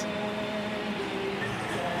prawns.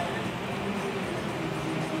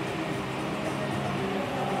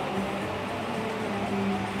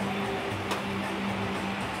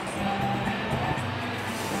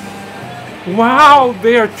 Wow,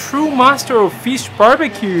 they are true master of fish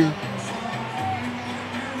barbecue.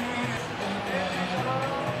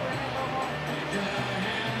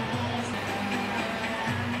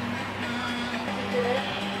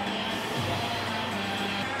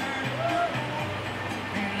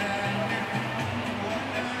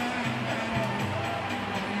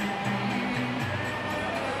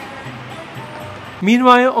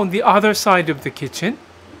 Meanwhile, on the other side of the kitchen,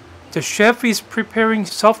 the chef is preparing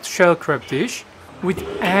soft shell crab dish with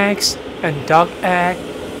eggs and duck egg,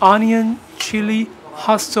 onion, chili,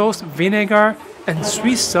 hot sauce, vinegar, and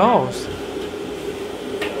sweet sauce.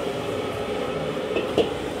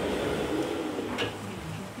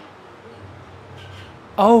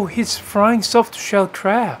 Oh, he's frying soft shell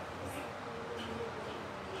crab.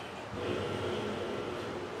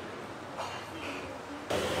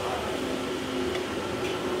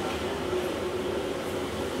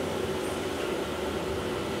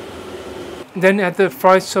 Then add the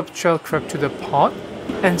fried soft shell crab to the pot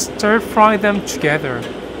and stir fry them together.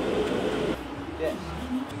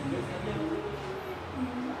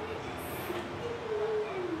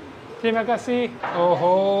 Terima kasih.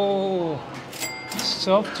 Oh,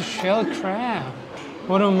 soft shell crab.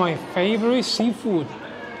 One of my favorite seafood.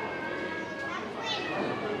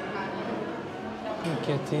 Look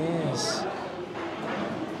at this.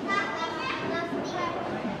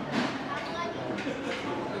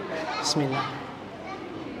 Bismillah.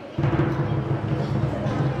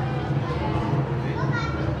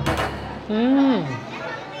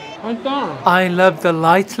 I love the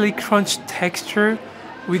lightly crunched texture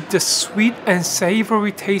with the sweet and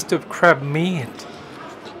savory taste of crab meat.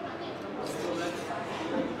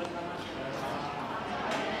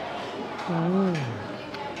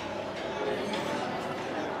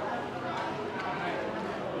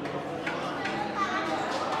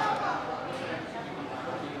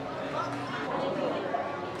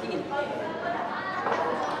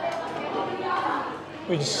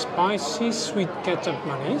 With spicy sweet ketchup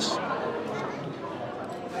mayonnaise.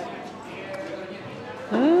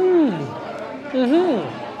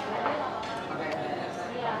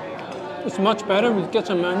 It's much better with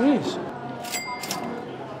ketchup mayonnaise.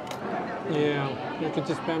 Yeah, look at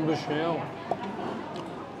this bamboo shell.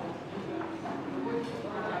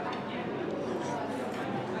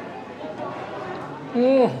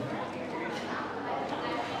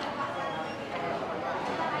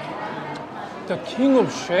 The king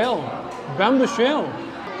of shell, bamboo shell.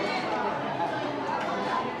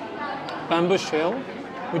 Bamboo shell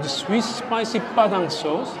with the sweet spicy padang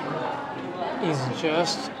sauce is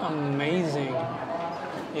just amazing.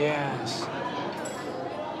 Yes.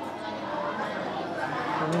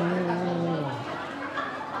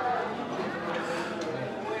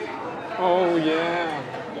 Oh yeah.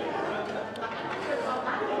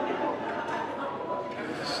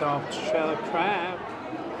 Soft shell crab.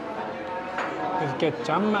 Let's get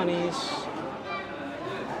jam mayonnaise.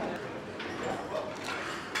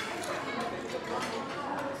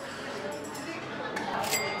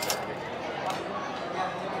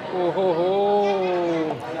 Oh ho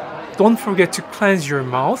ho! Don't forget to cleanse your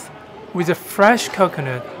mouth with a fresh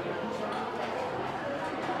coconut.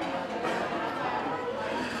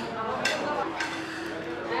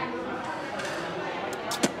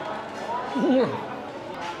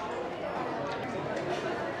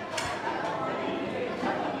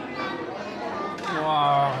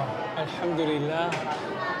 Wow, Alhamdulillah,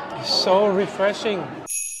 it's so refreshing.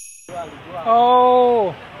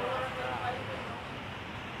 Oh,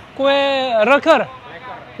 lekker.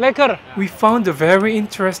 We found a very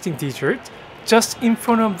interesting dessert just in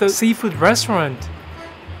front of the seafood restaurant.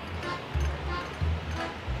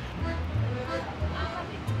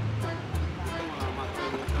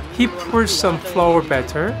 He pours some flour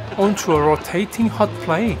batter onto a rotating hot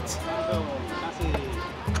plate.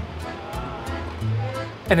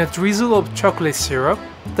 And a drizzle of chocolate syrup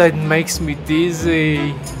that makes me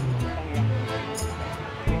dizzy.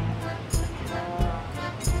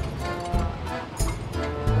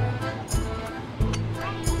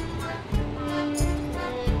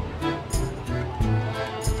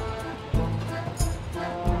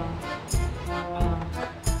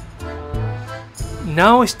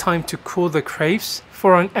 Now it's time to cool the crepes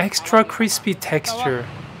for an extra crispy texture.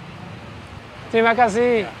 Terima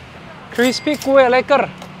kasih. Crispy kue lekker.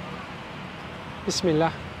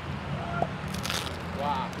 Bismillah.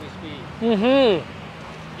 Wow, crispy.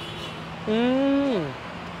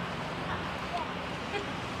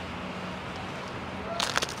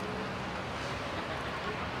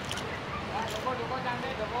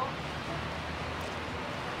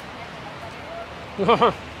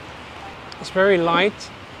 It's very light,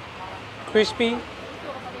 crispy,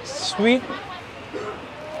 sweet.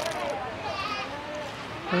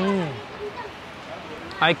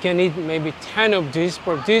 I can eat maybe 10 of these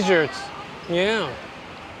for desserts. Yeah.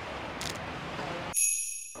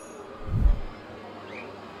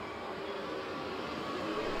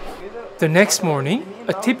 The next morning,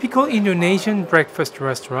 a typical Indonesian breakfast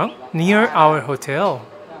restaurant near our hotel.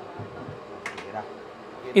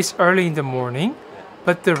 It's early in the morning,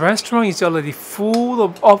 but the restaurant is already full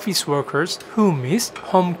of office workers who miss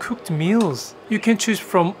home-cooked meals. You can choose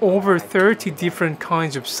from over 30 different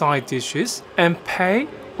kinds of side dishes and pay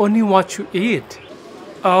only what you eat.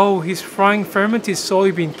 Oh, he's frying fermented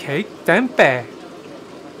soybean cake, tempeh.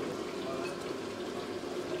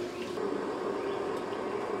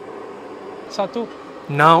 Satu.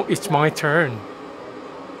 Now it's my turn.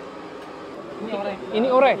 Ini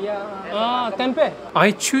orek. Ah, tempeh.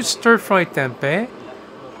 I choose stir-fried tempeh,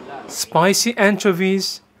 spicy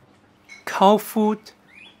anchovies, cow food,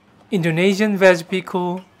 Indonesian veg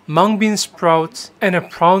pickle, mung bean sprouts, and a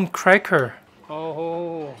prawn cracker.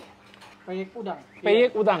 Oh. Peyek udang.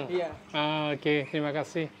 Peyek udang. Iya. Ah, oke, terima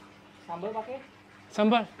kasih. Sambal pakai?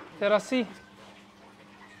 Sambal, terasi.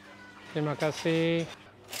 Terima kasih.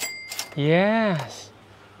 Yes.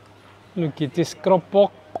 Look at this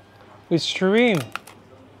keropok with shrimp.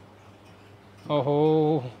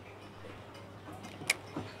 Oh.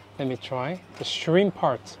 Let me try the shrimp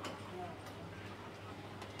part.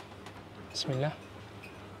 Bismillah.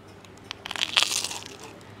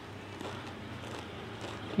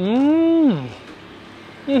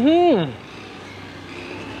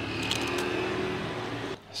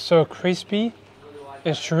 So crispy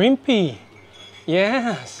and shrimpy.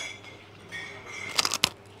 Yes.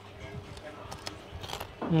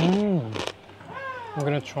 I'm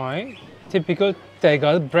gonna try typical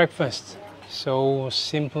Tegal breakfast. So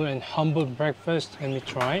simple and humble breakfast. Let me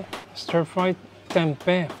try. Stir-fried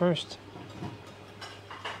tempeh first.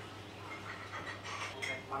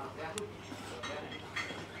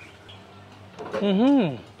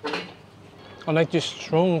 I like this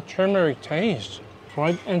strong turmeric taste.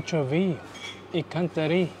 Fried anchovy, ikan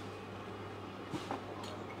teri.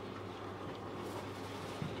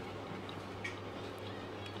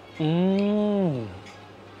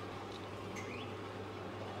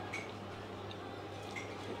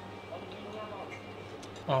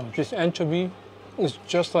 Oh, this anchovy is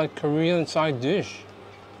just like Korean side dish.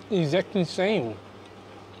 Exactly the same.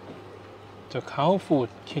 The cow food,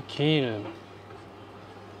 kikil.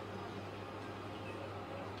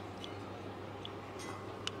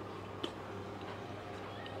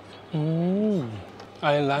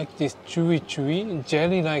 I like this chewy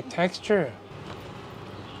jelly-like texture.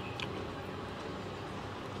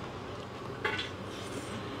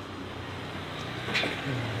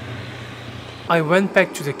 I went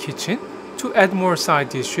back to the kitchen to add more side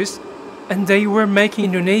dishes, and they were making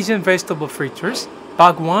Indonesian vegetable fritters,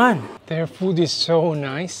 bagwan. Their food is so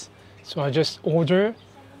nice, so I just order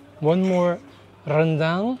one more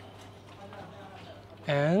rendang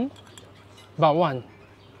and bakwan.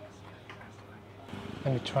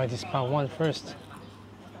 Let me try this bakwan first.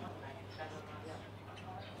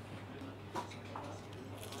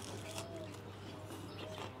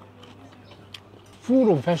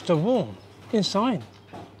 Full of vegetable inside.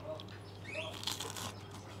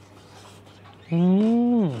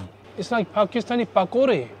 It's like Pakistani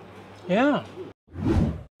pakore. Yeah.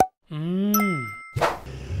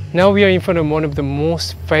 Now we are in front of one of the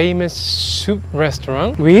most famous soup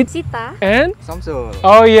restaurant with Sita and Samsul.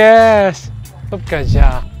 oh yes, soup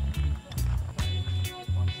gajah.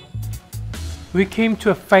 We came to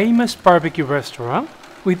a famous barbecue restaurant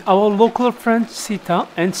with our local friends Sita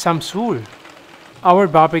and Samsul. Our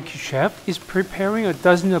barbecue chef is preparing a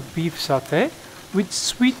dozen of beef satay with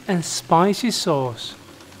sweet and spicy sauce.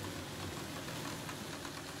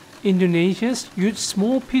 Indonesians use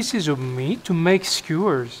small pieces of meat to make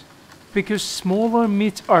skewers because smaller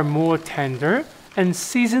meats are more tender and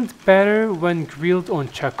seasoned better when grilled on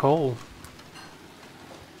charcoal.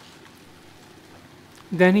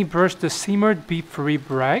 Then he brushed the simmered beef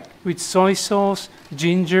rib rack with soy sauce,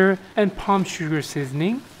 ginger, and palm sugar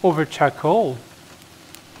seasoning over charcoal.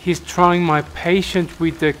 He's trying my patience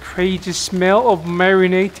with the crazy smell of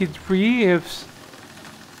marinated ribs.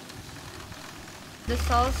 The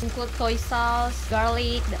sauce includes soy sauce,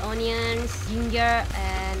 garlic, the onions, ginger,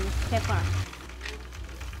 and pepper.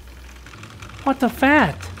 What the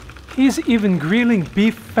fat? He's even grilling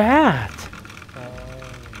beef fat.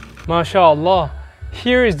 MashaAllah,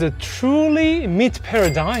 here is the truly meat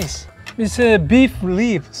paradise. It's beef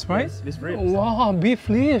leaves, right? Yes, beef ribs. Wow, beef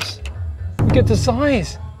leaves. Look at the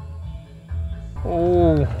size.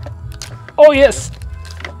 Oh, oh yes.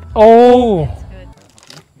 Oh,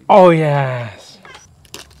 oh yes.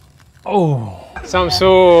 Oh,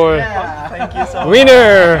 Samsul. Thank you so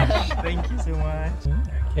Winner. much. Thank you so much.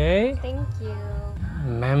 Okay. Thank you.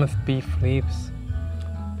 Mammoth beef leaves.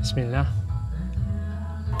 Bismillah.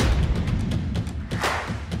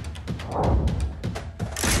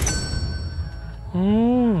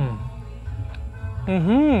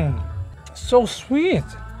 So sweet.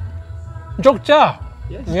 Jokja.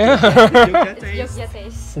 Yes. Yeah. Jogja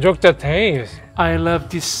taste. Jokja taste. I love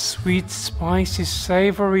this sweet, spicy,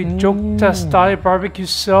 savory Jokta style barbecue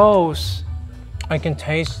sauce. I can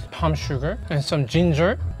taste palm sugar and some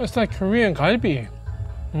ginger. It's like Korean galbi.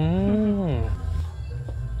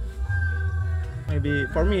 Maybe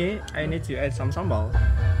for me, I need to add some sambal.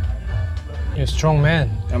 You're a strong man.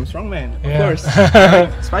 I'm a strong man, of Yeah. course.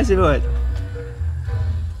 Spicy food.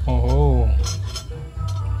 Oh.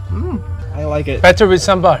 I like it. Better with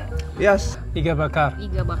sambar. Yes. Iga bakar.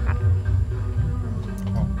 Iga bakar.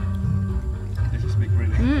 This is big,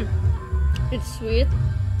 really. It's sweet.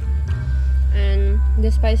 And the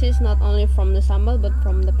spice is not only from the sambal but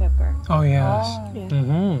from the pepper. Oh yes.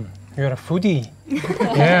 Yeah. You're a foodie.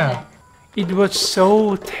 Yeah. It was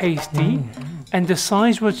so tasty, and the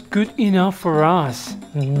size was good enough for us.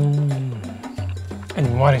 And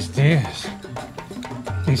what is this?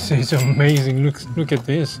 This is amazing. Look at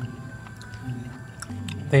this.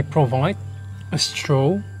 They provide a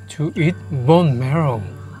straw to eat bone marrow,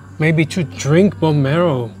 maybe to drink bone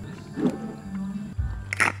marrow.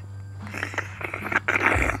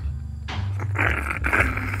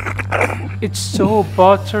 It's so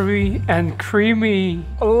buttery and creamy.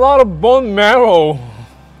 A lot of bone marrow.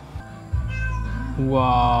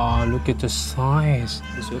 Wow, look at the size.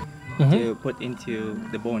 The soup Mhm. to put into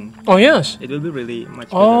the bone. Oh yes. It will be really much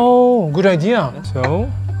better. Oh, good idea. So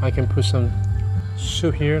I can put some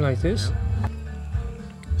soup here like this.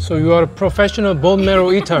 So you are a professional bone marrow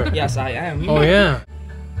eater. Yes, I am. Oh yeah.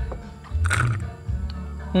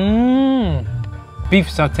 Mmm. Beef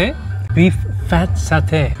satay, beef fat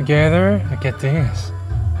satay. Together, look at this.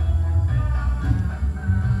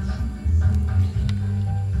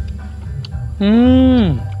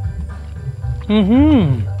 Mmm.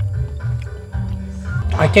 Mm-hmm.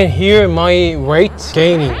 I can hear my weight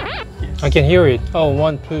gaining. I can hear it. Oh,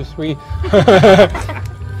 1, 2, 3.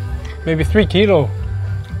 Maybe 3 kilo.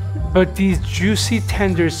 But these juicy,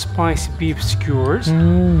 tender, spicy beef skewers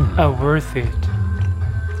are worth it.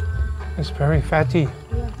 It's very fatty.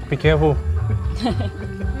 Be careful.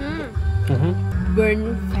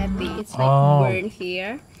 Burn fatty. It's like burn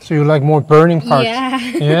here. So you like more burning parts? Yeah.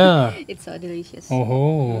 Yeah. It's so delicious.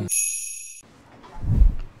 Oh.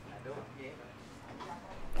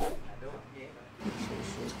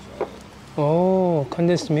 Oh,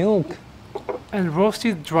 condensed milk. And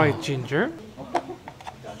roasted dried ginger.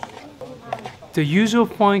 The use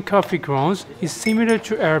of fine coffee grounds is similar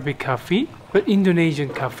to Arabic coffee, but Indonesian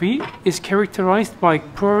coffee is characterized by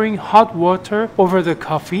pouring hot water over the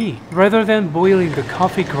coffee rather than boiling the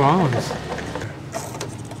coffee grounds.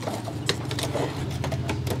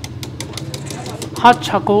 Hot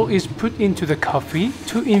charcoal is put into the coffee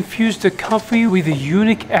to infuse the coffee with a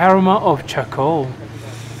unique aroma of charcoal.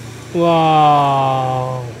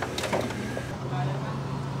 Wow.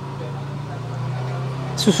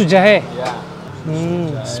 Susu jahe.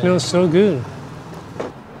 Yeah. Smells so good.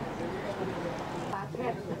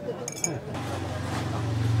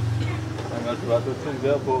 Tanggal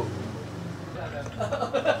 27 Bu.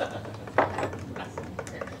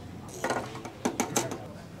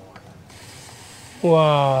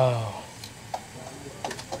 Wow.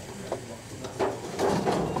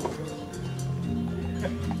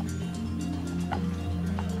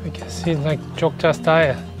 I can see like Jogja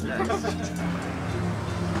style.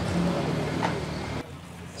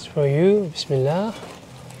 It's for you. Bismillah.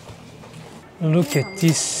 Look at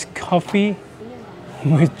this coffee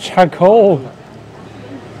with charcoal.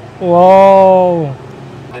 Wow.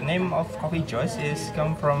 The name of coffee joss is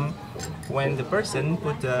come from when the person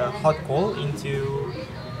put the hot coal into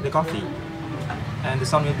the coffee, and the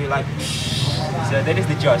sound will be like. So that is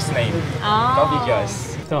the joss name. Coffee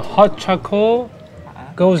joss. The hot charcoal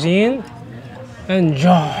goes in and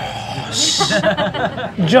joss.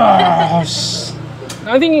 Joss.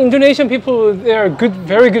 I think Indonesian people, they are good,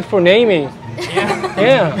 very good for naming.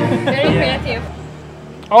 Yeah. Very creative.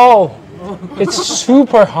 Oh, it's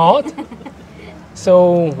super hot.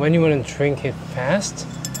 So when you want to drink it fast,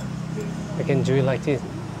 you can do it like this.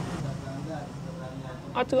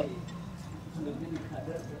 Ah, 뜨거.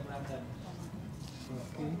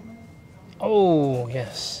 Oh,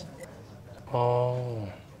 yes. Oh.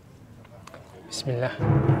 Bismillah.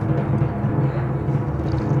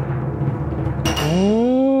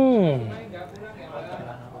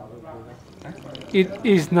 It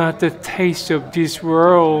is not the taste of this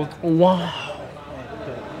world. Wow.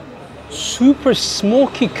 Super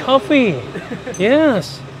smoky coffee.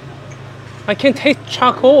 Yes. I can taste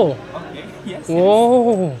charcoal. Okay. Yes.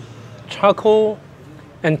 Whoa. Charcoal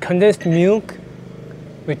and condensed milk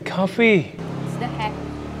with coffee. It's the hack.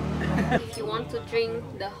 If you want to drink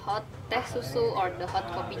the hot teh susu or the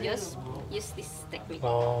hot coffee, just use this technique.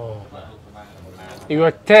 Oh. You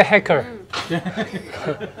are teh hacker.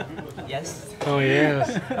 Yes. Oh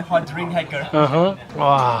yes. Hot drink hacker. Uh-huh.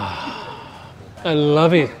 Wow. I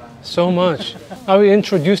love it so much. I will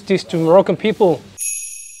introduce this to Moroccan people.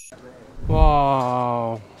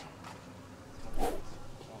 Wow.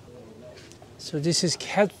 So this is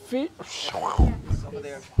catfish.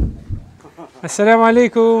 Assalamu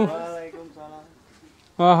alaikum.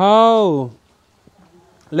 Wow.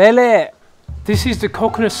 Lele. This is the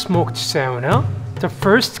coconut smoked sauna, the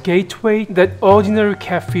first gateway that ordinary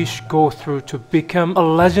catfish go through to become a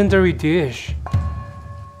legendary dish.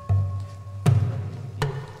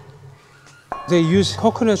 They use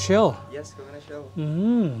coconut shell. Yes, coconut shell.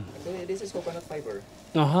 Mm. Actually, this is coconut fiber.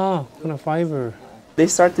 Coconut fiber. They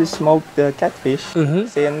start to smoke the catfish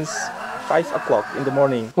since 5 o'clock in the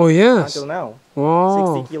morning. Oh yes. Until now.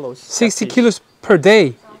 Wow. 60 kilos. 60 catfish kilos per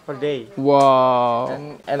day. per day.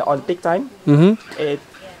 Wow. And on peak time, it's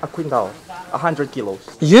a quintal, 100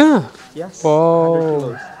 kilos. Yeah. Yes. Wow.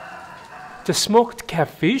 100 kilos. The smoked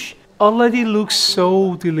catfish already looks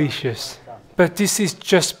so delicious. But this is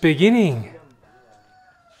just beginning.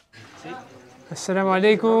 Assalamu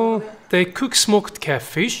alaikum. They cook smoked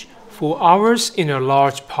catfish for hours in a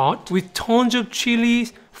large pot with tons of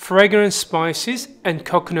chilies, fragrant spices, and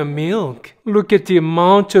coconut milk. Look at the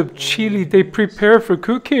amount of chili they prepare for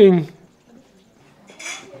cooking.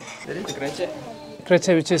 That is the krecek.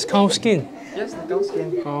 Krecek, which is cow skin. Yes, the cow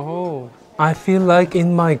skin. Oh, I feel like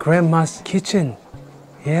in my grandma's kitchen.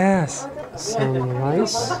 Yes, some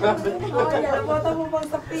rice.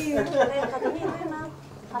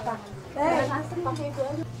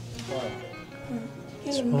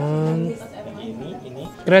 This one.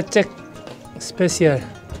 Krecek spesial.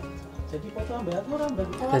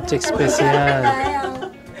 Krecek spesial.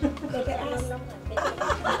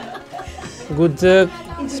 Gudeg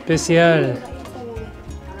spesial.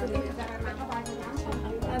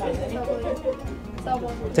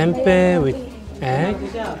 Tempe with egg.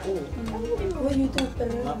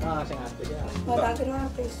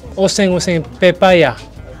 Oseng-oseng pepaya.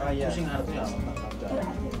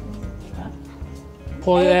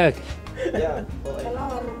 Boiled egg.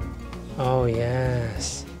 Oh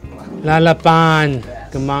yes. Lalapan,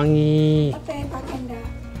 kemangi.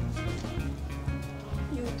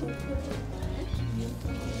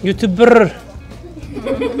 YouTuber.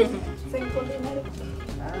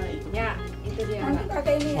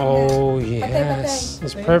 Oh yes,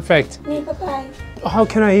 it's perfect. How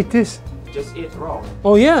can I eat this? Just eat raw.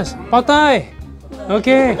 Oh yes, pad thai.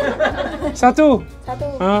 Okay. Satu.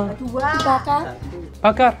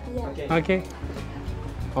 Bakar. Okay.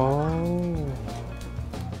 Oh.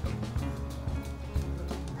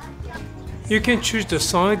 You can choose the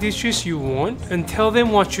side dishes you want and tell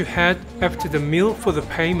them what you had after the meal for the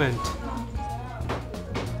payment.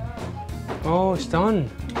 Oh, it's done.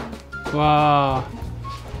 Wow.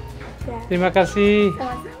 Terima kasih.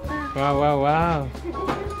 Wow, wow, wow.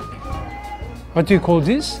 What do you call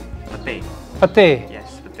this? Pate. Pate.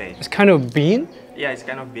 Yes, pate. It's kind of bean. Yeah, it's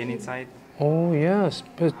kind of bean inside. Oh yes,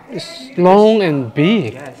 but it's long and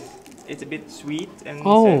big. Yes, it's a bit sweet and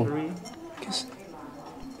Oh. savory.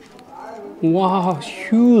 Wow,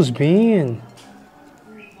 huge bean.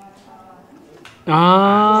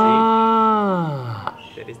 Ah.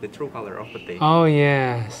 That is the true color of pate. Oh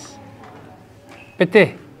yes.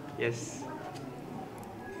 Pete. Yes.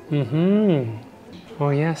 Oh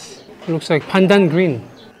yes. Looks like pandan green.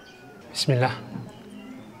 Bismillah.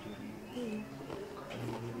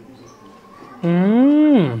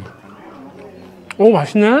 Oh,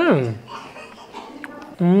 맛있네.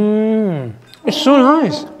 It's so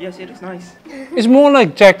nice. Yes, it is nice. It's more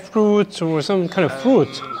like jackfruit or some kind of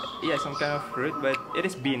fruit. Yeah, some kind of fruit, but it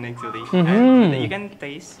is bean actually. Mhm. And you can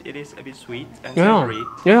taste it is a bit sweet and Yeah, savory.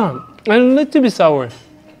 yeah, and a little bit sour.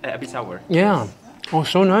 A bit sour. Yeah. Oh,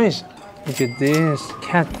 so nice. Look at this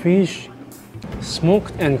catfish,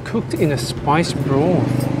 smoked and cooked in a spice broth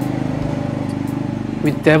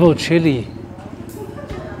with devil chili.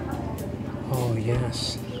 Oh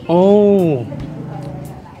yes. Oh,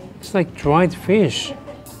 it's like dried fish.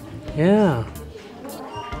 Yeah.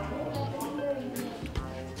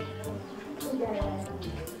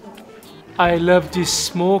 I love this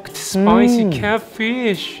smoked spicy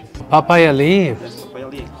catfish. Papaya leaves. That's papaya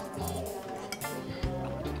leaf.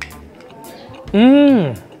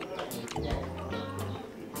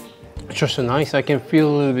 It's just so nice. I can feel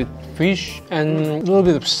a little bit fish and a little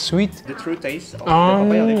bit of sweet. The true taste of the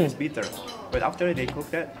papaya leaf is bitter, but after they cook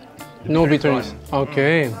that, the No bitter is bitterness. gone.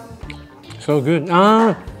 Okay. So good.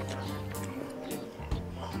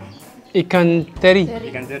 Ikan teri.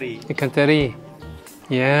 Ikan teri. Ikan teri.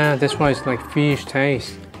 Yeah, that's why it's like fish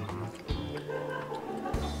taste.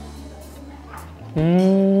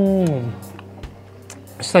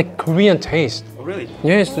 It's like Korean taste. Oh, really?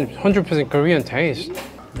 Yes, 100% Korean taste.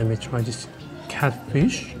 Let me try this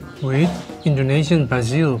catfish with Indonesian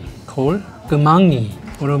basil called kemangi,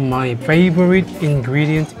 one of my favorite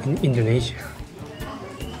ingredients in Indonesia.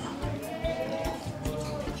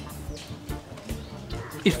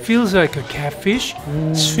 It feels like a catfish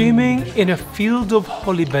swimming in a field of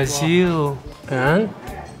holy basil. And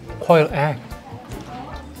boiled egg.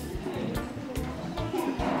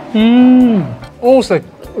 Oh, it's like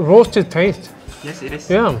roasted taste. Yes, it is.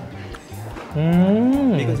 Yeah.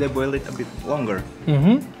 Because they boil it a bit longer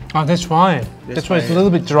Oh, that's why. That's why it's a why-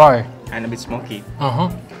 little bit dry. and a bit smoky.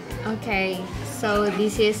 Okay, so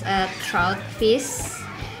this is a trout fish.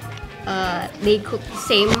 They cook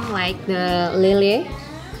same like the lele,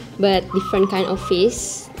 but different kind of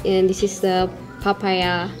fish. And this is the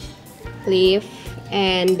papaya leaf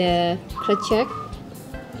and the krecek.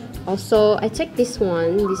 Also, I checked this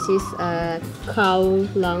one. This is a cow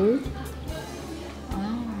lung.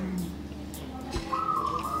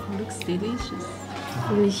 delicious.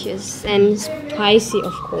 Delicious and spicy,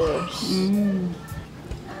 of course.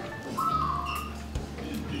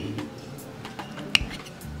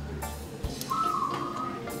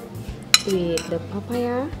 With the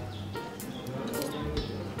papaya.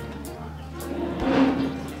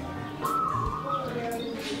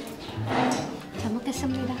 잘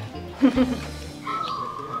먹겠습니다.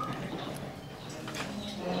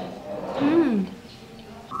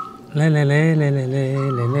 Le le le le le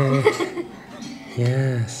le le le.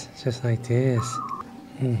 Yes, just like this.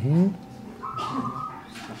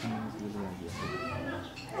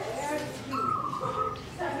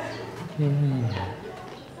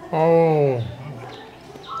 Oh.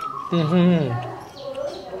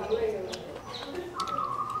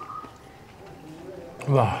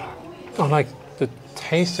 Wow. I like the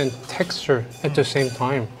taste and texture at the same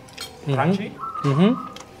time. Crunchy,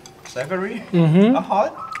 savory,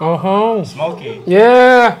 hot, smoky.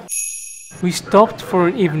 Yeah. We stopped for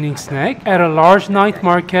an evening snack at a large night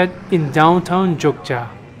market in downtown Jogja.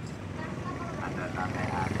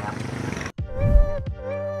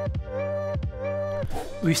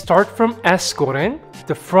 We start from es goreng,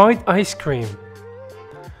 the fried ice cream.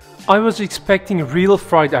 I was expecting real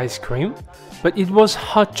fried ice cream, but it was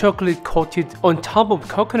hot chocolate coated on top of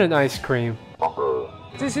coconut ice cream.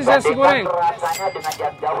 This is es goreng.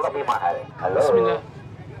 Bismillah.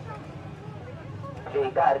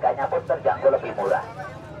 Sehingga harganya pun terjangkau lebih murah.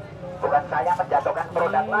 Bukan saya menjatuhkan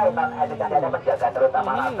produk lain, hanya saya menjaga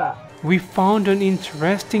terutama rasa. We found an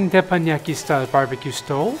interesting teppanyaki-style barbecue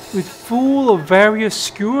stove with full of various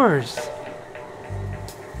skewers.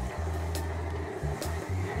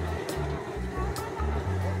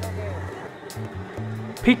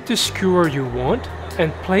 Pick the skewer you want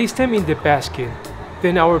and place them in the basket.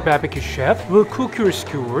 Then our barbecue chef will cook your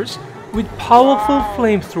skewers with powerful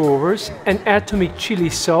flamethrowers and atomic chili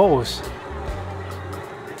sauce.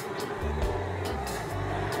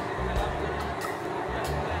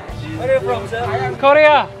 Where are you from, sir?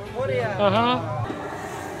 Korea! Korea.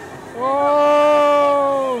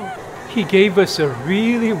 Oh! He gave us a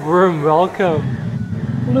really warm welcome.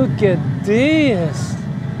 Look at this!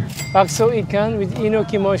 Bakso ikan with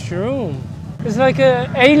enoki mushroom. It's like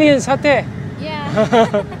an alien satay. Yeah.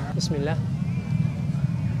 Bismillah.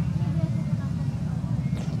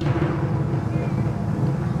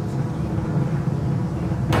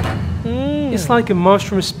 It's like a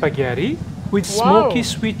mushroom spaghetti with smoky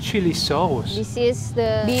sweet chili sauce. This is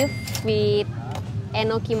the beef with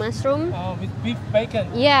enoki mushroom. With beef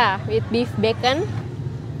bacon. Yeah, with beef bacon.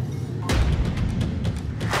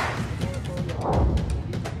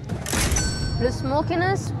 The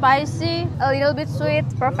smokiness, spicy, a little bit sweet,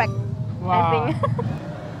 perfect. I think.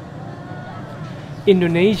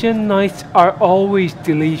 Indonesian nights are always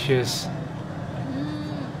delicious.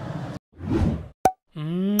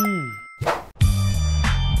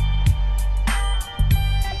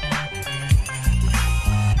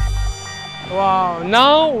 Wow,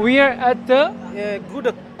 now we are at the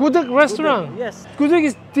Gudeg restaurant. Yes. Gudeg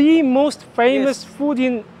is the most famous food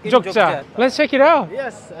in Jogja. Let's check it out.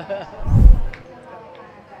 Yes.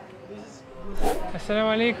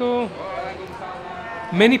 Assalamualaikum.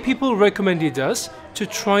 Many people recommended us to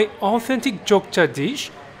try authentic Jogja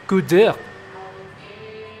dish, gudeg.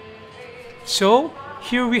 So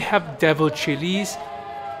here we have devil chilies,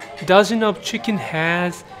 dozen of chicken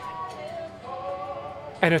heads,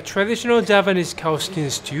 and a traditional Javanese cow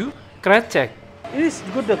skin stew, krecek. It is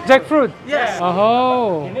gudeg. Jackfruit. Yes.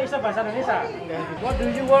 Oh. Indonesia, bahasa Indonesia. What do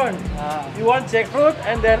you want? You want jackfruit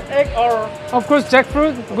and then egg or? Of course,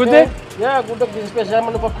 jackfruit, gudeg. Yeah, gudeg is special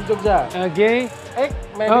menu of Jogja. Okay. Egg,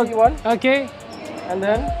 maybe you want? Okay. And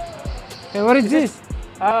then? And what is this?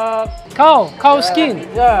 Cow skin.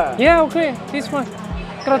 Yeah. Yeah, okay. This one.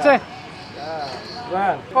 Krecek.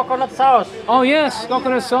 One. Coconut sauce. Oh yes,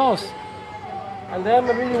 coconut sauce. And then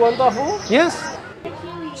maybe you want tofu? Yes.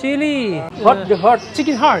 Chili. The heart.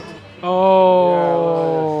 Chicken heart.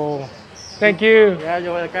 Oh. Thank you. Yeah,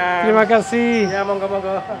 you're welcome. Terima kasih. Yeah, monggo.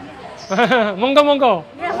 Monggo.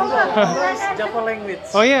 Yeah, monggo. Java language.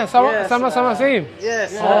 Oh yeah, sama same.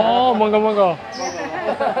 Yes. Oh, monggo.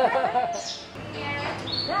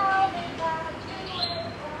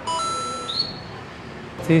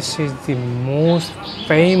 This is the most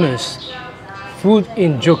famous food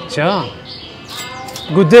in Jogja.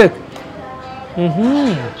 Gudeg.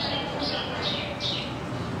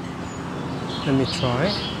 Let me try.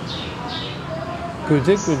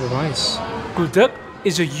 Gudeg with rice. Gudeg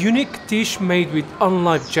is a unique dish made with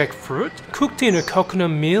unripe jackfruit cooked in a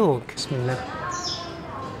coconut milk. Bismillah.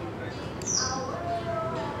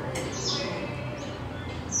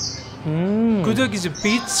 Gudeg is a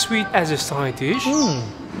bit sweet as a side dish,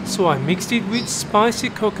 so I mixed it with spicy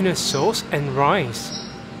coconut sauce and rice.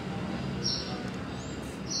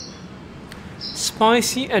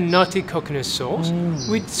 Spicy and nutty coconut sauce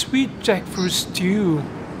with sweet jackfruit stew.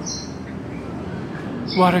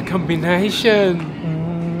 What a combination!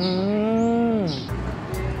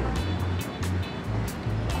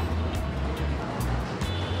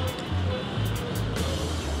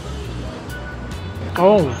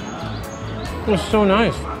 Oh, it's so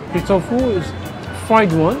nice. The tofu is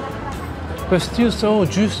fried one, but still so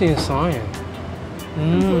juicy inside.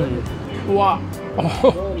 Wow.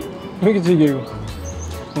 Oh, look at you.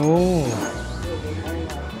 Oh.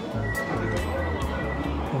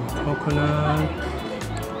 And coconut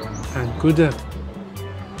and gudeg.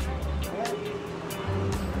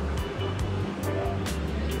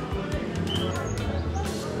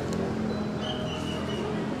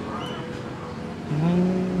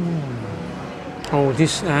 Oh,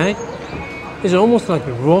 this egg is almost like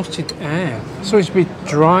a roasted egg. So it's a bit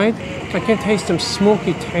dried. I can taste some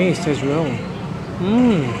smoky taste as well.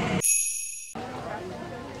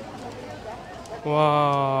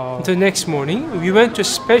 Wow. The next morning, we went to a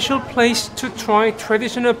special place to try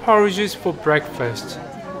traditional porridges for breakfast.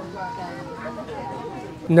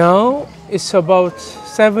 Now it's about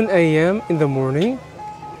 7 a.m. in the morning,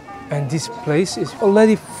 and this place is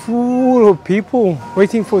already full of people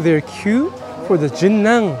waiting for their queue for the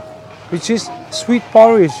jinnang, which is sweet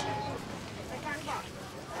porridge.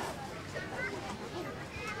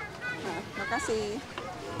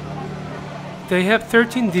 They have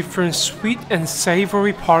 13 different sweet and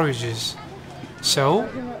savory porridges. So,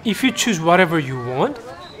 if you choose whatever you want,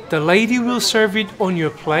 the lady will serve it on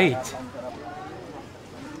your plate.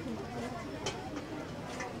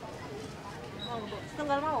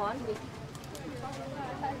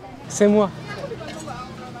 C'est moi.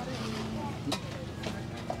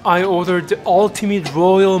 I ordered the ultimate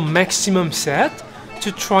royal maximum set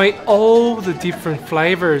to try all the different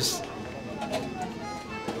flavors.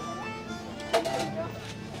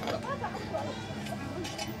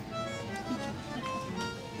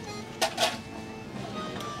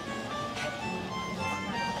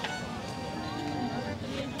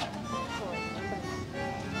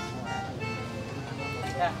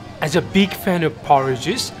 As a big fan of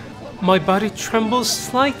porridges, my body trembles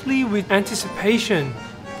slightly with anticipation.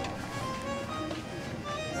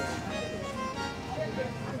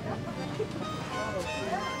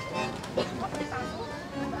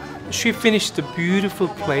 She finished the beautiful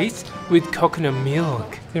plate with coconut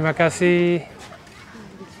milk. Terima kasih.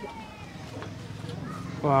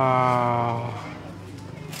 Wow.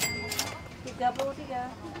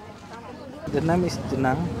 The name is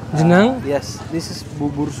jenang. Jenang? Yes, this is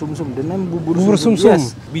bubur sumsum. The name bubur sumsum.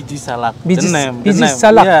 Yes, biji salak. Biji, the name. biji The name.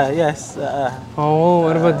 salak. Yeah, yes. Oh,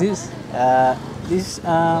 what about this? This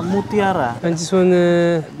mutiara. And this one.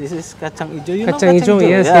 This is kacang hijau. You Kacang know hijau,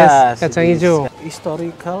 yes, yes. Kacang hijau.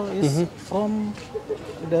 Historical is from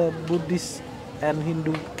the Buddhist and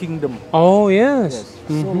Hindu kingdom. Oh yes.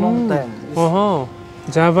 So long time.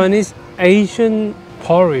 Javanese Asian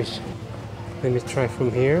porridge. Let me try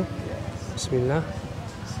from here. Bismillah.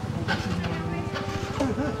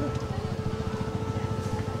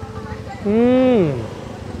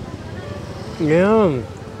 Yum.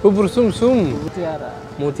 Bubur sumsum. Mutiara.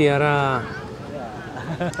 Mutiara.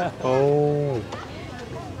 Oh.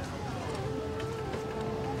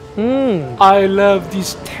 I love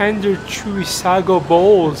these tender, chewy sago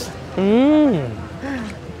bowls.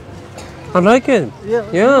 I like it. Yeah,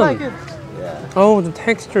 yeah. you like it. Yeah. Oh, the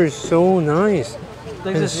texture is so nice.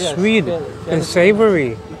 And Yes, sweet yes. and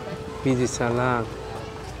savory. Biji salak.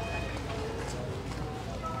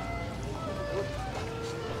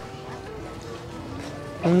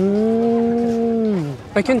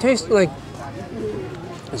 I can taste like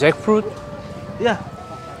jackfruit. Yeah.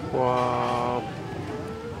 Wow.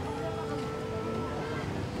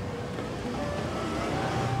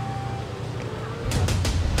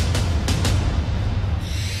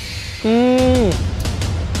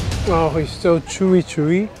 Oh, it's so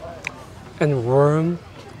chewy and warm,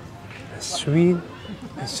 and sweet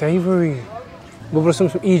and savory. Bubur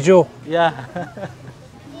sumsum hijau. Yeah.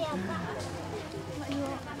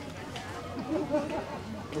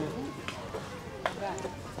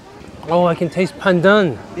 Oh, I can taste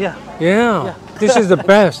pandan. Yeah. Yeah. This is the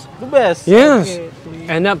best. The best. Yes. Okay.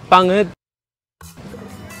 Enak banget.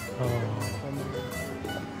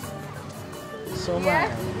 So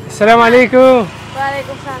much. Assalamualaikum.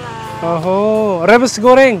 Waalaikumsalam. Oh, rebus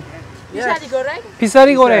goreng. Bisa digoreng? Bisa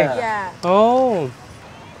digoreng? Yeah. Oh,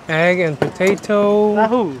 egg and potato.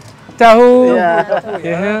 Tahu. Tahu. Yeah.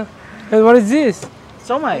 Yeah. And what is this?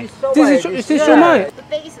 Somai. This is shumai. The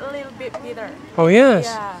taste is a little bit bitter. Oh yes.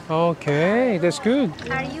 Yeah. Okay, that's good.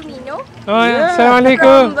 Are you Mino? Oh yeah. From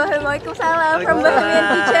Assalamualaikum. Waalaikumsalam, from Bohemian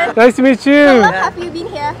Kitchen. Nice to meet you. How long have you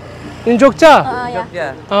been here? In Jogja?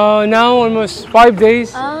 Yeah. Now almost 5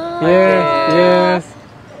 days. Oh, Yes.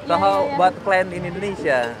 So how about plan in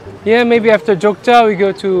Indonesia? Yeah, maybe after Jogja we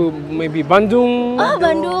go to maybe Bandung. Oh,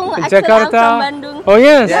 Bandung. to Actually, Jakarta. I'm from Bandung. Oh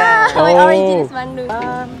yes. Yeah, my origin is Bandung.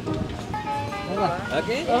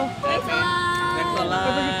 Okay. Thanks a lot. Thanks a lot.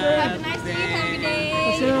 Have a nice week, happy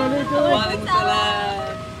day.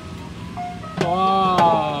 Waalaikumsalam.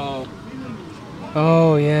 Wow.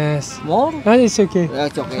 Oh yes. More? Ah, it's okay.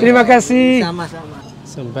 It's okay. Terima kasih. Sama-sama.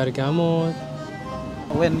 Some bergamot.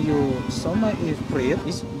 When you somai is fried,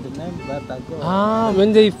 is the name batagor. Ah,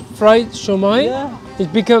 when they fried shumai, Yeah.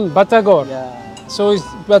 it become batagor. Yeah. So it's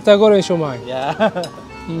batagor and shumai. Yeah.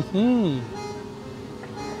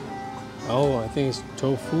 Oh, I think it's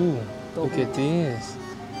tofu. Look at this.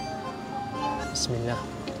 Bismillah.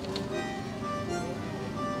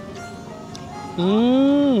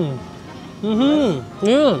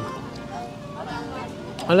 Yeah.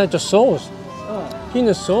 I like the sauce.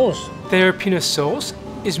 Peanut sauce. Their peanut sauce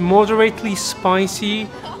is moderately spicy,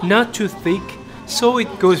 not too thick, so it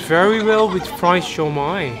goes very well with fried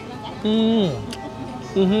shumai.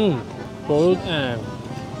 Boiled egg.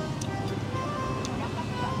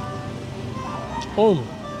 Oh,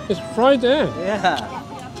 it's fried egg. Yeah.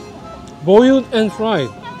 Boiled and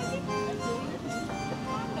fried.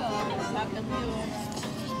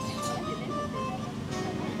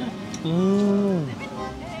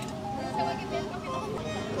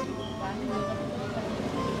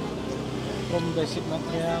 From basic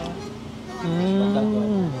material.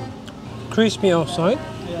 Crispy outside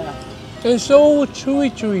Yeah. and so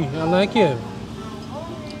chewy. I like it.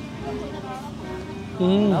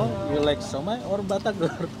 Now you like somai or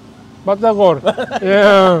batagor? Batagor.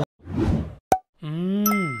 Yeah.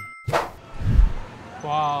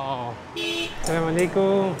 Wow.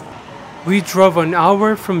 Assalamualaikum. We drove an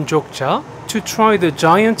hour from Jogja to try the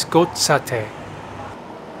giant goat satay.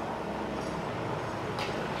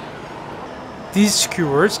 These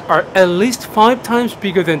skewers are at least 5 times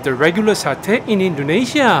bigger than the regular satay in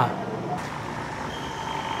Indonesia.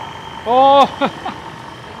 Oh!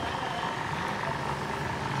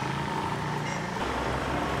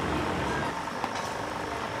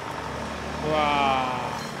 Wow.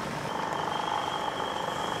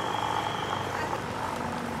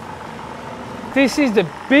 This is the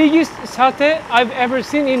biggest satay I've ever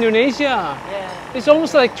seen in Indonesia. Yeah. It's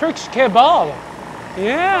almost like Turkish kebab.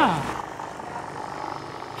 Yeah.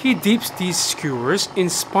 He dips these skewers in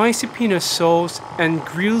spicy peanut sauce and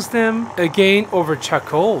grills them again over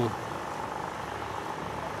charcoal.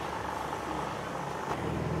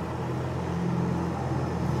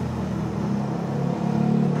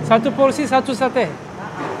 Satu porsi, satu sate.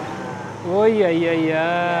 Oh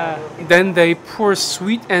yeah. Then they pour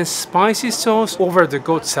sweet and spicy sauce over the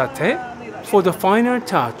goat satay for the final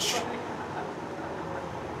touch.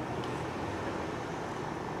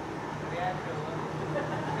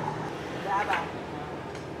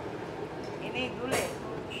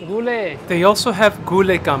 Gulai. They also have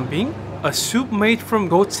gulai kambing, a soup made from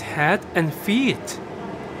goat's head and feet.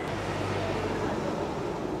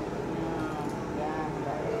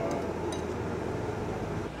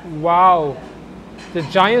 Wow, the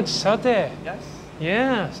giant satay. Yes.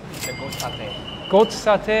 Yes. The goat satay. Goat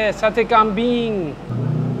satay, satay kambing.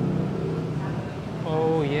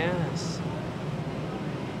 Oh yes.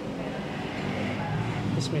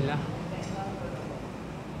 Bismillah.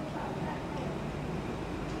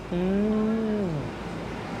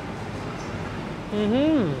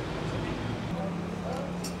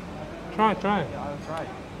 Try. Yeah, I'll try.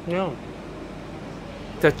 Yeah.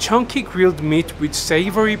 The chunky grilled meat with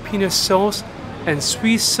savory peanut sauce and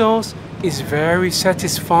sweet sauce is very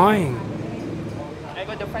satisfying. I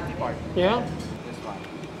got the fatty part. Yeah? This one.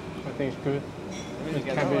 I think it's good. Maybe With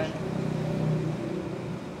together cabbage.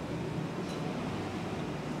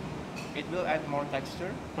 It will add more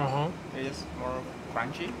texture. It is more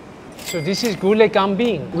crunchy. So this is gulai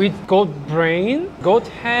kambing with goat brain, goat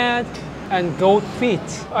head, and goat feet.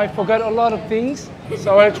 I forgot a lot of things,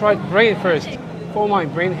 so I tried brain first for my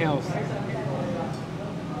brain health.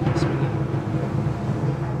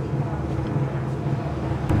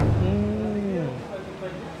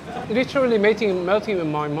 Literally melting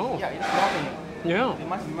in my mouth. Yeah, it's melting. Yeah. It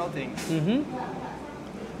must be melting.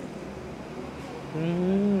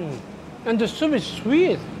 And the soup is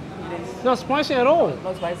sweet. It is Not spicy at all.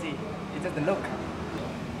 not spicy. It's just the look.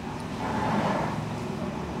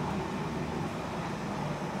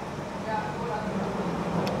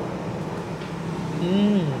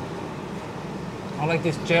 I like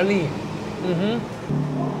this jelly.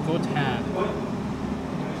 Good hand.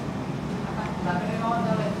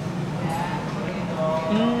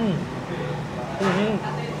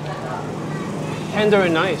 Tender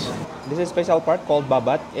and nice. This is a special part called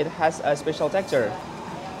babat. It has a special texture.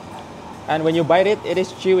 And when you bite it, it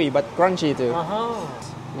is chewy but crunchy too.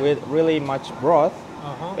 With really much broth,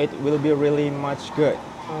 it will be really much good.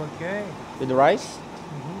 Okay. With the rice.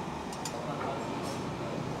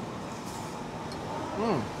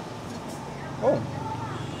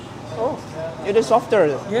 Oh, it is softer.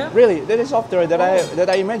 Yeah. Really, it is softer than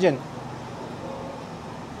I imagined.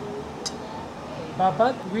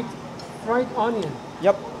 Babat with fried onion.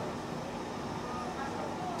 Yep.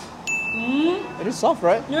 It is soft,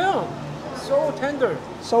 right? Yeah. So tender.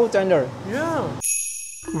 So tender. Yeah.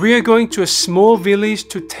 We are going to a small village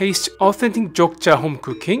to taste authentic Jogja home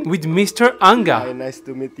cooking with Mr. Angga. Hi, nice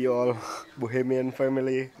to meet you all. Bohemian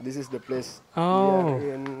Family. This is the place. Oh.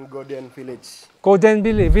 We are in Godian village. Golden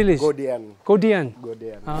village. Godian. Godian.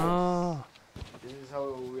 Godian. Oh. This is how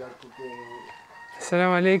we are cooking.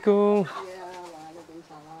 Assalamualaikum. We are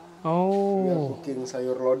Oh. cooking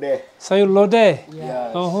sayur lodeh. Sayur lodeh.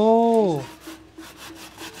 Yes. Oh.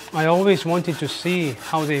 I always wanted to see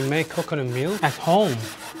how they make coconut milk at home.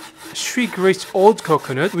 She grates old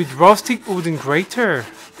coconut with rustic wooden grater.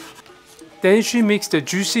 Then she mixed the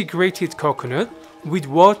juicy grated coconut with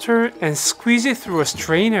water and squeeze it through a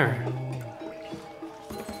strainer.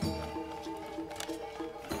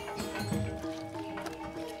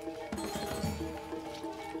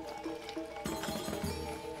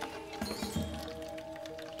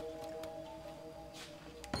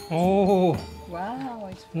 Oh. Wow,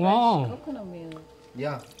 it's fresh Wow. coconut milk.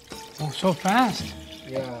 Yeah. Oh, so fast.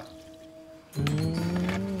 Yeah.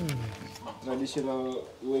 Traditional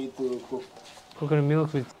way to cook. Coconut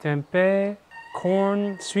milk with tempeh,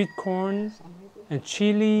 corn, sweet corn, and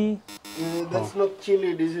chili. That's not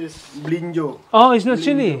chili. This is blinjo. Oh, it's not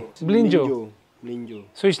chili. Blinjo. Blinjo.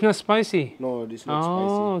 So it's not spicy. No, this is not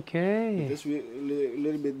Oh, spicy. okay. This is a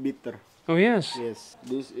little bit bitter. Oh, yes. Yes.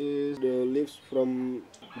 This is the leaves from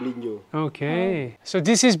blinjo. Okay. So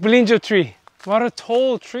this is blinjo tree. What a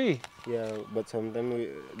tall tree. Yeah, but sometimes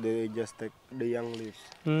they just take the young leaves.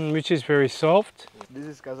 Which is very soft. This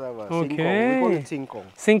is cassava. Okay. Singkong. We call it singkong.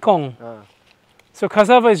 Singkong. Ah. So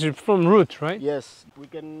cassava is from root, right? Yes, we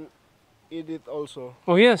can eat it also.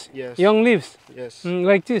 Oh, yes. Yes. Young leaves. Yes.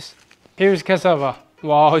 Like this. Here's cassava.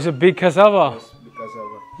 Wow, it's a big cassava. Yes, big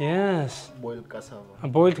cassava. Yes. Boiled cassava. A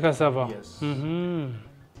boiled cassava. Yes.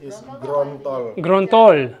 It's grontol.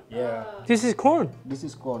 Grontol. Yeah. This is corn. This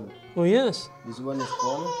is corn. Oh, yes. This one is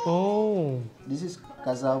corn. Oh. This is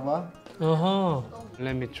cassava.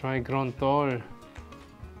 Let me try grontol.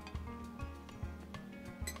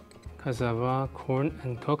 Cassava, corn,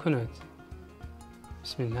 and coconut.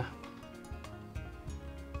 Bismillah.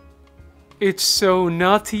 It's so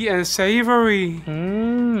nutty and savory.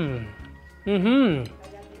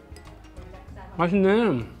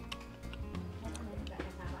 맛있네.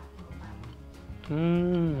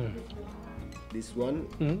 This one,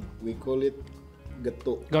 we call it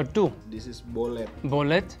getuk. Getuk. This is bolet.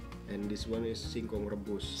 Bolet. And this one is singkong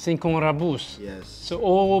rebus. Singkong rebus. Yes. So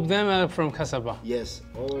all of them are from cassava. Yes,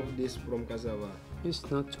 all of this from cassava. It's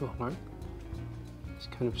not too hard. It's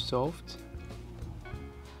kind of soft.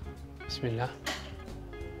 Bismillah.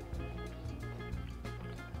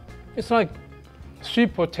 It's like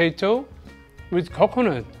sweet potato with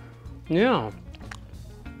coconut. Yeah.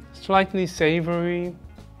 Slightly savory,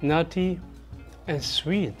 nutty, and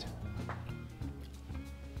sweet.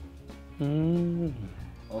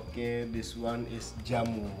 Okay, this one is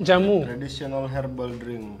jamu. Jamu. Traditional herbal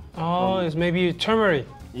drink. Oh, it's maybe turmeric.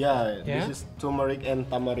 Yeah, Yeah? this is turmeric and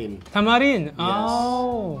tamarind. Tamarind. Yes.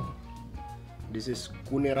 Oh. This is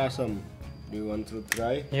kune rasam. Do you want to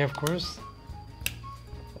try? Yeah, of course.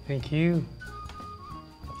 Thank you.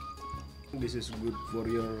 This is good for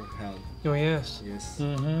your health. Oh, yes. Yes.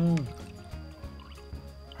 Bismillah.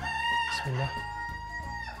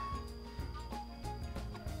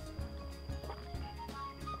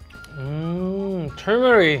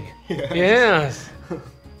 Turmeric. Yes.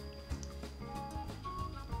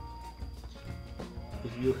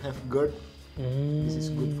 If you have GERD, this is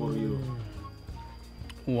good for you.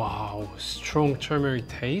 Wow, strong turmeric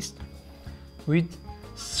taste with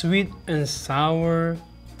sweet and sour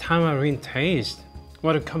tamarind taste.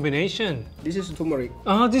 What a combination. This is turmeric.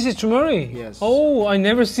 Oh, this is turmeric? Yes. Oh, I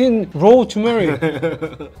never seen raw turmeric.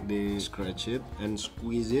 They scratch it and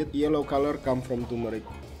squeeze it. Yellow color come from turmeric.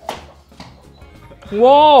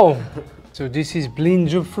 Wow, So this is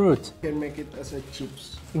blinjo fruit. You can make it as a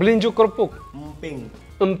chips. Blinjo kerupuk. Emping.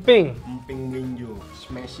 Emping. Emping blinjo.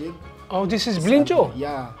 Smash it. Oh, this is blinjo?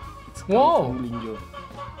 Yeah. It's wow. Blinjo.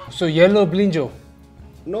 So yellow blinjo.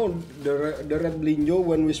 No, the red blinjo,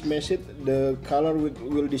 when we smash it, the color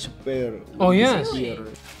will disappear. Oh yes. Disappear.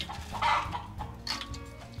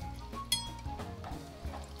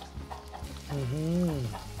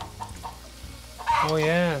 Oh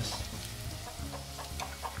yes.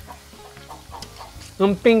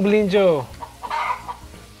 Emping blinjo.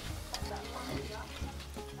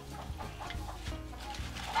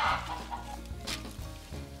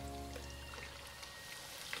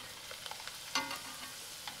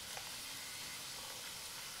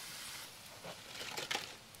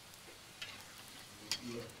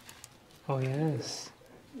 Oh yes.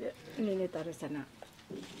 Ini taruh sana.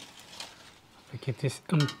 Look at this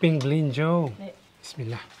emping blinjo.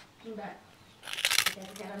 Bismillah.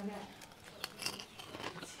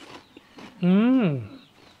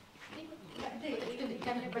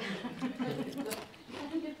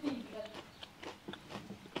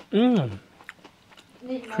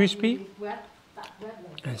 Crispy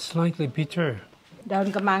and slightly bitter. Daun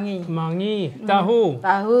kemangi. Kemangi, tahu.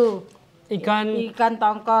 Tahu. Ikan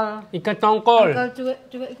tongkol. Ikan tongkol.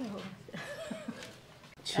 Cuek.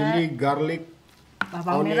 Chili, garlic,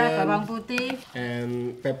 Bawang onion, merah, bawang putih,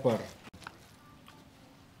 and pepper.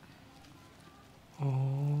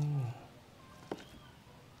 Oh.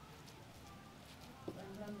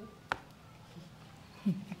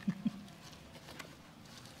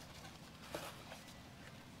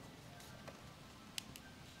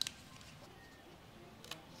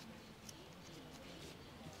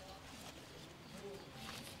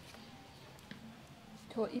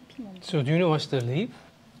 So do you know what's the leaf?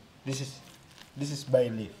 This is bay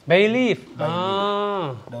leaf. Bay leaf. Bay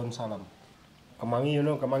ah. leaf. Daun salam. Kemangi, you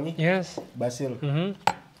know kemangi? Yes. Basil.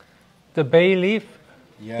 The bay leaf.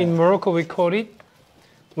 Yeah. In Morocco we call it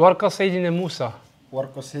warqa sayyidina Musa.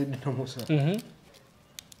 Warqa sayyidina Musa.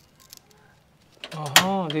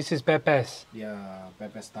 Oh, this is pepes. Yeah,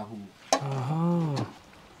 pepes tahu. Oh.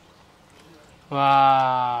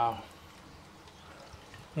 Wow.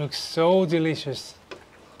 Looks so delicious.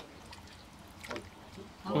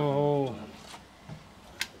 Oh.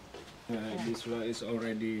 This one is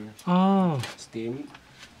already steamed.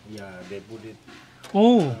 Yeah, they put it.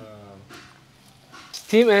 Oh.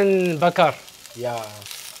 Steam and bakar. Yeah.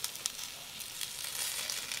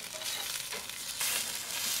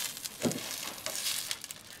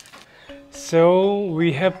 So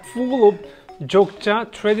we have full of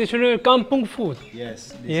Jogja traditional kampung food.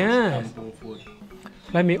 Yes, this yes. is kampung food.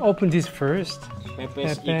 Let me open this first.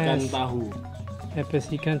 Pepes ikan tahu.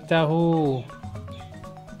 Pepes ikan tahu.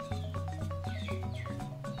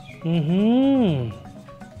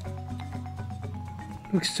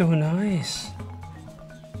 Looks so nice.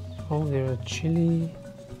 Oh, there are chili.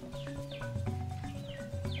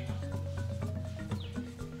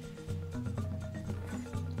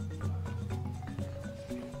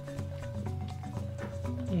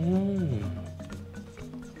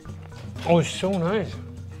 Oh, it's so nice.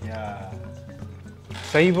 Yeah.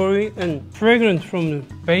 Savory and fragrant from the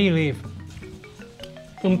bay leaf.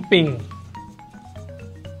 Emping.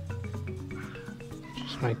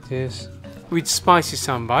 Just like this. With spicy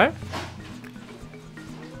sambar.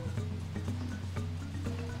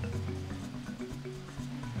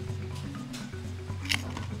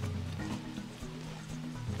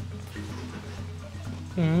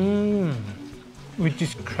 With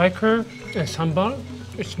this cracker and sambal,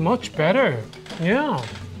 it's much better. Yeah.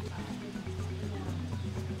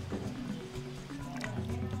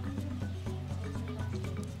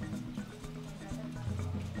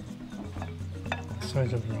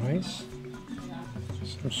 Size of rice,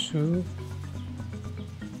 some soup,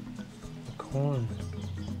 corn.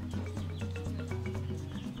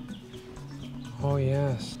 Oh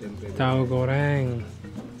yes, tahu goreng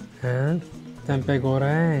and tempe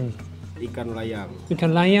goreng. Ikan layang.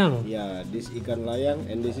 Ikan layang. Yeah, this ikan layang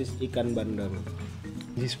and this is ikan bandeng.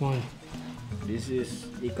 This one. This is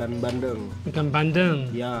ikan bandeng. Ikan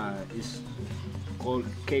bandeng. Yeah, it's called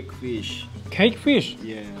cake fish. Cake fish?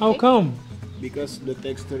 Yeah. How come? Because the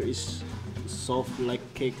texture is soft like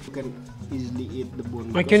cake. You can easily eat the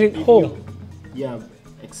bone. I can eat whole. Yeah,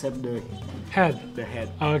 except the head. The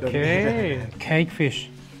head. Okay. Cake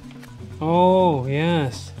fish. Oh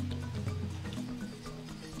yes.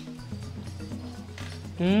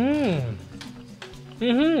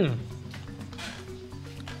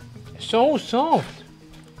 So soft.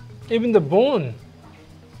 Even the bone.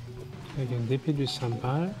 I can dip it with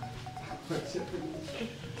sambal.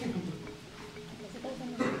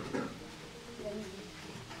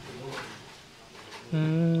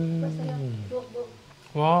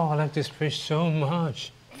 Wow, I like this fish so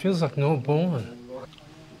much. Feels like no bone.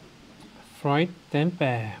 Fried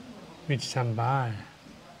tempeh with sambar.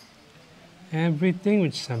 Everything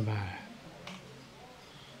with sambar.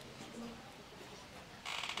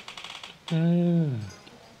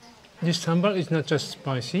 This sambar is not just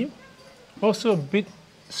spicy, also a bit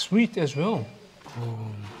sweet as well.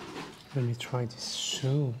 Let me try this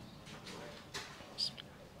soup.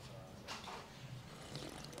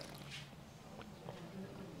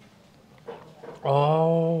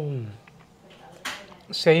 Oh,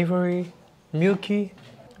 savory, milky,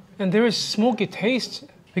 and there is smoky taste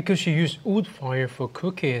because you use wood fire for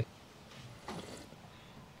cooking.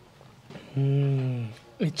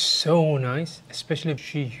 It's so nice, especially if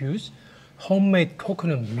she used homemade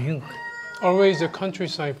coconut milk. Always the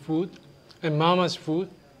countryside food and mama's food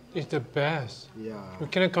is the best. Yeah. You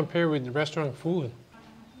cannot compare with restaurant food.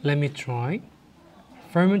 Let me try.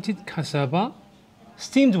 Fermented cassava,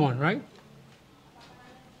 steamed one, right?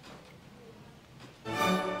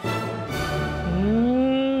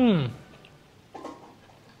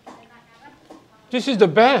 This is the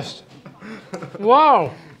best.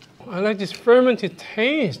 Wow, I like this fermented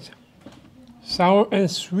taste. Sour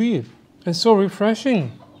and sweet, and so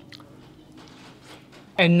refreshing.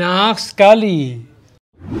 Enak sekali.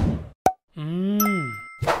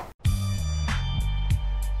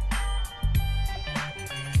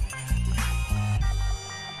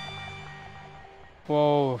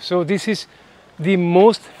 Whoa, so this is the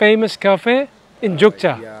most famous cafe in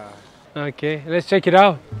Jogja? Yeah. Okay, let's check it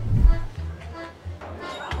out.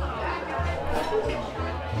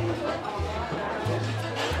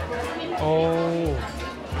 Oh.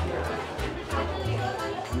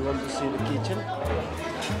 You want to see the kitchen?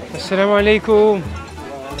 Assalamualaikum.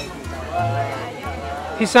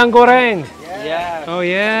 Pisang goreng. Yeah. Oh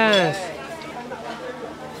yes.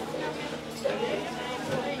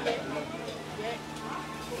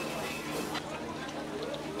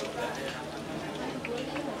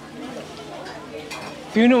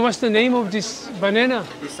 Do you know what's the name of this banana?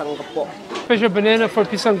 Pisang kepok. Special banana for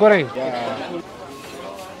pisang goreng. Yeah.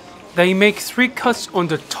 They make 3 cuts on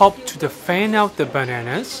the top to fan out the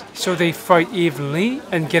bananas so they fry evenly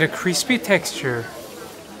and get a crispy texture.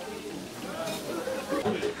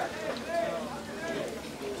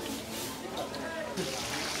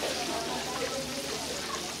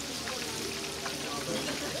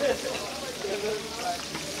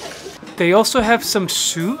 They also have some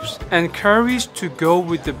soups and curries to go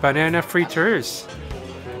with the banana fritters.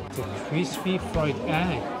 The crispy fried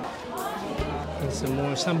egg. And some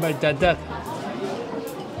more sambal dadak.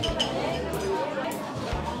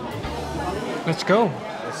 Let's go.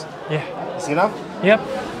 Yeah. Is enough? Yep.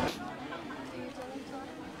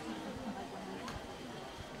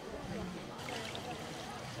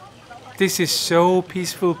 This is so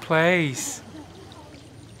peaceful place.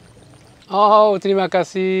 Oh, terima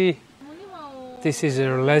kasih. This is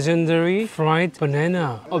a legendary fried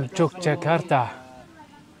banana of Yogyakarta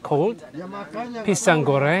called pisang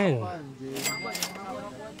goreng.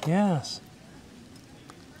 Yes.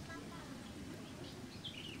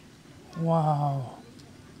 Wow.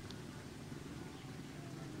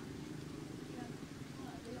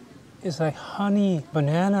 It's like honey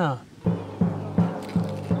banana.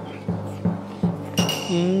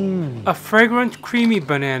 A fragrant creamy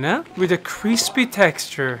banana with a crispy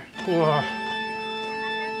texture. Wow.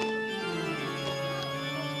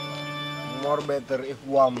 More better if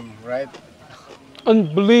warm, right?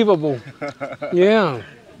 Unbelievable. Yeah.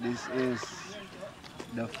 This is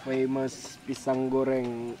the famous pisang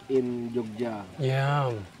goreng in Jogja.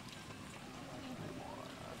 Yeah.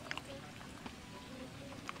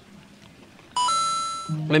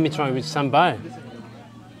 Let me try with sambal.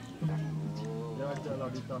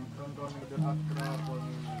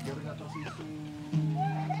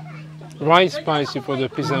 Right spicy for the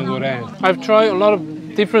pisang goreng. I've tried a lot of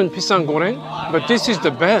different pisang goreng, but this is the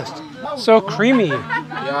best. So creamy.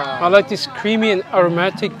 Yeah. I like this creamy and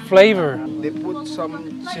aromatic flavor. They put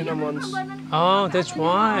some cinnamons. Oh, that's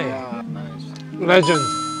why. Yeah, nice. Legend.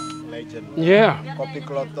 Legend. Yeah. Kopi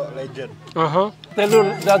Klotok legend.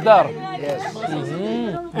 Telur dadar. Yes.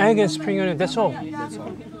 Egg and spring onion, that's all. That's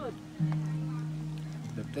all.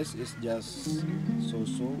 The taste is just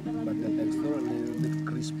so-so, but the texture a little bit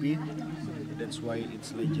crispy. That's why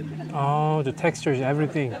it's legend. Oh, the texture is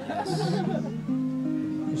everything. Yes.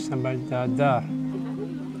 Sambal dadar.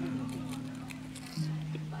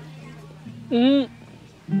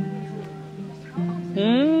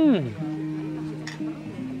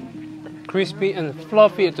 Crispy and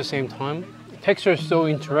fluffy at the same time. Texture is so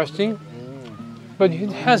interesting. but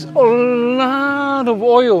it has a lot of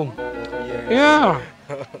oil. Yeah,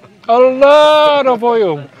 a lot of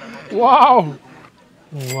oil. Wow.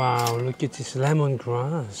 Wow, look at this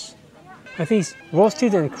lemongrass. I think it's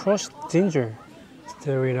roasted and crushed ginger.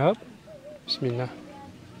 Stir it up. Bismillah.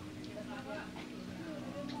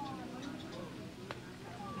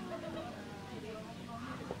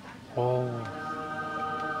 Oh,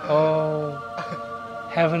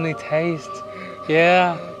 heavenly taste.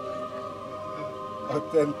 Yeah.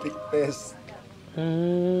 Authentic taste.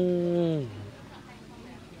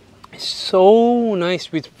 It's so nice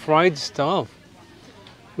with fried stuff.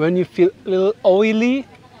 When you feel a little oily,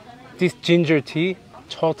 this ginger tea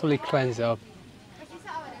totally cleans up.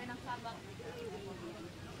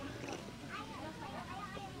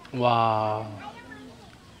 Wow.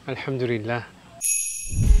 Alhamdulillah.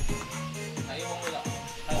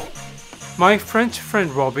 My French friend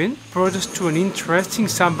Robin brought us to an interesting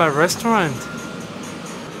sambar restaurant.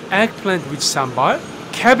 Eggplant with sambar,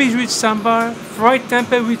 cabbage with sambar, fried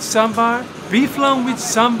tempeh with sambar, beef lamb with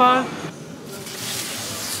sambar.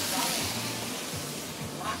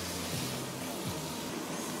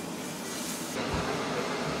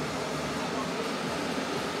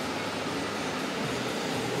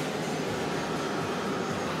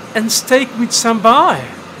 And steak with sambar.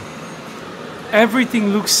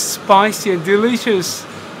 Everything looks spicy and delicious.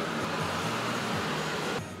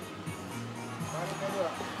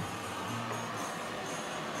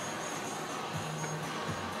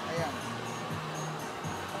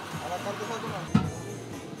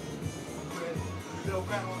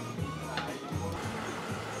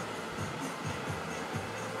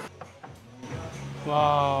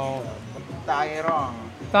 Wow. Tairong.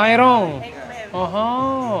 Tairong.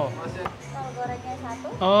 Oh.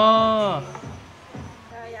 Oh.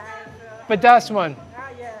 But that's one.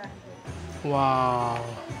 Wow.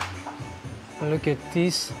 Look at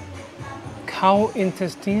this cow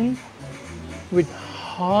intestine with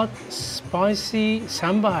hot, spicy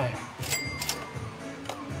sambar.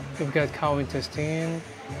 We've got cow intestine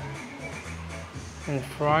and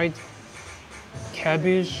fried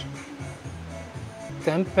cabbage,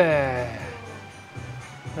 tempeh.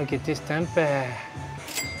 Look at this tempeh.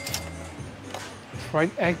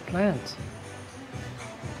 Fried eggplant.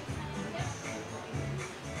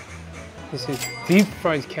 This is deep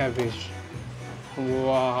fried cabbage.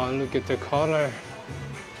 Wow, look at the color.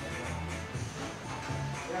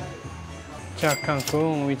 Jak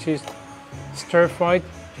kangkung, which is stir-fried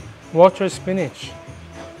water spinach.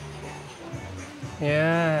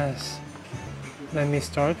 Yes. Let me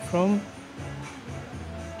start from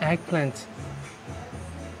eggplant.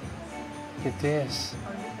 Look at this.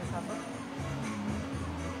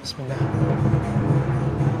 Bismillah.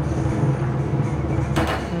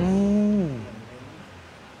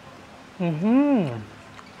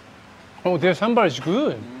 Oh, their sambar is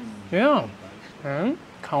good. Yeah. And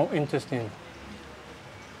cow intestine.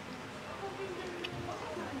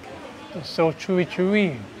 It's so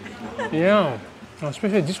chewy. Yeah.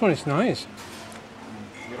 Especially this one is nice.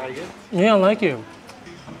 You like it? Yeah, I like it.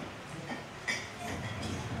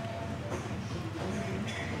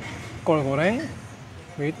 Kol goreng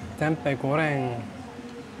with tempeh goreng.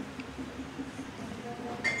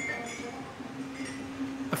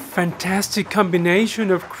 A fantastic combination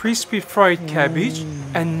of crispy fried cabbage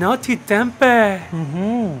and nutty tempeh.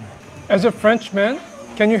 As a Frenchman,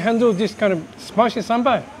 can you handle this kind of spicy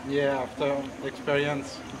sambar? Yeah, after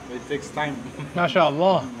experience, it takes time.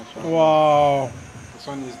 MashaAllah. Wow. This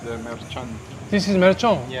one is the merchant. This is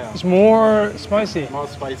merchon? Yeah. It's more spicy? More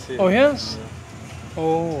spicy. Oh, yes?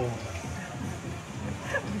 Oh.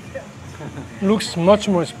 Looks much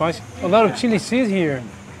more spicy. A lot of chili seeds here.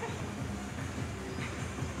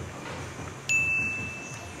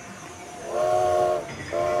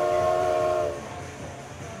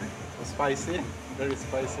 Spicy, very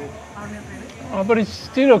spicy. Oh, but it's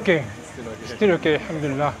still okay. Still okay. Still okay,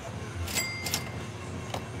 alhamdulillah.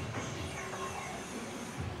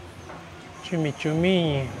 Chumi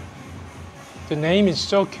chumi. The name is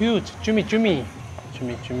so cute. Chumi chumi.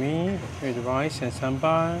 Chumi chumi with rice and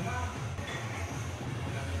sambar.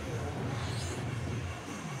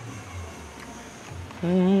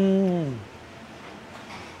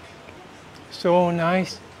 So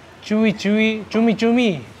nice. Chewy, chewy, chumi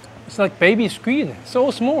chumi. It's like baby squid,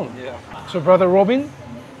 so small. Yeah. So brother Robin,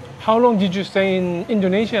 how long did you stay in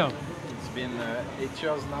Indonesia? It's been 8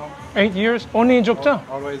 years now. 8 years? Only in Jogja?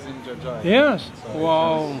 Always in Jogja. Yes. So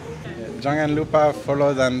Wow. Jangan lupa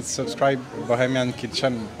follow dan subscribe Bohemian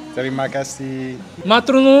Kitchen. Terima kasih.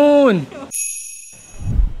 Matrunun.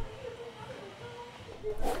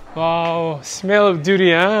 Wow, smell of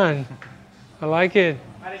durian. I like it.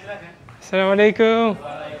 Assalamualaikum.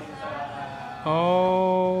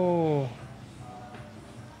 Oh.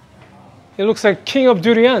 It looks like king of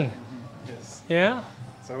durian. Yes. Yeah?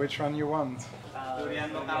 So which one you want?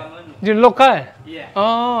 The local? Yeah.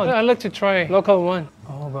 Oh, I'd like to try local one.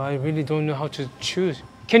 Oh, but I really don't know how to choose.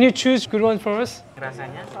 Can you choose good one for us?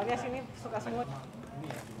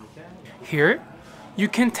 Here, you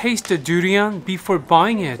can taste the durian before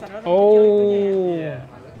buying it. Oh. You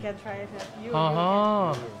can try it.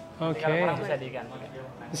 Uh-huh. Okay.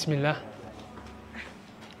 Bismillah.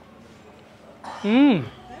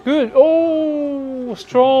 Good. Oh,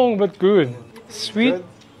 strong but good. Sweet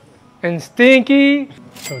and stinky.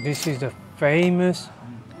 So this is the famous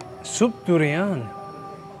soup durian.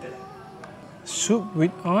 Soup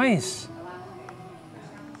with ice.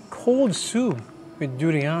 Cold soup with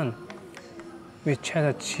durian. With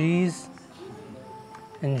cheddar cheese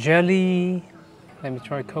and jelly. Let me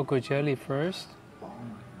try cocoa jelly first.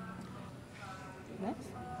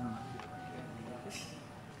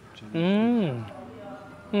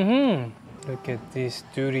 Look at this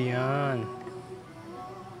durian.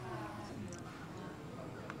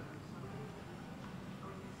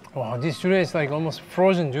 Wow, this durian is like almost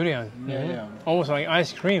frozen durian. Yeah. Almost like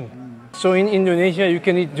ice cream. So in Indonesia, you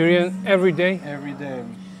can eat durian every day? Every day.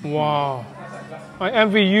 Wow. I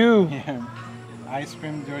envy you. Yeah. Ice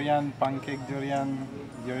cream durian, pancake durian,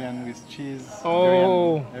 durian with cheese,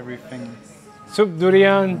 Oh. durian, everything. Soup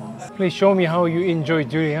durian. Please show me how you enjoy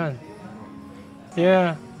durian.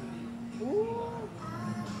 Yeah.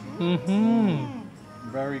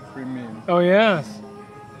 Very creamy. Oh yes.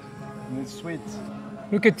 And it's sweet.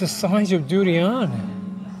 Look at the size of durian.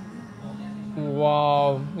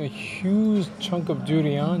 Wow, a huge chunk of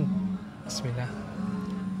durian. Bismillah.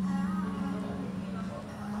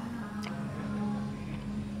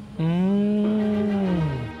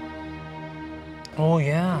 Oh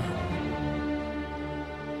yeah.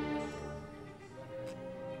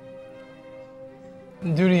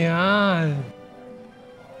 Durian.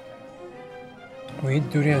 We eat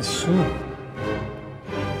durian soup.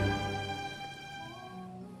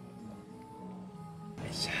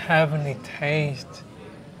 It's heavenly taste.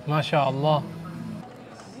 MashaAllah.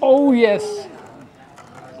 Oh yes.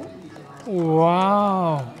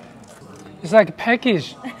 Wow. It's like a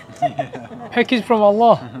package. Package from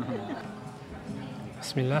Allah.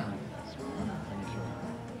 Bismillah.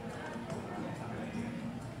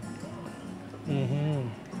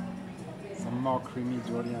 Some more creamy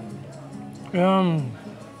durian.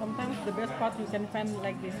 Sometimes the best part you can find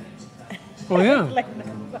like this. Oh yeah. Like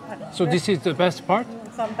that. So this is the best part?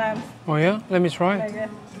 Sometimes. Oh yeah? Let me try. Like that.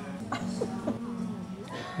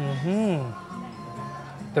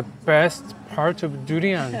 The best part of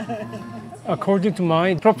durian. According to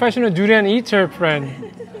my professional durian eater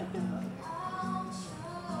friend.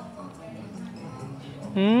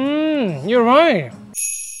 You're right.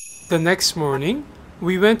 The next morning,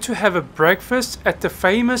 we went to have a breakfast at the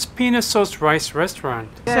famous peanut sauce rice restaurant.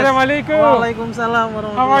 Yes. Assalamualaikum. Waalaikumsalam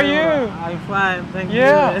warahmatullahi How are you? I'm fine, thank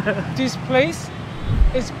Yeah. you. This place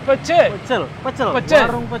is pecel. Pecel. Pecel.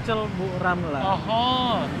 Warung pecel Bu Ramla.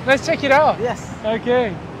 Let's check it out. Yes.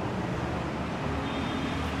 Okay.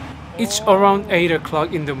 It's around 8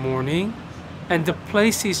 o'clock in the morning, and the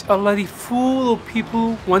place is already full of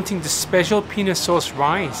people wanting the special peanut sauce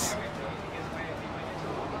rice.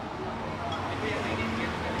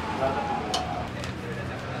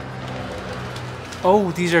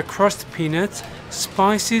 Oh, these are crushed peanuts,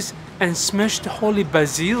 spices, and smashed holy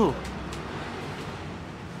basil.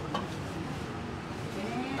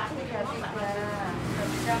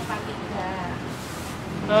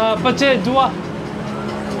 Pecel dua.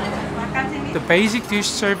 The basic dish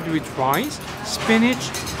served with rice,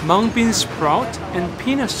 spinach, mung bean sprout, and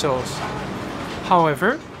peanut sauce.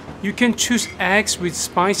 However, you can choose eggs with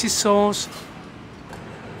spicy sauce,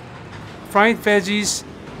 fried veggies,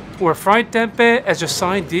 or fried tempeh as a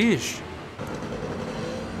side dish.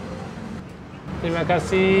 Terima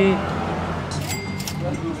kasih.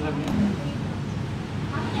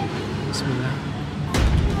 Bismillah.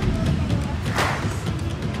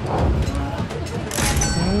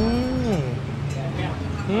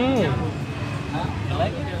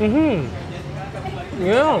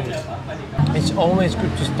 Yeah. It's always good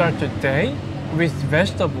to start the day with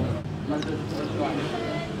vegetable.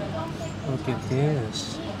 Look at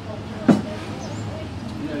this.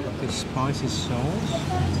 The spicy sauce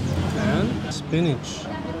and spinach.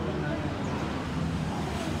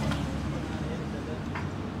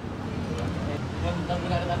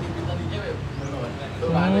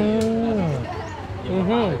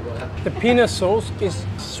 The peanut sauce is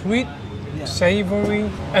sweet savory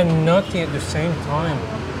and nutty at the same time.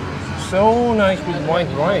 So nice with white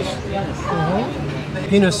rice.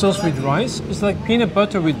 Peanut sauce with rice is like peanut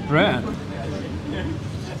butter with bread.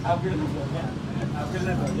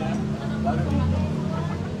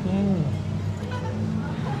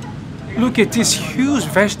 Look at this huge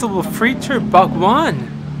vegetable fritter bakwan.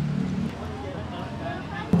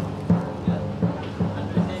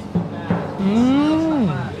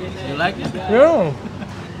 You like it? Yeah.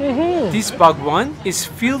 This bakwan is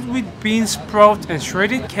filled with bean sprout and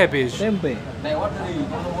shredded cabbage. Tempe.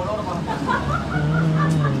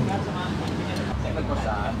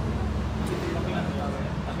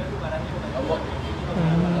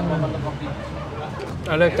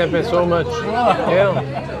 I like tempeh so much.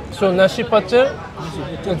 Yeah. So nasi patel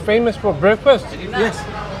is famous for breakfast. Yes.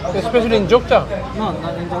 Especially in Jogja. No,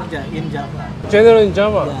 not in Jogja, in Java. General in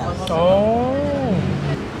Java. Yes. Oh.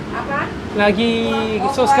 Lagi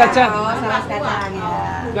sos kacang. Oh, saus kacang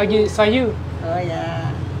ya. Lagi sayur. Oh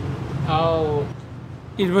ya. Oh.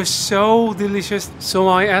 It was so delicious, so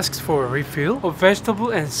I asked for a refill of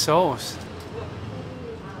vegetable and sauce.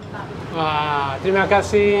 Wah, terima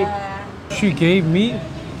kasih. She gave me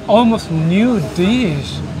almost new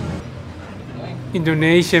dish.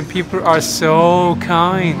 Indonesian people are so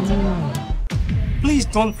kind. Please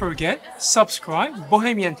don't forget, subscribe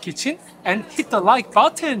Bohemian Kitchen and hit the like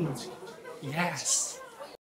button. Yes.